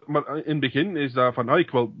 maar in het begin is dat van,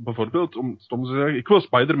 ik wil bijvoorbeeld, om te zeggen, ik wil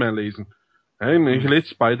Spider-Man lezen. En je leest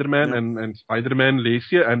Spider-Man, Ja. en Spider-Man lees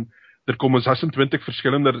je, en er komen 26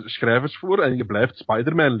 verschillende schrijvers voor, en je blijft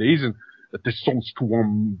Spider-Man lezen. Het is soms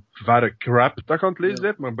gewoon verre crap dat je aan het lezen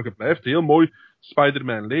bent, maar je blijft heel mooi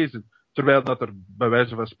Spider-Man lezen. Terwijl dat er, bij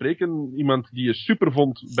wijze van spreken, iemand die je super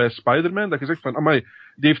vond bij Spider-Man, dat je zegt van, amai,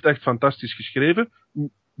 die heeft echt fantastisch geschreven.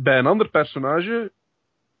 Bij een ander personage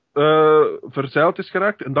verzeild is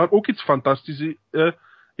geraakt en daar ook iets fantastisch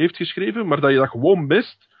heeft geschreven, maar dat je dat gewoon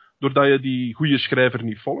mist, doordat je die goede schrijver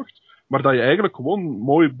niet volgt, maar dat je eigenlijk gewoon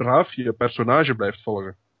mooi braaf je personage blijft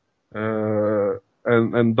volgen.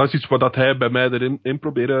 En dat is iets wat hij bij mij erin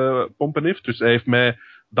proberen pompen heeft. Dus hij heeft mij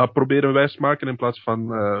dat proberen wijsmaken in plaats van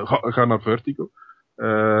ga naar Vertigo.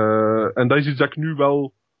 En dat is iets dat ik nu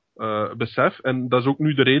wel besef. En dat is ook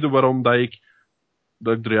nu de reden waarom dat ik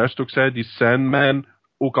er juist ook zei, die Sandman,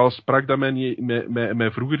 ook al sprak dat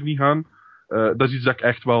mij vroeger niet aan, dat is iets dat ik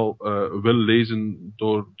echt wel wil lezen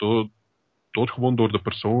gewoon door de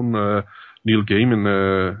persoon Neil Gaiman,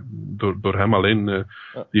 door hem alleen. Die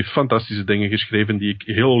heeft fantastische dingen geschreven die ik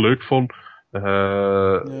heel leuk vond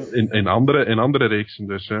in andere reeksen.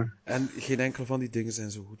 Dus, En geen enkel van die dingen zijn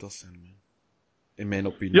zo goed als Sandman. In mijn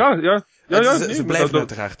opinie. Ja. Ze blijven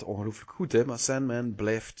uiteraard ongelooflijk goed, hè, maar Sandman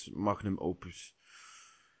blijft magnum opus.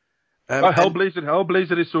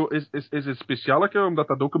 Hellblazer is een specialeke, omdat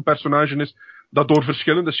dat ook een personage is dat door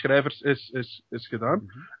verschillende schrijvers is gedaan.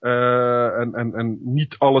 En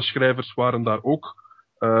niet alle schrijvers waren daar ook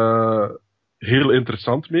heel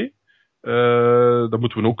interessant mee. Dat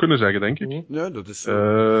moeten we ook kunnen zeggen, denk ik. Ja, dat is zo.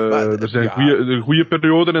 Er zijn goede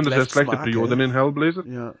perioden en er zijn slechte smaak, perioden hè? in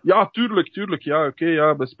Hellblazer. Ja. Tuurlijk. Ja,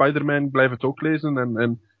 oké, bij Spider-Man blijf het ook lezen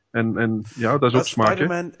en ja, dat is ook smaak, hè.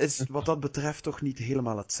 Spider-Man is wat dat betreft toch niet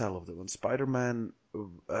helemaal hetzelfde. Want Spider-Man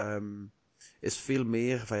is veel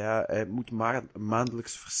meer van ja, hij moet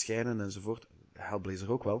maandelijks verschijnen enzovoort.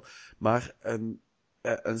 Hellblazer ook wel. Maar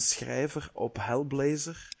een schrijver op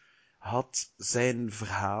Hellblazer had zijn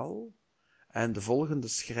verhaal en de volgende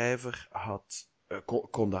schrijver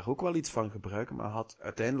kon daar ook wel iets van gebruiken, maar had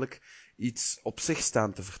uiteindelijk iets op zich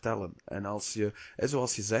staan te vertellen. En als je,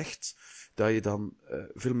 zoals je zegt, dat je dan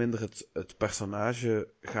veel minder het personage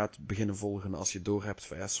gaat beginnen volgen als je doorhebt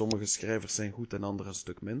van ja, sommige schrijvers zijn goed en andere een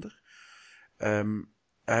stuk minder.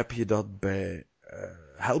 Heb je dat bij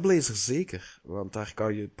Hellblazer zeker, want daar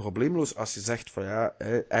kan je probleemloos, als je zegt van ja,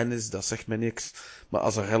 Ennis, dat zegt mij niks, maar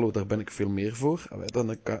Azzarello, daar ben ik veel meer voor,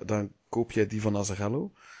 dan koop jij die van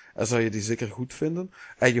Azzarello, en zou je die zeker goed vinden,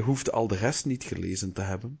 en je hoeft al de rest niet gelezen te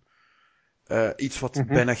hebben. Iets wat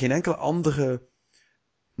bijna geen enkele andere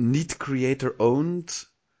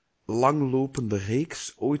niet-creator-owned, langlopende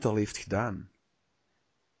reeks ooit al heeft gedaan.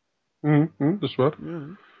 Dat is waar. Ja.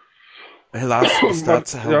 Helaas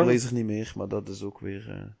bestaat Hellblazer niet meer, maar dat is ook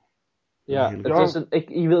weer...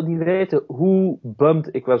 ik wil niet weten hoe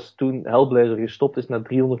bummed ik was toen Hellblazer gestopt is na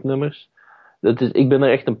 300 nummers. Ik ben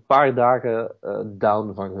er echt een paar dagen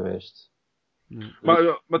down van geweest.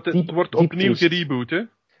 Maar het wordt opnieuw gereboot, hè?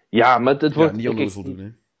 Ja, maar het wordt... niet onnozel doen, hè.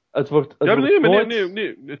 Het wordt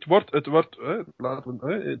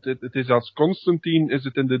nee. Het is als Constantine is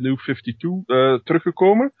het in de New 52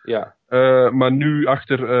 teruggekomen. Ja. Maar nu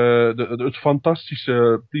achter het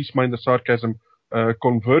fantastische Please Mind the Sarcasm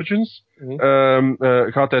Convergence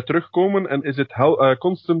gaat hij terugkomen en is het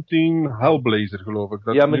Constantine Hellblazer, geloof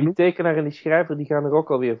ik. Ja, maar die tekenaar en die schrijver die gaan er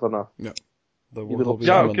ook alweer vanaf. Ja, dat wordt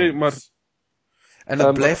alweer maar... En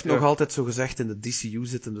het blijft nog altijd zo gezegd in de DCU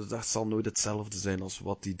zitten, dus dat zal nooit hetzelfde zijn als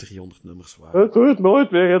wat die 300 nummers waren. Het wordt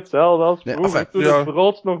nooit meer hetzelfde als vroeger, toen het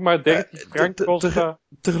brood nog maar 30 frank kostte.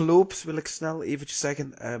 Terloops wil ik snel eventjes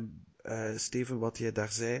zeggen, Steven, wat jij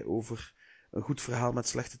daar zei over een goed verhaal met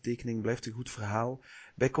slechte tekening blijft een goed verhaal.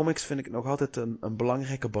 Bij comics vind ik nog altijd een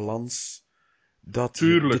belangrijke balans dat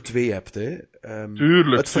je de twee hebt. Hè.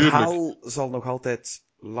 Het verhaal zal nog altijd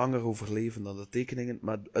langer overleven dan de tekeningen,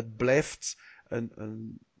 maar het blijft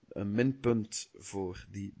een minpunt voor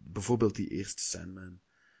bijvoorbeeld die eerste Sandman.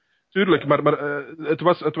 Tuurlijk, maar het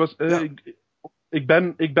was ja.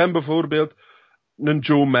 ik ben bijvoorbeeld een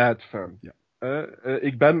Joe Mad fan. Ja.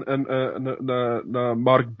 Ik ben een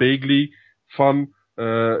Mark Bagley fan.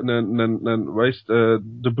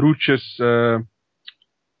 De broertjes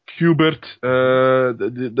Hubert.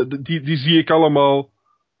 Die zie ik allemaal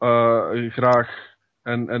graag.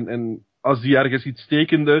 En als die ergens iets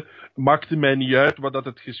tekende, maakte mij niet uit wat dat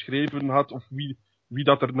het geschreven had of wie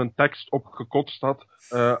dat er een tekst op gekotst had.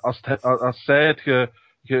 Als zij het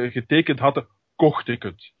getekend hadden, kocht ik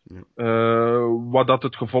het. Ja. Wat dat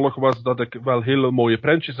het gevolg was dat ik wel hele mooie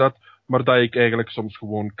prentjes had, maar dat ik eigenlijk soms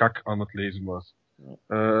gewoon kak aan het lezen was.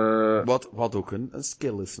 Wat ook een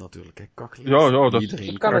skill is natuurlijk, hè. Kak lezen. Ja, dat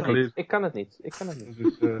iedereen kan het niet. Ik kan het niet.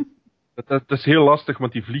 Dus, het is heel lastig,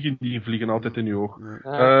 want die vliegen altijd in je oog.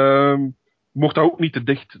 Ja. Mocht dat ook niet te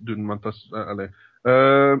dicht doen, want dat is...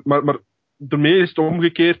 maar daarmee is het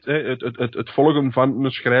omgekeerd. Hè, het volgen van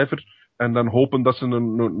een schrijver en dan hopen dat ze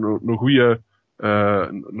een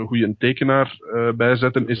goede tekenaar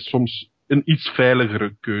bijzetten, is soms een iets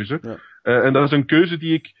veiligere keuze. Ja. En dat is een keuze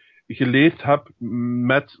die ik geleerd heb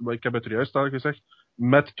ik heb het er juist al gezegd,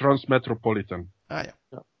 met Transmetropolitan. Ah ja.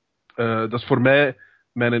 Dat is voor mij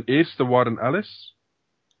mijn eerste Warren Ellis.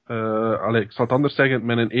 Ik zal het anders zeggen,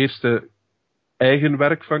 mijn eerste eigen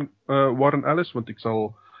werk van Warren Ellis, want ik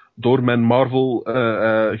zal door mijn Marvel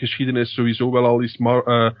geschiedenis sowieso wel al eens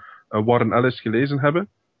Warren Ellis gelezen hebben.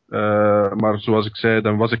 Maar zoals ik zei,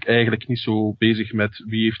 dan was ik eigenlijk niet zo bezig met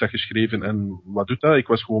wie heeft dat geschreven en wat doet dat. Ik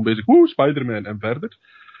was gewoon bezig, Spider-Man en verder.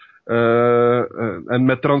 En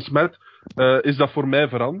met Transmet is dat voor mij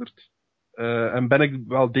veranderd. En ben ik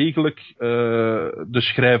wel degelijk de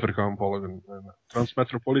schrijver gaan volgen.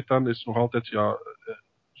 Transmetropolitan is nog altijd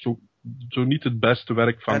zo niet het beste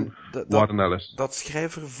werk van Warren Ellis. Dat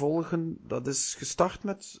schrijver volgen, dat is gestart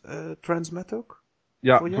met Transmet ook?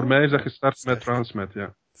 Ja, voor mij is dat gestart met Transmet,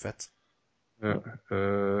 ja. Vet.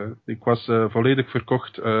 Ik was volledig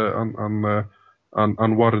verkocht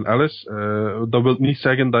aan Warren Ellis. Dat wil niet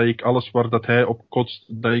zeggen dat ik alles waar dat hij op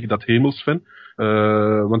kotst, dat ik dat hemels vind.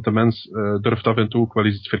 Want de mens durft af en toe ook wel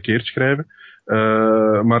eens iets verkeerd schrijven.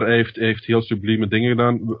 Maar hij heeft heel sublieme dingen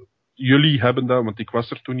gedaan. Jullie hebben dat, want ik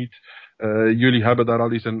was er toen niet. Jullie hebben daar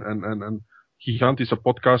al eens een gigantische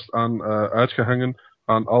podcast aan uitgehangen,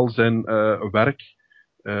 aan al zijn werk.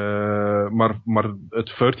 Maar het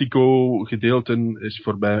Vertigo gedeelte is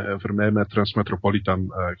voor mij met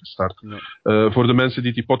Transmetropolitan gestart. Ja. Voor de mensen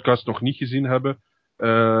die podcast nog niet gezien hebben,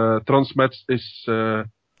 Transmet is...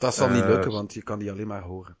 dat zal niet lukken, want je kan die alleen maar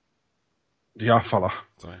horen. Ja, voilà.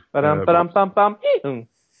 Pam.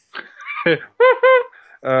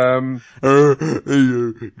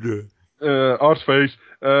 Arseface.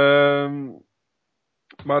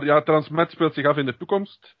 Maar ja, Transmet speelt zich af in de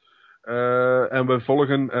toekomst. En we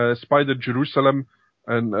volgen Spider Jerusalem,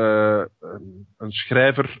 een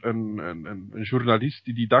schrijver, een journalist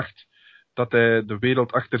die dacht dat hij de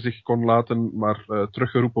wereld achter zich kon laten, maar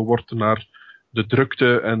teruggeroepen wordt naar de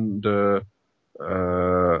drukte en de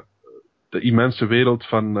immense wereld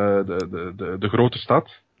van de grote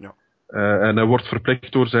stad. Ja. En hij wordt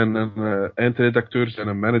verplicht door zijn eindredacteur,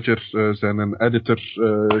 zijn manager, zijn editor,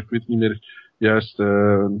 ik weet niet meer juist...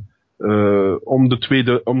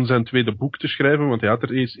 om zijn tweede boek te schrijven, want hij had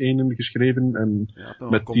er eens één geschreven en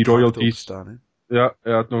met die royalties. Ja,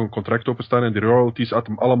 hij had nog een contract openstaan en die royalties had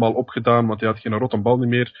hem allemaal opgedaan, want hij had geen rotte bal niet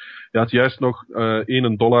meer. Hij had juist nog $1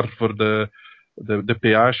 voor de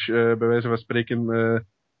peage, bij wijze van spreken,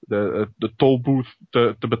 de tollbooth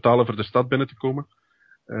te betalen voor de stad binnen te komen.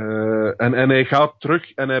 En hij gaat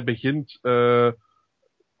terug en hij begint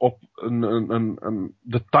op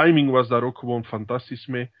de timing was daar ook gewoon fantastisch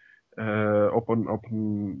mee. Op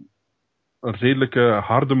een redelijke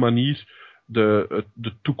harde manier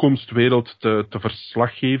de toekomstwereld te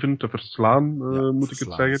verslaggeven, te verslaan, moet ik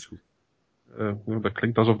het zeggen. Dat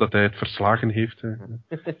klinkt alsof dat hij het verslagen heeft.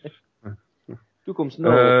 Toekomst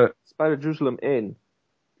 0, Spider Jerusalem 1.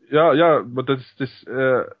 Ja, maar dat is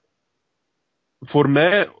voor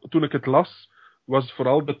mij, toen ik het las, was het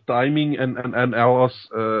vooral de timing en alles,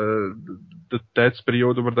 de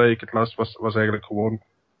tijdsperiode waar ik het las, was eigenlijk gewoon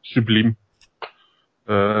subliem.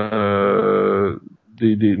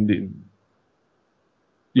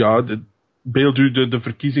 Beeld u de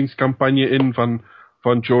verkiezingscampagne in van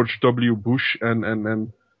George W. Bush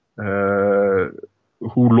en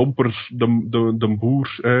hoe lomper de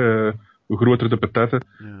boer, hoe groter de patetten.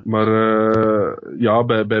 Ja. Maar ja,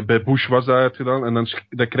 bij Bush was dat het gedaan. En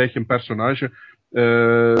dan krijg je een personage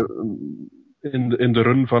in de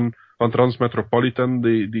run van Transmetropolitan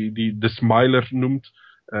die de Smiler noemt.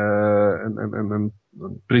 Een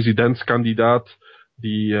presidentskandidaat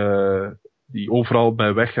die overal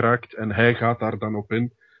bij wegraakt. En hij gaat daar dan op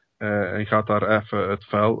in. En gaat daar even het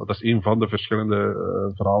vuil, dat is een van de verschillende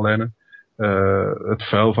verhaallijnen, het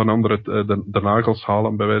vuil van anderen, de nagels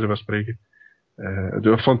halen, bij wijze van spreken.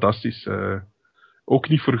 Fantastisch. Ook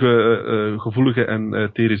niet voor gevoelige en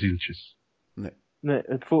tere zieltjes. Nee,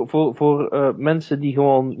 het voor mensen die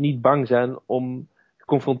gewoon niet bang zijn om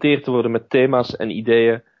geconfronteerd te worden met thema's en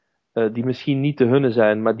ideeën die misschien niet de hunne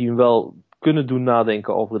zijn, maar die hun wel kunnen doen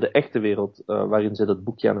nadenken over de echte wereld waarin ze dat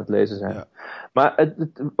boekje aan het lezen zijn. Ja. Maar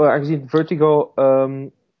aangezien Vertigo,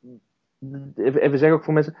 even zeggen ook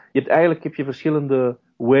voor mensen, heb je verschillende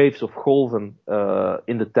waves of golven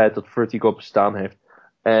in de tijd dat Vertigo bestaan heeft.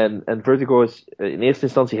 En Vertigo is in eerste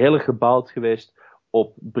instantie heel erg gebouwd geweest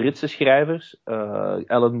op Britse schrijvers,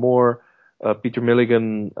 Alan Moore, Peter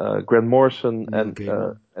Milligan, Grant Morrison en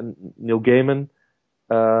Neil Gaiman.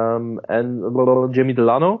 En Jimmy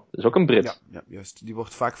Delano, dat is ook een Brit. Ja, juist. Die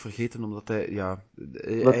wordt vaak vergeten omdat hij,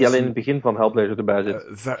 omdat hij alleen in het begin van Hellblazer erbij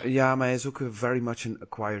zit. Ja, maar hij is ook very much an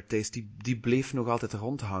acquired taste. Die bleef nog altijd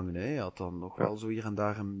rondhangen. Hè. Hij had dan nog wel zo hier en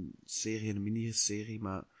daar een mini-serie,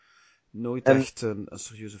 maar nooit echt een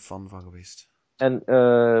serieuze fan van geweest. En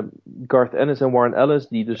Garth Ennis en Warren Ellis,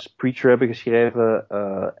 die dus Preacher hebben geschreven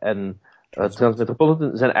en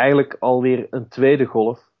Transmetropolitan, zijn eigenlijk alweer een tweede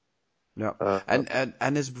golf. Ja,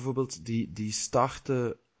 en is bijvoorbeeld, die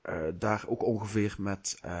startte daar ook ongeveer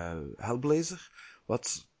met Hellblazer,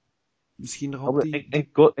 wat misschien rond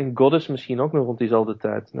en Goddess misschien ook nog rond diezelfde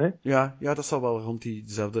tijd, nee? Ja, dat zal wel rond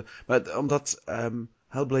diezelfde, maar omdat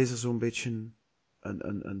Hellblazer zo'n beetje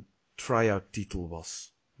een try-out titel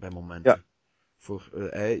was, bij momenten.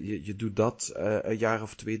 Ja. Je doet dat een jaar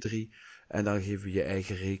of 2, 3, en dan geef je je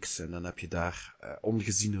eigen reeks, en dan heb je daar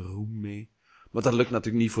ongeziene roem mee. Maar dat lukt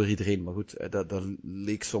natuurlijk niet voor iedereen, maar goed, dat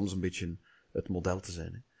leek soms een beetje het model te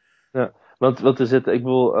zijn. Hè. Ja, want er zit, ik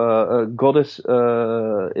bedoel, Goddess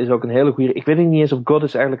is ook een hele goede. Ik weet niet eens of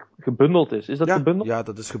Goddess eigenlijk gebundeld is. Is dat gebundeld? Ja,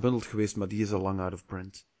 dat is gebundeld geweest, maar die is al lang out of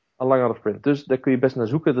print. Al lang out of print. Dus daar kun je best naar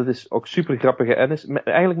zoeken. Dat is ook super grappige Ennis.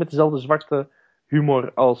 Eigenlijk met dezelfde zwarte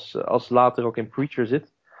humor als later ook in Preacher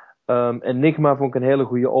zit. Enigma vond ik een hele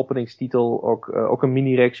goede openingstitel. Ook een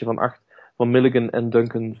mini-reeksje van 8 van Milligan en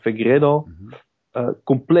Duncan Fegredo. Mm-hmm.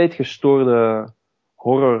 Compleet gestoorde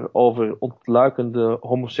horror over ontluikende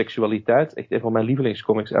homoseksualiteit. Echt een van mijn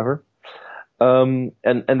lievelingscomics ever.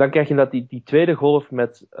 En dan krijg je dat die tweede golf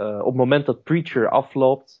met op het moment dat Preacher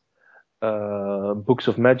afloopt, Books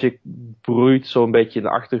of Magic broeit zo'n beetje in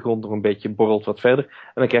de achtergrond, nog een beetje borrelt wat verder.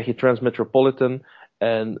 En dan krijg je Transmetropolitan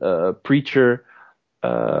en Preacher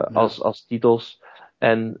als titels.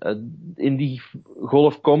 En in die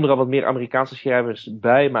golf komen er al wat meer Amerikaanse schrijvers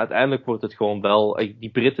bij, maar uiteindelijk wordt het gewoon wel, die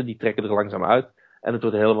Britten die trekken er langzaam uit. En het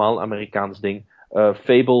wordt helemaal een Amerikaans ding.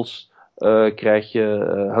 Fables krijg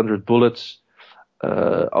je, 100 Bullets.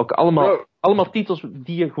 Ook allemaal titels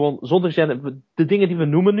die je gewoon zonder zijn. De dingen die we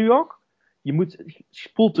noemen nu ook. Je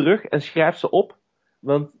spoel terug en schrijf ze op.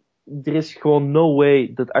 Want er is gewoon no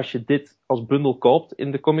way dat als je dit als bundel koopt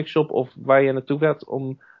in de comic shop of waar je naartoe gaat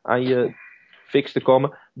om aan je fix te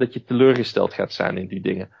komen, dat je teleurgesteld gaat zijn in die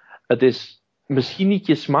dingen. Het is misschien niet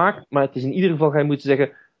je smaak, maar het is in ieder geval ga je moeten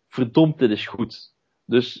zeggen, verdomd, dit is goed.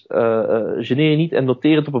 Dus geneer je niet en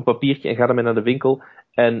noteer het op een papiertje en ga ermee naar de winkel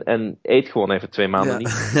en eet gewoon even 2 maanden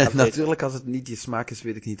niet. Natuurlijk, als het niet je smaak is,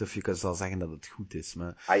 weet ik niet of je zal zeggen dat het goed is.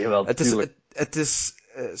 Maar jawel, het is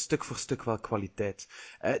stuk voor stuk wel kwaliteit.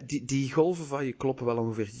 Die golven van je kloppen wel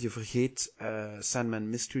ongeveer. Je vergeet Sandman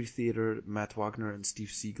Mystery Theater, Matt Wagner en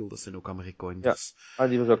Steve Siegel, dat zijn ook Amerikaaners. Ja,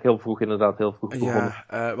 die was ook heel vroeg begonnen.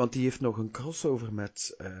 Ja, want die heeft nog een crossover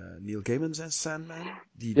met Neil Gaiman zijn Sandman,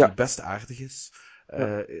 die best aardig is.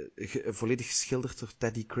 Volledig geschilderd door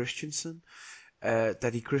Teddy Christensen.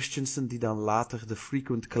 Teddy Christensen, die dan later de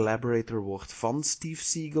frequent collaborator wordt van Steve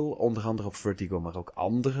Siegel, onder andere op Vertigo, maar ook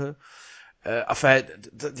andere.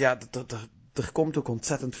 Er komt ook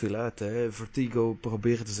ontzettend veel uit. Hè. Vertigo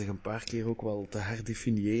probeerde zich een paar keer ook wel te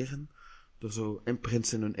herdefiniëren, door zo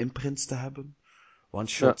imprints in hun imprints te hebben.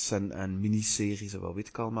 One-shots en miniseries en wel weet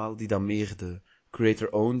ik allemaal, die dan meer de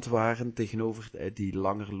creator-owned waren, tegenover die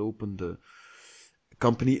langer lopende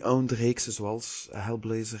company-owned reeksen, zoals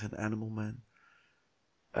Hellblazer en Animal Man.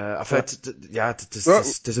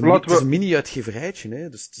 Het is een mini-uitgeverijtje, hè.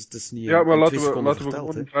 Dus het is niet in 2 seconden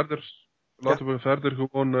verteld, hè. Laten we verder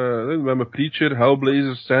gewoon, we hebben Preacher,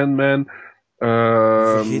 Hellblazer, Sandman,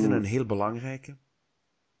 We vergeten een heel belangrijke.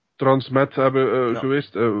 Transmet hebben Ja.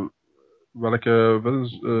 geweest. Welke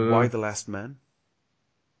Willens? Why the Last Man?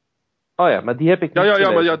 Oh ja, maar die heb ik niet Ja,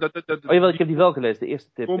 gelezen. maar ja, Oh jawel, ik heb die wel gelezen, de eerste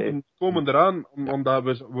tip. komen eraan, omdat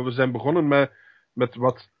we zijn begonnen met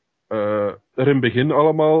wat er in het begin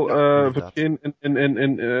allemaal inderdaad. verscheen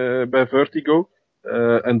bij Vertigo.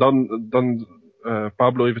 En dan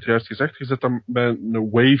Pablo heeft het juist gezegd, je zit dan bij een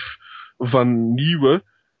wave van nieuwe,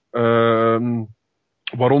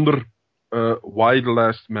 waaronder Why the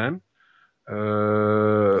Last Man.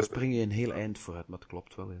 Daar spring je een heel eind vooruit, maar dat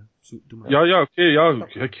klopt wel, ja. Doe maar.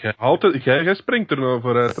 Oké. Jij springt er nou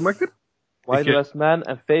vooruit, hè, Makker? Why the Last Man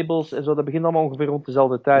en Fables en zo, dat begint allemaal ongeveer rond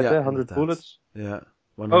dezelfde tijd, Ja, hè? 100 inderdaad. Bullets. Ja.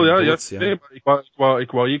 Oh ja, Bullets, nee, maar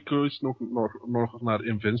ik wou eerst nog naar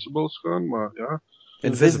Invincibles gaan, maar ja.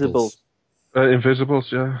 Invisibles. Invisibles,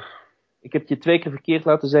 ja. Ik heb je 2 keer verkeerd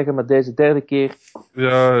laten zeggen, maar deze derde keer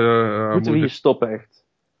Ja. moeten we hier stoppen, echt.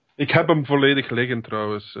 Ik heb hem volledig liggen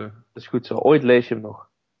trouwens. Dat is goed zo. Ooit lees je hem nog.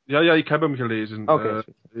 Ja, ik heb hem gelezen. Oké.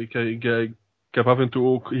 Ik heb af en toe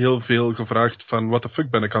ook heel veel gevraagd van what the fuck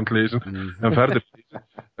ben ik aan het lezen. En verder lezen.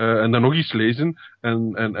 En dan nog eens lezen.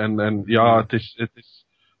 En ja, het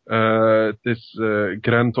is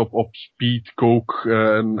Grant op speed, coke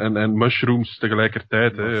en mushrooms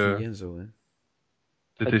tegelijkertijd. Magie en zo, hè.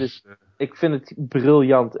 Ik vind het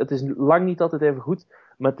briljant. Het is lang niet altijd even goed,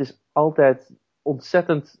 maar het is altijd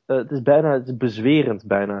ontzettend. Het is bezwerend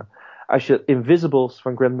bijna. Als je Invisibles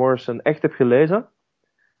van Grant Morrison echt hebt gelezen,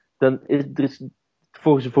 dan is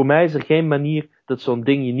voor mij is er geen manier dat zo'n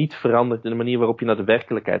ding je niet verandert in de manier waarop je naar de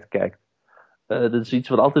werkelijkheid kijkt. Dat is iets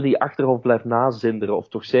wat altijd in je achterhoofd blijft nazinderen, of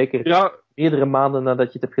toch zeker meerdere maanden nadat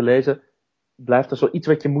je het hebt gelezen, blijft er zoiets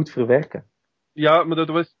wat je moet verwerken. Ja, maar dat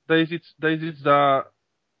is iets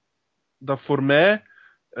dat voor mij,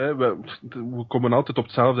 we komen altijd op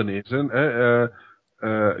hetzelfde neer.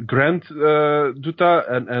 Grant doet dat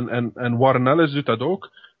en Warren Ellis doet dat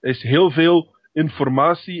ook. Is heel veel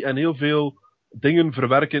informatie en heel veel dingen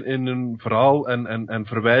verwerken in een verhaal en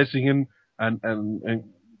verwijzingen. En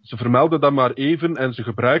ze vermelden dat maar even en ze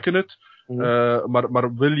gebruiken het.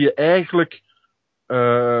 Maar wil je eigenlijk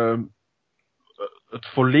het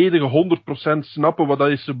volledige 100% snappen wat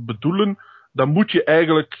dat ze bedoelen, dan moet je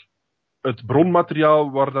eigenlijk het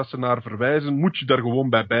bronmateriaal waar dat ze naar verwijzen, moet je daar gewoon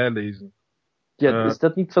bij bijlezen. Ja, is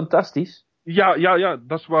dat niet fantastisch? Ja,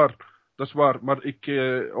 dat is waar. Maar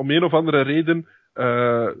om een of andere reden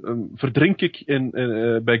verdrink ik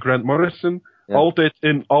bij Grant Morrison altijd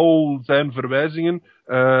in al zijn verwijzingen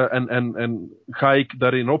en ga ik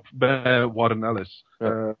daarin op bij Warren Ellis.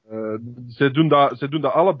 Ja. Ze doen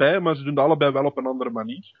dat allebei, maar ze doen dat allebei wel op een andere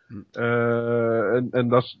manier. En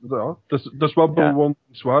dat is wel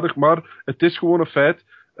bewonderenswaardig, maar het is gewoon een feit.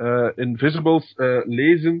 Invisibles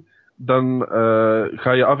lezen, dan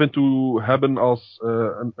ga je af en toe hebben als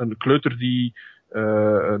een kleuter die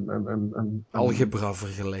een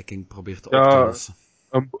algebra-vergelijking probeert op te lossen.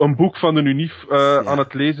 Een boek van een UNIF aan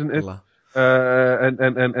het lezen is. Voilà.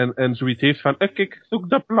 En zoiets heeft van, ik zoek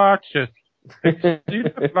dat plaatje. Ik zie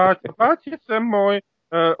dat plaatje. Plaatjes zijn mooi.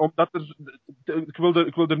 Omdat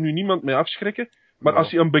ik wil er nu niemand mee afschrikken. Maar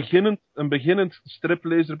als je een beginnend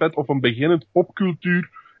striplezer bent of een beginnend popcultuur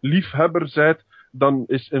liefhebber bent, dan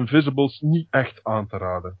is Invisibles niet echt aan te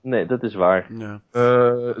raden. Nee, dat is waar. Ja.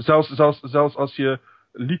 Zelfs als je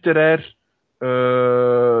literair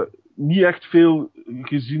niet echt veel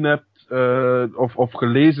gezien hebt of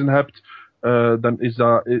gelezen hebt, dan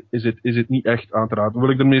is het niet echt aan te raden. Wil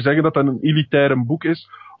ik ermee zeggen dat dat een elitair boek is?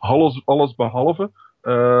 Alles behalve.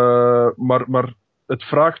 Maar het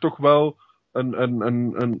vraagt toch wel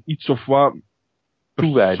een iets of wat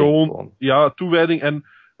toewijding. Ja, toewijding. En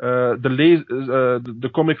de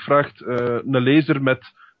comic vraagt een lezer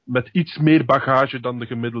met iets meer bagage dan de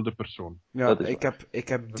gemiddelde persoon. Ja, ik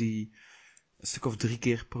heb die een stuk of 3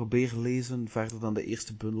 keer proberen lezen. Verder dan de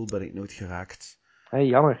eerste bundel ben ik nooit geraakt. Hey,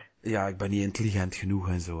 jammer. Ja, ik ben niet intelligent genoeg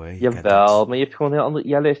en zo. Hè. Jawel, maar je hebt gewoon heel andere...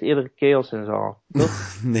 Jij leest eerder Chaos en zo.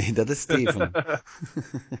 Nee, dat is Steven.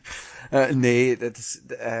 Nee, dat is...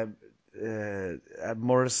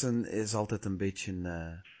 Morrison is altijd een beetje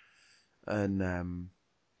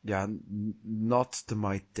not to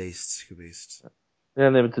my tastes geweest. Ja,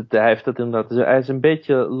 nee, hij heeft dat inderdaad. Hij is een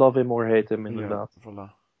beetje love him or hate him, inderdaad. Ja,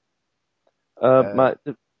 voilà. Maar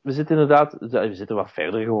we zitten inderdaad... We zitten wat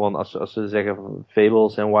verder gewoon, als we zeggen van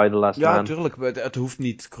Fables en Why the Last Man. Ja, tuurlijk. Het hoeft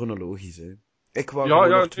niet chronologisch, hè. Ik wou gewoon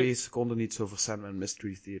nog 2 seconden iets over Sandman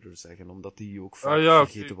Mystery Theater zeggen, omdat die ook vaak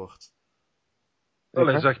vergeten wordt.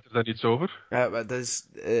 Hij zegt er daar iets over. Ja, maar dat is...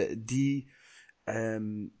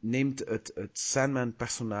 neemt het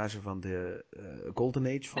Sandman-personage van de Golden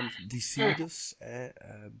Age van DC dus.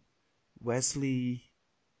 Wesley...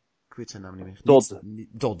 Ik weet zijn naam niet meer.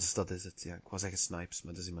 Dodds, dat is het. Ja, ik wou zeggen Snipes,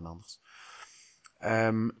 maar dat is iemand anders.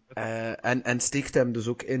 En steekt hem dus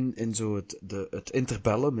ook in zo het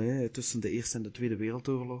interbellum, tussen de Eerste en de Tweede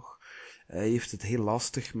Wereldoorlog. Hij heeft het heel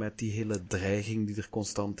lastig met die hele dreiging die er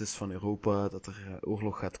constant is van Europa, dat er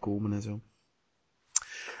oorlog gaat komen en zo.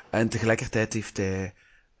 En tegelijkertijd heeft hij,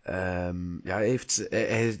 hij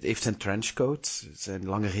heeft zijn trenchcoat, zijn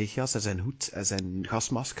lange regenjas en zijn hoed en zijn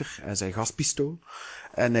gasmasker en zijn gaspistool.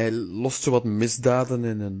 En hij lost zo wat misdaden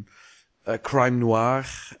in een crime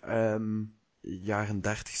noir, jaren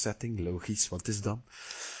 30 setting, logisch, wat is dan?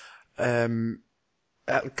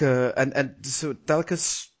 Dus zo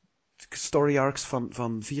telkens story arcs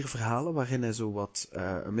van 4 verhalen, waarin hij zo wat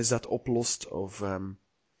een misdaad oplost of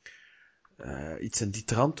iets in die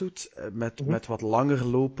trant doet, met wat langer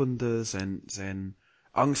lopende, zijn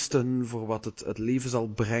angsten voor wat het leven zal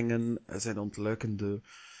brengen, zijn ontluikende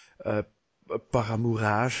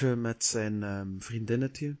paramourage met zijn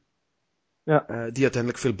vriendinnetje. Ja. Die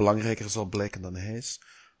uiteindelijk veel belangrijker zal blijken dan hij is.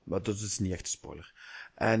 Maar dat is niet echt een spoiler.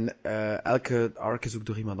 En elke arc is ook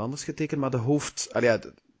door iemand anders getekend, maar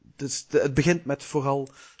het begint met vooral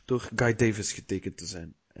door Guy Davis getekend te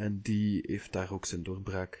zijn. En die heeft daar ook zijn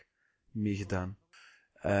doorbraak mee gedaan.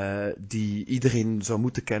 Die iedereen zou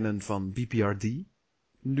moeten kennen van BPRD,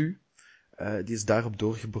 nu. Die is daarop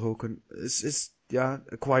doorgebroken. Is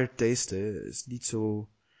acquired taste, hè. Is niet zo...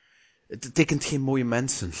 Het tekent geen mooie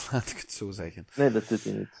mensen, laat ik het zo zeggen. Nee, dat doet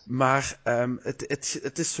hij niet. Maar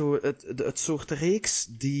het is zo het soort reeks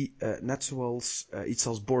die, net zoals iets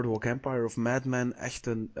als Boardwalk Empire of Mad Men, echt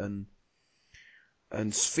een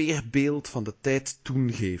sfeerbeeld van de tijd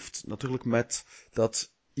toen geeft. Natuurlijk met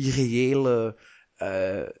dat irreële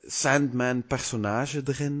Sandman-personage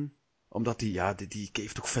erin. Omdat die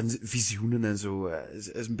heeft toch visioenen en zo.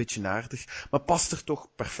 Is een beetje aardig. Maar past er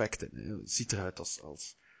toch perfect in. Ziet eruit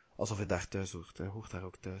alsof hij daar thuis hoort. Hij hoort daar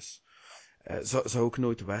ook thuis. Zou ook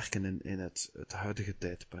nooit werken in het huidige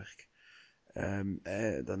tijdperk.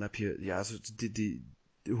 Dan heb je,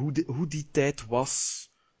 hoe die tijd was,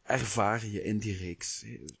 ervaar je in die reeks.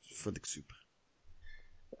 Vond ik super.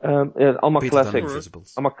 Allemaal Beter dan classic.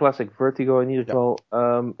 Invisibles. Allemaal classic Vertigo in ieder geval.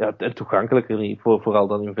 En toegankelijker vooral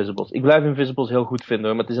dan Invisibles. Ik blijf Invisibles heel goed vinden,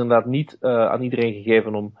 hoor, maar het is inderdaad niet aan iedereen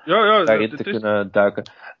gegeven om daarin te kunnen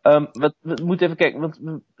duiken. We moeten even kijken, want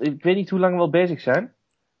ik weet niet hoe lang we al bezig zijn.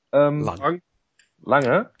 Lang. Lang,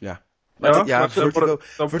 hè? Ja.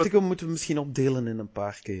 Vertigo moeten we misschien opdelen in een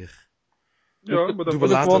paar keer. Ja, maar dat Doen we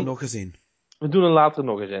later nog eens een. We doen er later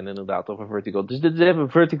nog eens een, inderdaad, over Vertigo. Dus dit is even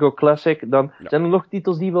Vertigo Classic. Dan zijn er nog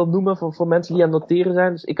titels die je wil noemen voor mensen die aan het noteren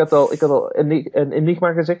zijn. Dus ik had al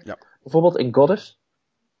Enigma gezegd. Ja. Bijvoorbeeld in Goddess.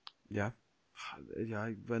 Ja. Ja,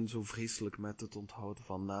 ik ben zo vreselijk met het onthouden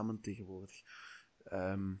van namen tegenwoordig.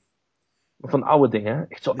 Van oude dingen, hè?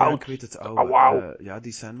 Echt zo oud. Ik weet het, oude.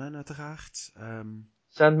 Die Sandman uiteraard.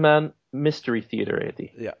 Sandman Mystery Theater heet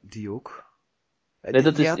die. Ja, die ook.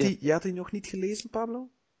 Je had die nog niet gelezen, Pablo?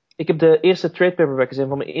 Ik heb de eerste trade paperback gezien,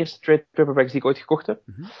 van mijn eerste trade paperbacks die ik ooit gekocht heb.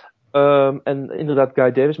 Mm-hmm. En inderdaad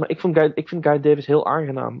Guy Davis. Maar ik vind Guy Davis heel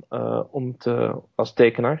aangenaam als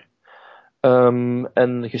tekenaar.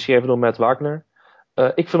 En geschreven door Matt Wagner.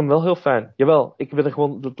 Ik vind hem wel heel fijn. Jawel, ik ben er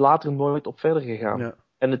gewoon later nooit op verder gegaan. Ja.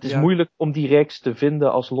 En het is moeilijk om die reeks te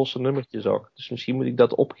vinden als losse nummertjes ook. Dus misschien moet ik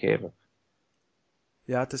dat opgeven.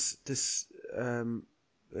 Ja, het is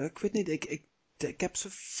ik weet niet, ik heb ze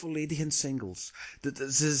volledig in singles.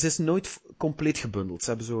 Ze is nooit compleet gebundeld. Ze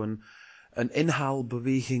hebben zo een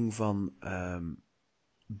inhaalbeweging van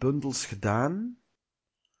bundels gedaan.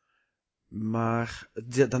 Maar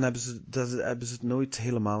dan hebben ze het nooit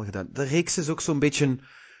helemaal gedaan. De reeks is ook zo'n beetje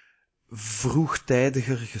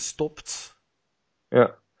vroegtijdiger gestopt.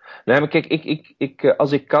 Ja. Nee, maar kijk,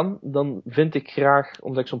 als ik kan, dan vind ik graag,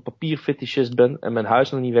 omdat ik zo'n papierfetischist ben en mijn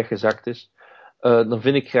huis nog niet weggezakt is, dan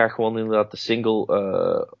vind ik graag gewoon inderdaad de single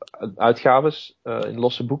uitgaves in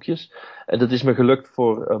losse boekjes. En dat is me gelukt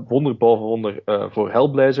voor wonder boven wonder voor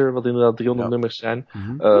Hellblazer, wat inderdaad 300 nummers zijn.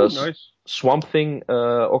 Mm-hmm. Nice. Swamp Thing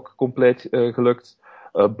ook compleet gelukt.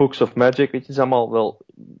 Books of Magic, weet je, is allemaal wel...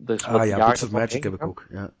 Books of Magic heb ik ook,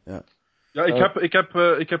 ja. Ja,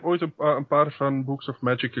 ik heb ooit een paar van Books of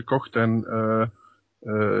Magic gekocht en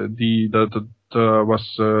dat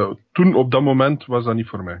was toen op dat moment was dat niet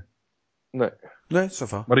voor mij. Nee, ça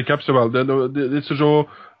va. Maar ik heb ze wel. Dit is er zo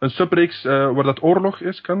een subreeks waar dat oorlog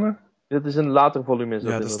is, kan dat? Dit is een later volume, is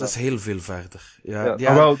dat Ja, dat inderdaad. is heel veel verder. Ja, Ja. ja,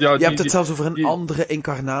 Ah, wel, ja, je hebt het zelfs over een die- andere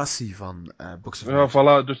incarnatie van Books of Ja, Magic.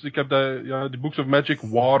 voilà. Dus ik heb die Books of Magic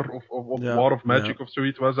War of Ja, War of Magic ja. of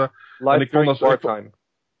zoiets was dat. Life En ik vond During dat Wartime.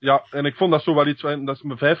 Ja, en ik vond dat zo wel iets, dat is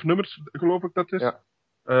mijn 5 nummers, geloof ik dat is. Ja.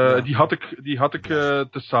 Ja. Die had ik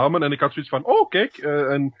tezamen en ik had zoiets van, oh kijk,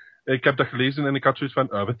 en ik heb dat gelezen en ik had zoiets van,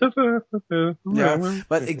 what the fuck, Ja,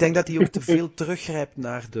 maar ik denk dat hij ook te veel teruggrijpt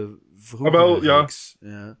naar de vroegere wel, ja. reeks.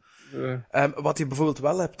 Ja. Wat je bijvoorbeeld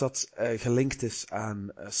wel hebt dat gelinkt is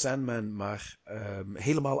aan Sandman, maar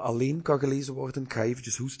helemaal alleen kan gelezen worden. Ik ga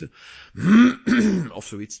eventjes hoesten. Of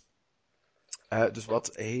zoiets. Dus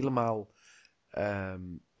wat helemaal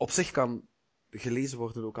op zich kan gelezen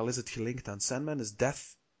worden, ook al is het gelinkt aan Sandman, is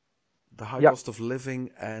Death, The High Cost of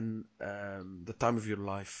Living en The Time of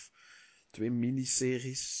Your Life. 2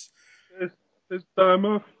 miniseries. It's time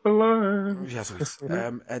of life. Ja, zoiets.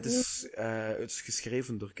 Het is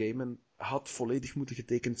geschreven door Gaiman. Had volledig moeten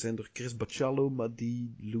getekend zijn door Chris Bachalo, maar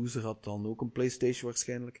die loser had dan ook een PlayStation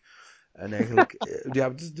waarschijnlijk. En eigenlijk,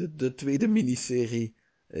 de tweede miniserie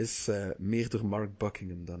is meer door Mark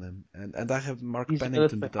Buckingham dan hem. En daar heeft Mark Die is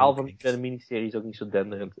Pennington het verhaal van de tweede miniserie is ook niet zo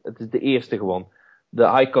denderend. Het is de eerste gewoon. The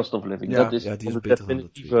High Cost of Living. Ja, dat is, ja, die is de beter dan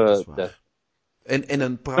de tweede, dat is waar. Death. In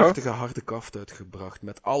een prachtige harde kaft uitgebracht,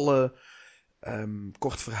 met alle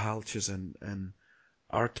kort verhaaltjes en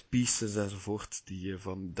art pieces enzovoort die je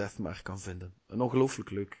van Death maar kan vinden. Een ongelooflijk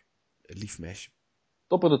leuk, lief meisje.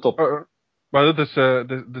 Top in de top. Maar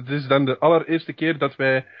dat is dan de allereerste keer dat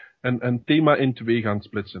wij een thema in 2 gaan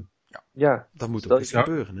splitsen. Ja. Dat moet Dat ook eens is-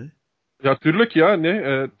 gebeuren, hè? Ja, tuurlijk, ja, nee.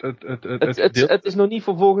 Het is nog niet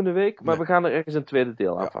voor volgende week, maar Nee. we gaan er ergens een tweede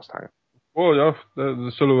deel aan Ja. vasthangen. Oh ja,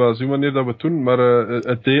 dat zullen we wel zien wanneer dat we het doen. Maar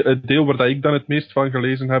het deel waar dat ik dan het meest van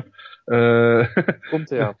gelezen heb,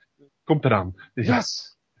 Komt eraan. komt eraan. Ja.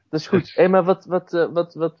 Yes! Dat is goed. Hey, maar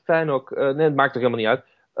wat fijn ook. Nee, het maakt toch helemaal niet uit.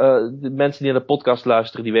 De mensen die naar de podcast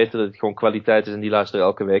luisteren, die weten dat het gewoon kwaliteit is en die luisteren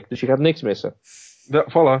elke week. Dus je gaat niks missen. Ja,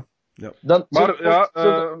 voilà. Dan, Maar ja,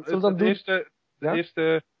 zullen we dan doen?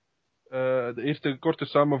 de eerste korte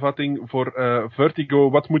samenvatting voor Vertigo.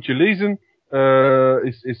 Wat moet je lezen?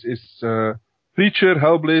 Is Preacher,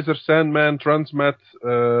 Hellblazer, Sandman, Transmet,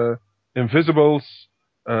 Invisibles,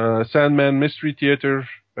 Sandman Mystery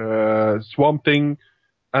Theater, Swamp Thing,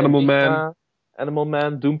 Animal Man. Animal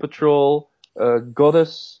Man, Doom Patrol,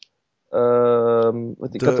 Goddess.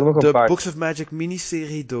 Ik had er nog een De paar. Books of Magic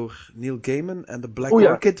miniserie door Neil Gaiman en de Black Oh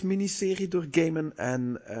ja. Orchid miniserie door Gaiman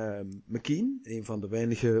en McKean, een van de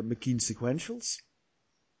weinige McKean sequentials.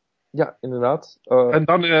 Ja, inderdaad. En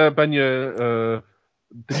dan ben je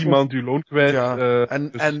 3 maanden je loon kwijt. Ja,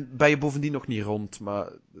 Dus- en ben je bovendien nog niet rond, maar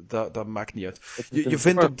dat maakt niet uit. Je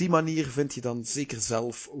vindt op die manier, vind je dan zeker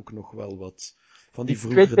zelf ook nog wel wat van die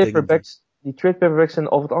vroegere trade dingen. paperbacks, die trade paperbacks zijn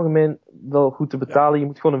over het algemeen wel goed te betalen. Je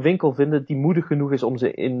moet gewoon een winkel vinden die moedig genoeg is om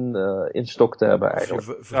ze in stok te hebben Of je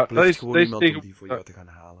eigenlijk. verplicht dat is gewoon iemand om tegen- die voor jou te gaan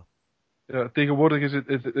halen. Ja, tegenwoordig is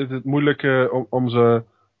het moeilijk om ze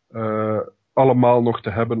allemaal nog te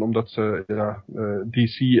hebben, omdat ze,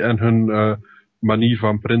 DC en hun manier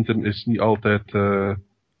van printen is niet altijd Ja,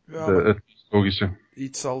 maar het logische.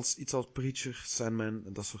 iets als Preacher, Sandman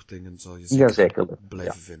en dat soort dingen zal je Ja, zeker zeker.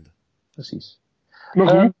 blijven vinden. Precies. Maar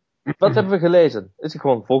goed, Wat hebben we gelezen? Is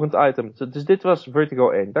gewoon het volgende item. Dus dit was Vertigo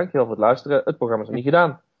 1. Dankjewel voor het luisteren. Het programma is nog niet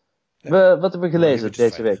gedaan. Wat hebben we gelezen eventjes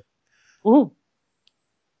deze verder. week? Woehoe.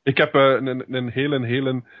 ik heb een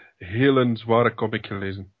hele zware comic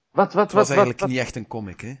gelezen. Wat? Het was eigenlijk niet echt een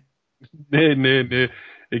comic, hè? Nee.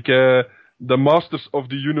 The Masters of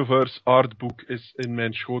the Universe artbook is in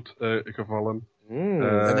mijn schoot gevallen.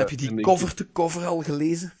 En heb je die en cover to cover al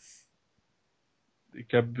gelezen?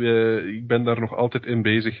 ik ben daar nog altijd in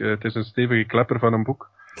bezig. Het is een stevige klepper van een boek.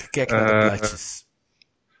 Kijk naar de plaatjes.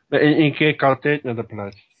 Ik kijk altijd naar de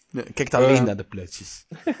plaats. Nee, kijk alleen naar de plaatjes.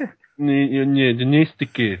 Nee, de eerste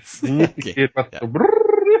keer. De eerste Oké, keer was ja. het zo...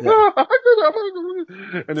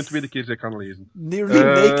 En de tweede keer zei ik gaan lezen. Nearly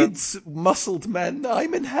naked, muscled man,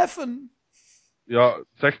 I'm in heaven. Ja,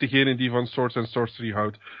 zegt degene die van Swords and Sorcery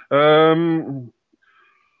houdt.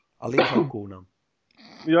 Alleen van Conan.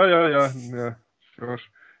 Ja,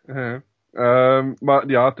 sure. Maar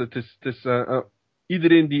ja, het is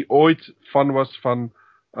iedereen die ooit fan was van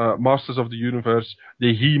Masters of the Universe,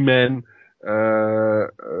 de He-Man,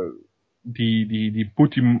 die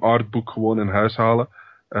Putin artboek gewoon in huis halen.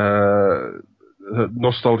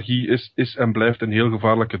 Nostalgie is en blijft een heel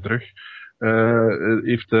gevaarlijke drug.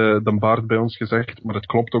 Heeft de Baard bij ons gezegd, maar het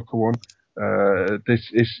klopt ook gewoon. Het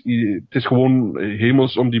is gewoon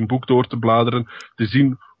hemels om die boek door te bladeren, te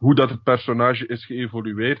zien hoe dat het personage is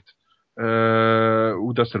geëvolueerd.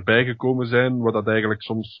 Hoe dat ze erbij gekomen zijn, wat dat eigenlijk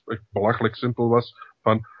soms echt belachelijk simpel was.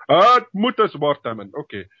 Van, het moet een zwaard hebben,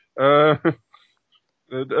 oké.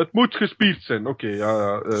 Het moet gespierd zijn, oké,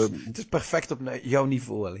 ja. Het is perfect op jouw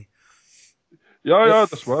niveau, Ali. Ja,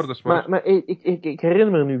 dat is waar, dat is waar. Maar ik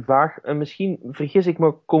herinner me nu vaag, en misschien vergis ik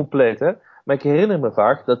me compleet, hè, maar ik herinner me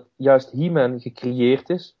vaag dat juist He-Man gecreëerd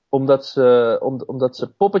is omdat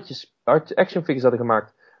ze poppetjes, actionfigures hadden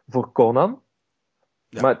gemaakt voor Conan.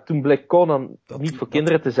 Ja. Maar toen bleek Conan niet voor dat-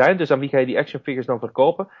 kinderen te zijn, dus aan wie ga je die actionfigures dan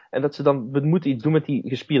verkopen? En dat ze dan, we moeten iets doen met die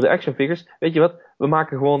gespierde actionfigures. Weet je wat? We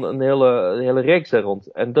maken gewoon een hele reeks daar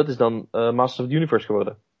rond. En dat is dan Masters of the Universe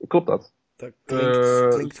geworden. Klopt dat? Dat Eh,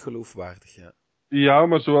 klinkt geloofwaardig, ja. Ja,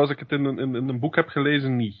 maar zoals ik het in een boek heb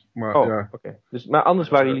gelezen, niet. Maar Oh, ja. oké. Dus, maar anders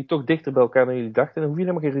waren jullie toch dichter bij elkaar dan jullie dachten. En hoef je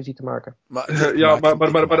helemaal geen ruzie te maken. Maar, Ja, ik maak maar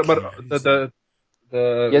geen de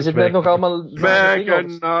Jij zit net nog allemaal...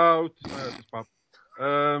 Zwijgen out. Het is pap.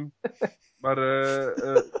 Maar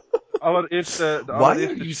allereerst... de Why are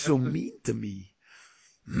allereerste you so schetsen- mean to me?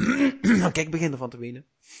 Kijk, ik begin ervan te wenen.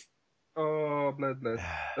 Oh, blij.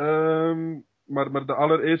 Maar de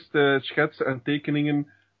allereerste schetsen en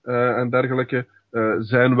tekeningen en dergelijke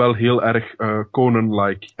zijn wel heel erg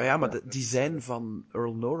Conan-like. Ah ja, maar de design van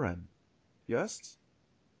Earl Noran. Juist?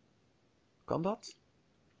 Kan dat?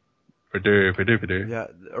 Vede. Ja,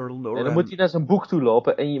 Earl En Noran. dan moet hij naar zijn boek toe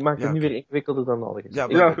lopen en je maakt Ja, het nu oké. weer ingewikkelder dan nodig is. Ja,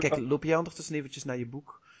 Ik- maar Ja. kijk, loop jij ondertussen eventjes naar je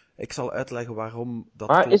boek. Ik zal uitleggen waarom dat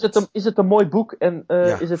maar klopt. is het een mooi boek en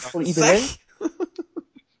Ja. is het voor iedereen? Zeg!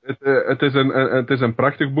 Het is een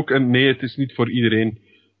prachtig boek en nee, het is niet voor iedereen.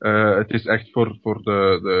 Het is echt voor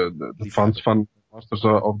de fans van Masters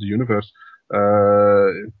of the Universe.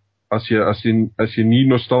 Als je niet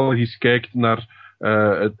nostalgisch kijkt naar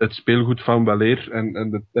het speelgoed van weleer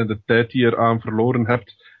en de tijd die je eraan verloren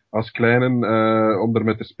hebt als kleine om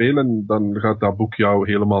ermee te spelen, dan gaat dat boek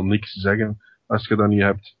jou helemaal niks zeggen als je dat niet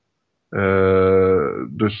hebt.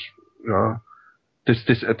 Dus ja,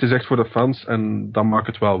 het is echt voor de fans en dat maakt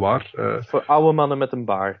het wel waar. Voor oude mannen met een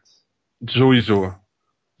baard.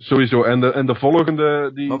 Sowieso. En de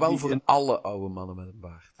volgende die... Maar wel die voor in- alle oude mannen met een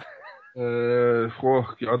baard.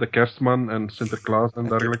 de kerstman en Sinterklaas en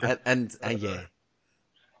dergelijke. En jij.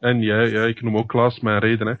 En jij, ja, ik noem ook Klaas, mijn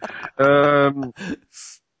reden, hè.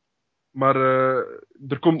 Maar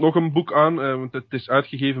er komt nog een boek aan, want het is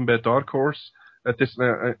uitgegeven bij Dark Horse. Het is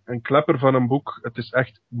een klepper van een boek. Het is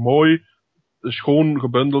echt mooi, schoon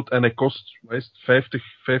gebundeld en hij kost, wat is het,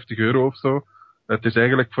 50 euro of zo. Het is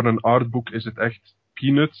eigenlijk voor een artboek is het echt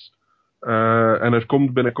peanuts. En er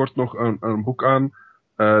komt binnenkort nog een boek aan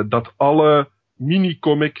dat alle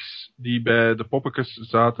mini-comics die bij de poppetjes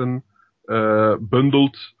zaten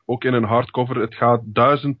bundelt, ook in een hardcover. Het gaat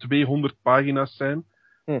 1200 pagina's zijn,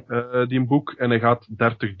 die een boek, en hij gaat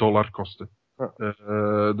 $30 kosten.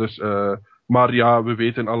 Maar ja, we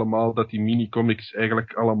weten allemaal dat die mini-comics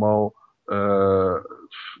eigenlijk allemaal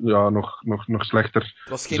nog slechter Het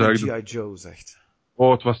was geen zuigden. G.I. Joe, zegt.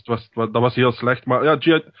 Oh, dat was heel slecht. Maar ja,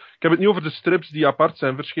 ik heb het niet over de strips die apart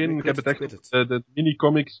zijn verschenen. Ik heb het echt over de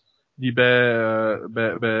mini-comics die bij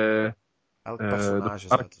Elk personage elk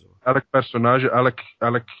zaten zo. elk personage,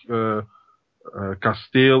 elk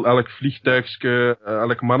kasteel, elk vliegtuigske,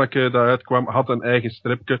 elk manneke dat uitkwam, had een eigen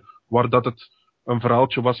stripje, waar dat het een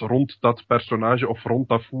verhaaltje was rond dat personage of rond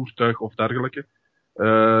dat voertuig of dergelijke.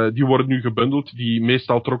 Die worden nu gebundeld, die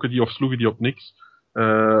meestal trokken die of sloegen die op niks.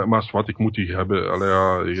 Maar wat, ik moet die hebben. Allee,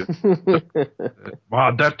 ja,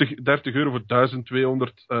 maar 30 euro voor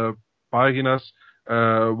 1200 pagina's,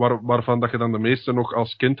 waarvan dat je dan de meeste nog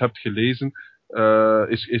als kind hebt gelezen,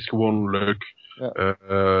 is gewoon leuk. Ja.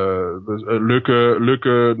 Dus,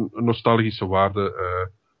 leuke nostalgische waarde.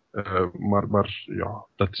 Maar ja,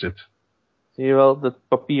 that's it. Zie je wel dat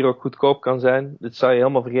papier ook goedkoop kan zijn? Dit zou je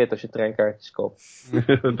helemaal vergeten als je treinkaartjes koopt.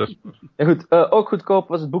 Dat is... En goed, ook goedkoop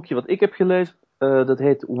was het boekje wat ik heb gelezen. Dat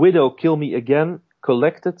heet Widow Kill Me Again,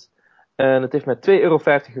 Collected. En het heeft mij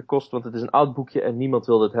 €2,50 gekost, want het is een oud boekje en niemand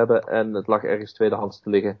wilde het hebben. En het lag ergens tweedehands te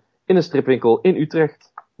liggen in een stripwinkel in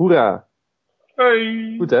Utrecht. Hoera!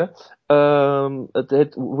 Hey. Goed hè? Het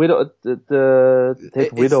heet Widow. Het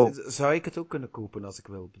heet Widow. Zou ik het ook kunnen kopen als ik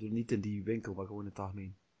wil? Ik bedoel, niet in die winkel, maar gewoon in het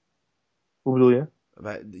algemeen. Hoe bedoel je?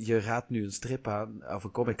 Je raadt nu een strip aan, of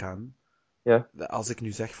een comic aan. Ja. Als ik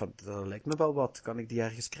nu zeg van, dat lijkt me wel wat, kan ik die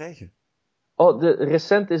ergens krijgen? Oh,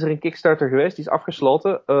 recent is er een Kickstarter geweest, die is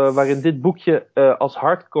afgesloten, waarin dit boekje als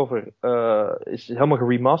hardcover is helemaal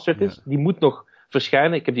geremasterd is. Ja. Die moet nog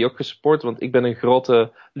verschijnen. Ik heb die ook gesupport, want ik ben een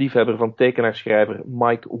grote liefhebber van tekenaar-schrijver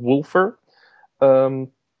Mike Wolfer.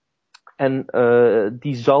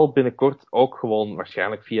 Die zal binnenkort ook gewoon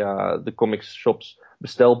waarschijnlijk via de comics shops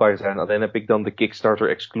bestelbaar zijn. Alleen heb ik dan de Kickstarter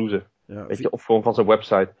exclusive. Ja, Weet je, of gewoon van zijn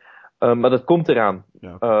website. Maar dat komt eraan.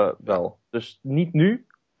 Ja, oké. Wel. Dus niet nu,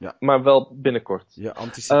 Ja. maar wel binnenkort. Je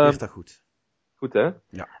anticipeert dat goed. Goed, hè?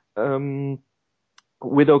 Ja.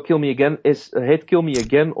 Widow Kill Me Again heet Kill Me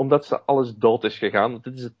Again omdat ze alles dood is gegaan.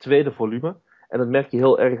 Dit is het tweede volume. En dat merk je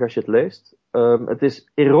heel erg als je het leest. Het is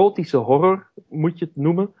erotische horror, moet je het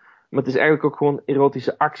noemen. Maar het is eigenlijk ook gewoon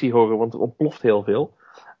erotische actiehorror, want er ontploft heel veel.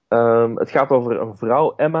 Het gaat over een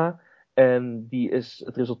vrouw, Emma. En die is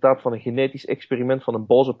het resultaat van een genetisch experiment van een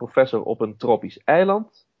boze professor op een tropisch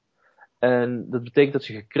eiland. En dat betekent dat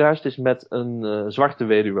ze gekruist is met een zwarte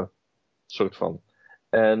weduwe. Soort van.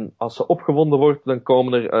 En als ze opgewonden wordt, dan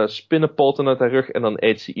komen er spinnenpoten uit haar rug en dan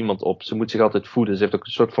eet ze iemand op. Ze moet zich altijd voeden. Ze heeft ook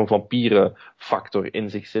een soort van vampierenfactor in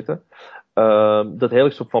zich zitten. Dat hele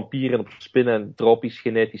soort vampieren en op spinnen en tropisch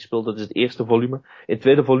genetisch spul, dat is het eerste volume. In het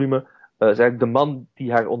tweede volume is eigenlijk de man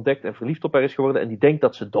die haar ontdekt en verliefd op haar is geworden en die denkt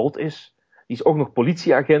dat ze dood is. Die is ook nog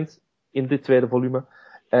politieagent in dit tweede volume.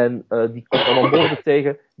 En die komt allemaal moorden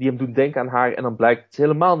tegen die hem doen denken aan haar en dan blijkt dat ze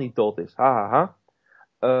helemaal niet dood is. Ha ha ha.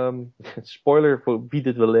 Spoiler voor wie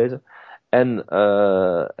dit wil lezen.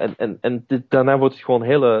 Daarna wordt het gewoon een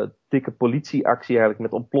hele dikke politieactie eigenlijk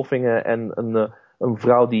met ontploffingen en een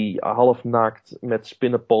vrouw die half naakt met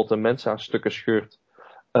spinnenpoten mensen aan stukken scheurt.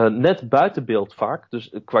 Net buiten beeld vaak,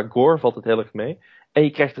 dus qua gore valt het heel erg mee. En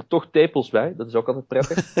je krijgt er toch tepels bij, dat is ook altijd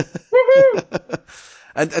prettig.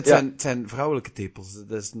 En het zijn vrouwelijke tepels,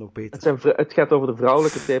 dat is nog beter. Het gaat over de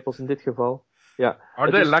vrouwelijke tepels in dit geval. Ja.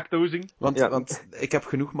 Are they lactosing? Want ik heb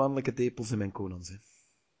genoeg mannelijke tepels in mijn Conans. Hè.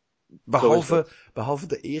 Behalve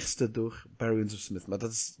de eerste door Barry Windsor Smith, maar dat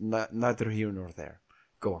is neither here nor there.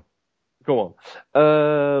 Go on.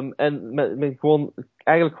 En met gewoon,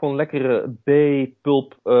 eigenlijk gewoon lekkere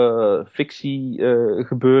B-pulp fictie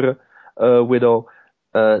gebeuren. Widow.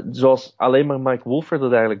 Zoals alleen maar Mike Wolfer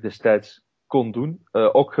dat eigenlijk destijds kon doen.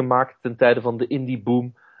 Ook gemaakt ten tijde van de indie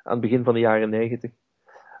boom aan het begin van de jaren 90.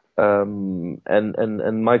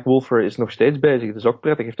 En Mike Wolfer is nog steeds bezig. Het is ook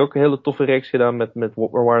prettig. Hij heeft ook een hele toffe reeks gedaan met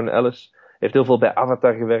Warren Ellis. Hij heeft heel veel bij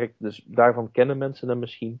Avatar gewerkt, dus daarvan kennen mensen hem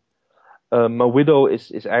misschien. Maar Widow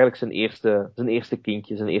is eigenlijk zijn eerste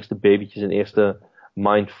kindje, zijn eerste babytje, zijn eerste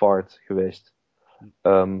mindfart geweest.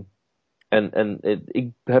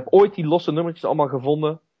 Ik heb ooit die losse nummertjes allemaal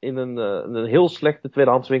gevonden in een heel slechte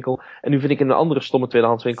tweedehandswinkel. En nu vind ik in een andere stomme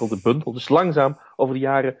tweedehandswinkel de bundel. Dus langzaam, over de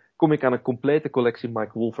jaren, kom ik aan een complete collectie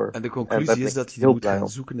Mike Wolfer. En de conclusie is dat je moet gaan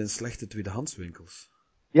zoeken in slechte tweedehandswinkels.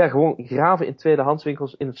 Ja, gewoon graven in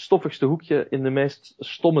tweedehandswinkels in het stoffigste hoekje, in de meest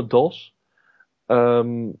stomme doos.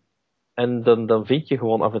 En dan vind je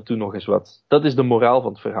gewoon af en toe nog eens wat. Dat is de moraal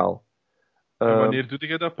van het verhaal. En wanneer doe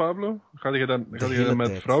je dat, Pablo? Ga je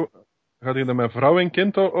dan met vrouw en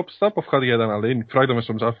kind op stap, of ga je dan alleen? Ik vraag dat me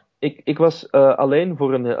soms af. Ik was alleen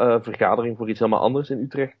voor een vergadering voor iets helemaal anders in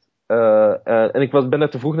Utrecht. En ik ben er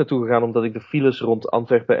te vroeg naartoe gegaan omdat ik de files rond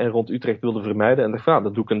Antwerpen en rond Utrecht wilde vermijden. En dacht van,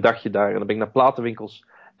 dat doe ik een dagje daar. En dan ben ik naar platenwinkels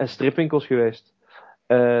en stripwinkels geweest.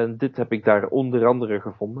 En dit heb ik daar onder andere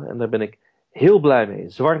gevonden. En daar ben ik heel blij mee.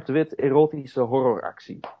 Zwart-wit erotische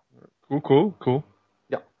horroractie. Cool.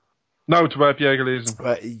 Ja. Nou, wat heb jij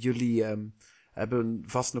gelezen? Jullie hebben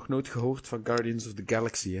vast nog nooit gehoord van Guardians of the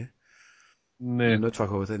Galaxy, hè? Nee. Nooit van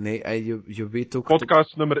gehoord, hè? Nee, je weet ook...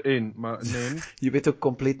 Podcast nummer 1, maar nee. Je weet ook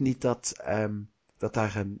compleet niet dat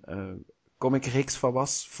daar een comicreeks van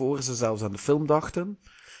was, voor ze zelfs aan de film dachten.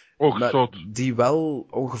 Och, zot. Die wel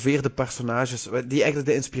ongeveer de personages... Die eigenlijk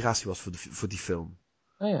de inspiratie was voor die film.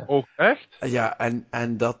 Oh ja. Oh, echt? Ja,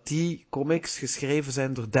 en dat die comics geschreven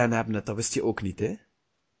zijn door Dan Abnett, dat wist je ook niet, hè?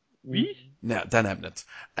 Wie? Nee, Dan Abnett.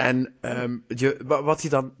 En wat je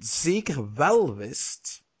dan zeker wel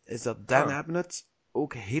wist, is dat Dan Abnett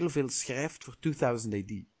ook heel veel schrijft voor 2000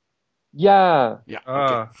 AD. Ja. Ja, Ah.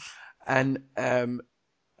 oké. En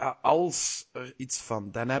als er iets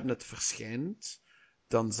van Dan Abnett verschijnt,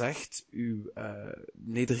 dan zegt uw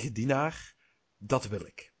nederige dienaar, dat wil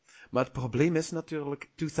ik. Maar het probleem is natuurlijk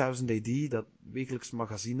 2000 AD, dat wekelijks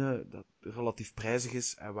magazine, dat relatief prijzig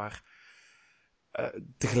is en waar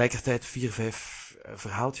tegelijkertijd 4-5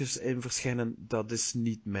 verhaaltjes in verschijnen, dat is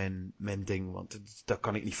niet mijn ding, want dat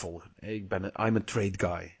kan ik niet volgen. I'm a trade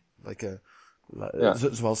guy.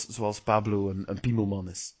 Zoals Pablo een piemelman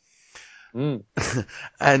is.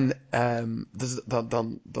 En dus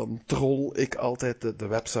dan troll ik altijd de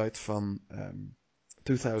website van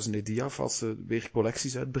 2000 AD af als ze weer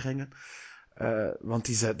collecties uitbrengen.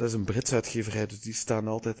 Want dat is een Britse uitgeverij, dus die staan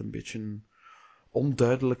altijd een beetje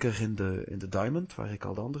onduidelijker in de Diamond, waar ik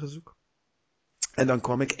al de andere zoek. En dan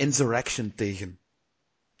kwam ik Insurrection tegen.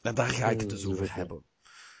 En daar ga ik het dus over hebben.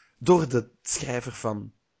 Door de schrijver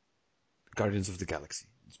van Guardians of the Galaxy.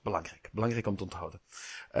 is belangrijk. Belangrijk om te onthouden.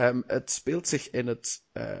 Het speelt zich in het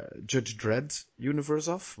Judge Dredd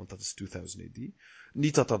universe af, want dat is 2000 AD.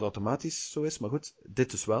 Niet dat dat automatisch zo is, maar goed,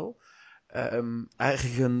 dit dus wel.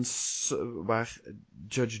 Ergens waar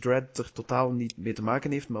Judge Dredd er totaal niet mee te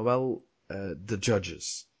maken heeft, maar wel de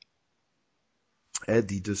judges.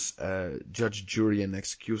 Die dus judge, jury en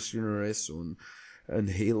executioner is. Een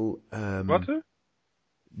heel... Wat?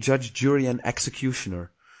 Judge, jury en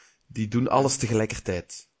executioner. Die doen alles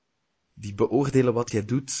tegelijkertijd. Die beoordelen wat jij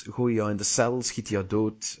doet, gooien jou in de cel, schieten jou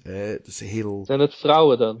dood. Dus heel... Zijn het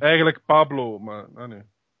vrouwen dan? Eigenlijk Pablo, maar... nee.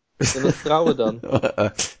 Zijn het vrouwen dan?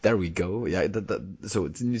 There we go. Ja, zo,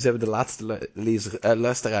 nu zijn we de laatste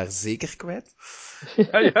luisteraar zeker kwijt.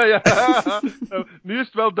 Ja. Nou, nu is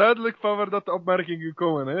het wel duidelijk van waar dat de opmerkingen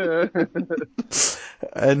komen, hè.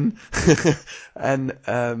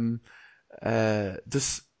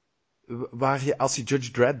 Dus, als je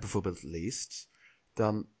Judge Dredd bijvoorbeeld leest,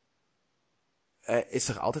 dan is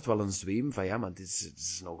er altijd wel een zweem van, ja, maar dit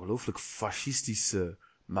is een ongelooflijk fascistische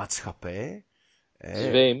maatschappij.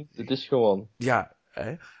 Zweem, dit is gewoon. Ja,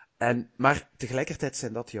 maar tegelijkertijd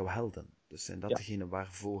zijn dat jouw helden. Dus zijn dat degene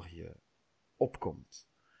waarvoor je opkomt.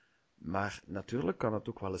 Maar natuurlijk kan het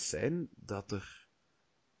ook wel eens zijn dat er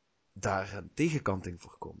daar een tegenkanting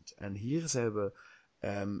voor komt. En hier zijn we,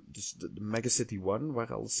 dus de Megacity One,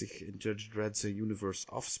 waar alles zich in Judge Dredd's universe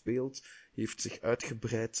afspeelt, heeft zich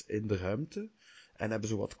uitgebreid in de ruimte. En hebben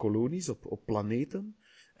zo wat kolonies op planeten.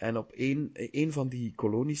 En op een van die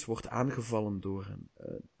kolonies wordt aangevallen door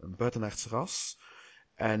een buitenaards ras.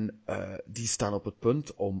 En die staan op het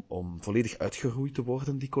punt om volledig uitgeroeid te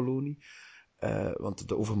worden, die kolonie. Want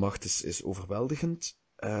de overmacht is overweldigend.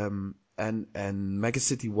 En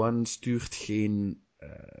Megacity One stuurt geen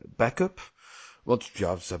backup. Want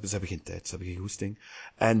ja, ze hebben geen tijd, ze hebben geen goesting.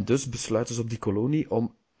 En dus besluiten ze op die kolonie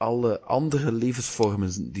om alle andere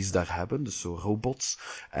levensvormen die ze daar hebben, dus zo robots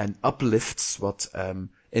en uplifts, wat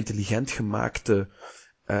intelligent gemaakte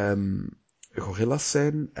gorillas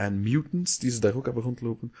zijn, en mutants die ze daar ook hebben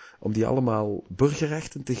rondlopen, om die allemaal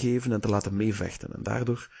burgerrechten te geven en te laten meevechten. En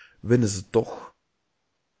daardoor winnen ze toch.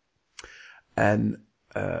 En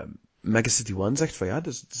Megacity One zegt van ja,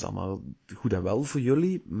 dus het is allemaal goed en wel voor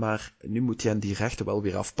jullie, maar nu moet je die rechten wel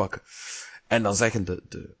weer afpakken. En dan zeggen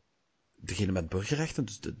degene met burgerrechten,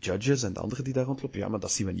 dus de judges en de anderen die daar rondlopen, ja, maar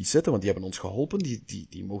dat zien we niet zitten, want die hebben ons geholpen,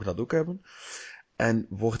 die mogen dat ook hebben. En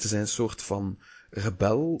worden zij een soort van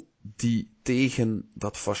rebel die tegen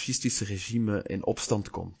dat fascistische regime in opstand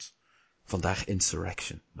komt. Vandaar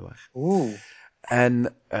insurrection.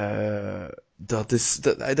 En dat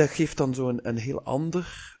geeft dan zo een heel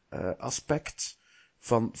ander aspect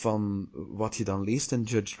van wat je dan leest in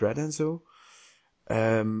Judge Dredd en zo.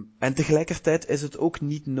 En tegelijkertijd is het ook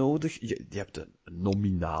niet nodig. Je hebt een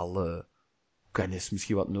nominale kennis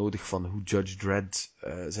misschien wat nodig van hoe Judge Dredd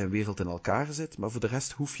zijn wereld in elkaar zit, maar voor de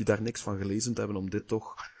rest hoef je daar niks van gelezen te hebben om dit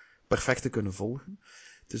toch perfect te kunnen volgen.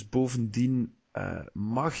 Het is bovendien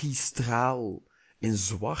magistraal in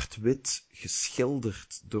zwart-wit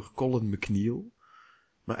geschilderd door Colin McNeil.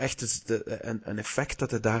 Maar echt is een effect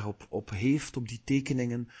dat hij daarop heeft, op die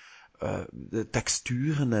tekeningen. De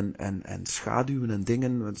texturen en schaduwen en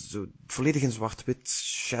dingen. Zo, volledig in zwart-wit,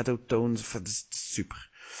 shadow tones. Dat is super.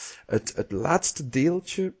 Het laatste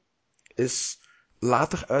deeltje is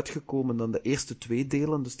later uitgekomen dan de eerste 2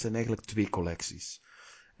 delen. Dus het zijn eigenlijk 2 collecties.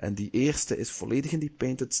 En die eerste is volledig in die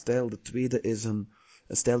painted stijl. De tweede is een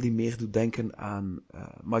stijl die meer doet denken aan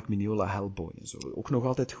Mike Mignola Hellboy en zo. Ook nog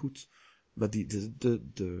altijd goed. Maar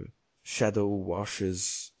de shadow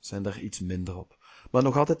washes zijn daar iets minder op. Maar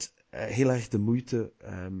nog altijd heel erg de moeite.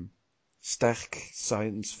 Sterk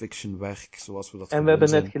science fiction werk, zoals we dat En we hebben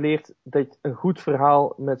net geleerd dat een goed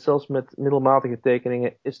verhaal, zelfs met middelmatige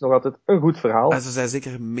tekeningen, is nog altijd een goed verhaal. En ze zijn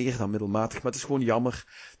zeker meer dan middelmatig, maar het is gewoon jammer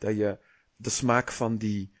dat je de smaak van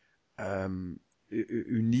die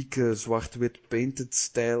unieke zwart-wit painted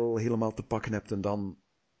stijl helemaal te pakken hebt en dan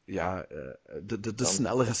de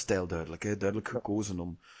snellere stijl duidelijk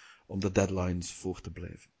gekozen om de deadlines voor te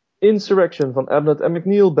blijven. Insurrection van Abnett en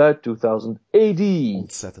McNeil bij 2000 AD.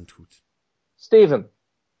 Ontzettend goed. Steven.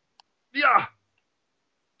 Ja!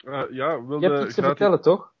 Je hebt iets te vertellen,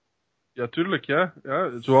 toch? Ja, tuurlijk, ja.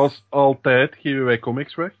 Zoals altijd geven wij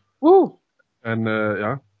comics weg. Woe! En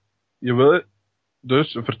je wil...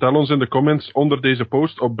 Dus vertel ons in de comments onder deze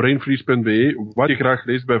post op brainfreeze.be wat je graag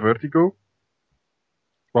leest bij Vertigo.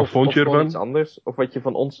 Wat vond je ervan? Of iets anders. Of wat je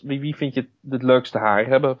van ons... Wie vind je het leukste haar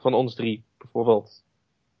hebben van ons 3, bijvoorbeeld?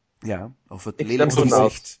 Ja, of het lelijkste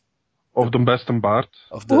gezicht. Of de beste baard.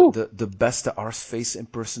 Of de beste arseface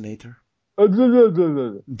impersonator.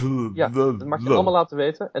 Ja, dat mag je allemaal laten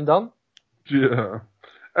weten. En dan? Ja.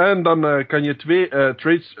 En dan kan je 2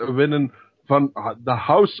 trades winnen van The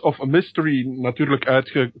House of Mystery, natuurlijk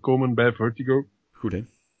uitgekomen bij Vertigo. Goed, hè?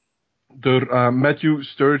 Door Matthew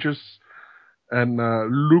Sturges en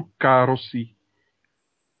Luca Rossi.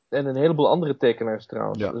 En een heleboel andere tekenaars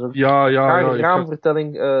trouwens. Ja. Dus ook Ja.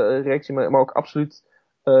 raamvertelling, reactie, maar ook absoluut...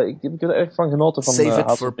 ik heb er erg van genoten van Save it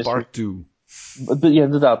House for of Mystery. part 2. Ja,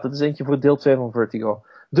 inderdaad. Dat is eentje voor deel 2 van Vertigo.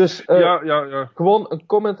 Dus Ja. gewoon een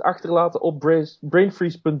comment achterlaten op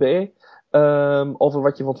brainfreeze.be over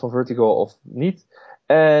wat je vond van Vertigo of niet.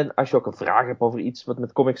 En als je ook een vraag hebt over iets wat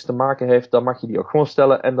met comics te maken heeft, dan mag je die ook gewoon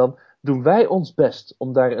stellen. En dan doen wij ons best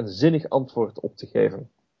om daar een zinnig antwoord op te geven.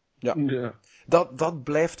 Ja. Dat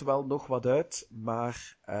blijft wel nog wat uit,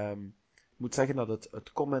 maar ik moet zeggen dat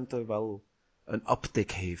het commenten wel een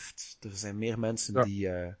uptick heeft. Er zijn meer mensen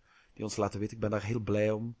die ons laten weten. Ik ben daar heel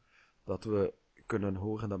blij om dat we kunnen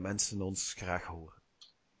horen dat mensen ons graag horen.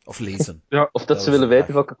 Of lezen. Ja. Of dat ze willen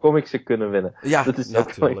weten welke comics ze kunnen winnen. Ja, dat is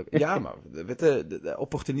natuurlijk. Ja, maar weet je, de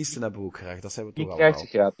opportunisten hebben we ook graag. Dat zijn we toch Je allemaal. krijgt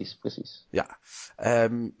ze gratis, precies. Ja.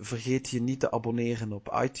 Vergeet je niet te abonneren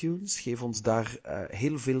op iTunes. Geef ons daar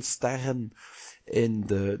heel veel sterren in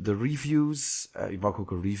de reviews. Je mag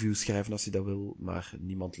ook een review schrijven als je dat wil, maar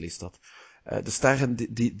niemand leest dat. De sterren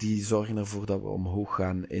die zorgen ervoor dat we omhoog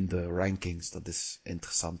gaan in de rankings. Dat is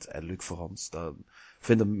interessant en leuk voor ons. Dan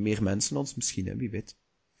vinden meer mensen ons misschien, hè, wie weet.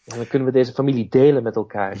 En dan kunnen we deze familie delen met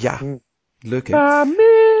elkaar. Ja, leuk hè.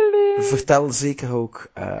 Familie! Vertel zeker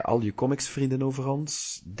ook al je comicsvrienden over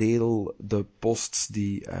ons. Deel de posts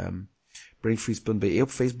die brainfreeze.be op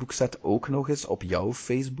Facebook zet ook nog eens op jouw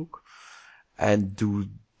Facebook. En doe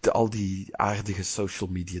al die aardige social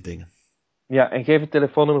media dingen. Ja, en geef het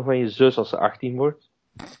telefoonnummer van je zus als ze 18 wordt.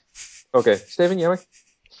 Oké, Steven, jij mag?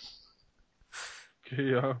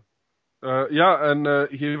 En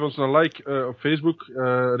geef ons een like op Facebook.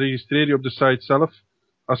 Registreer je op de site zelf.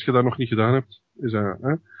 Als je dat nog niet gedaan hebt. Is dat,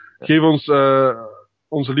 hè? Geef ons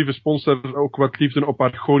onze lieve sponsor ook wat liefde op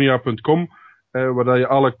argonia.com. Waar dat je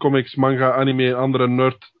alle comics, manga, anime en andere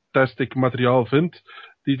nerdtastic materiaal vindt.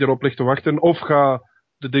 Die erop ligt te wachten. Of ga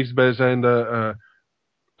de dichtstbijzijnde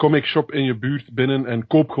comic shop in je buurt binnen. En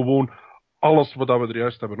koop gewoon alles wat we er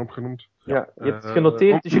juist hebben opgenoemd. Ja, je hebt het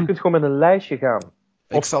genoteerd, dus je kunt gewoon met een lijstje gaan.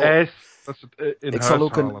 ijs. Dat is het Ik zal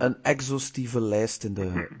ook een exhaustieve lijst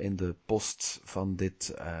in de post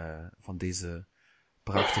van deze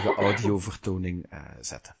prachtige audiovertoning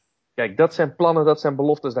zetten. Kijk, dat zijn plannen, dat zijn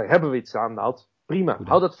beloftes, daar hebben we iets aan. Nou, prima,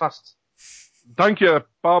 hou dat vast. Dank je,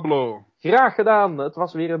 Pablo. Graag gedaan, het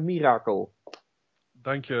was weer een mirakel.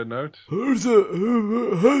 Dank je, Nout.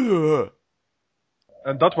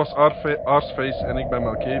 En dat was Arsface en ik ben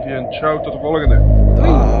Malkavian. Ciao, tot de volgende.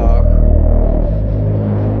 Dag.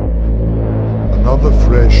 Another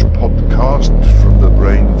fresh podcast from the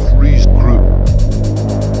Brain Freeze Group.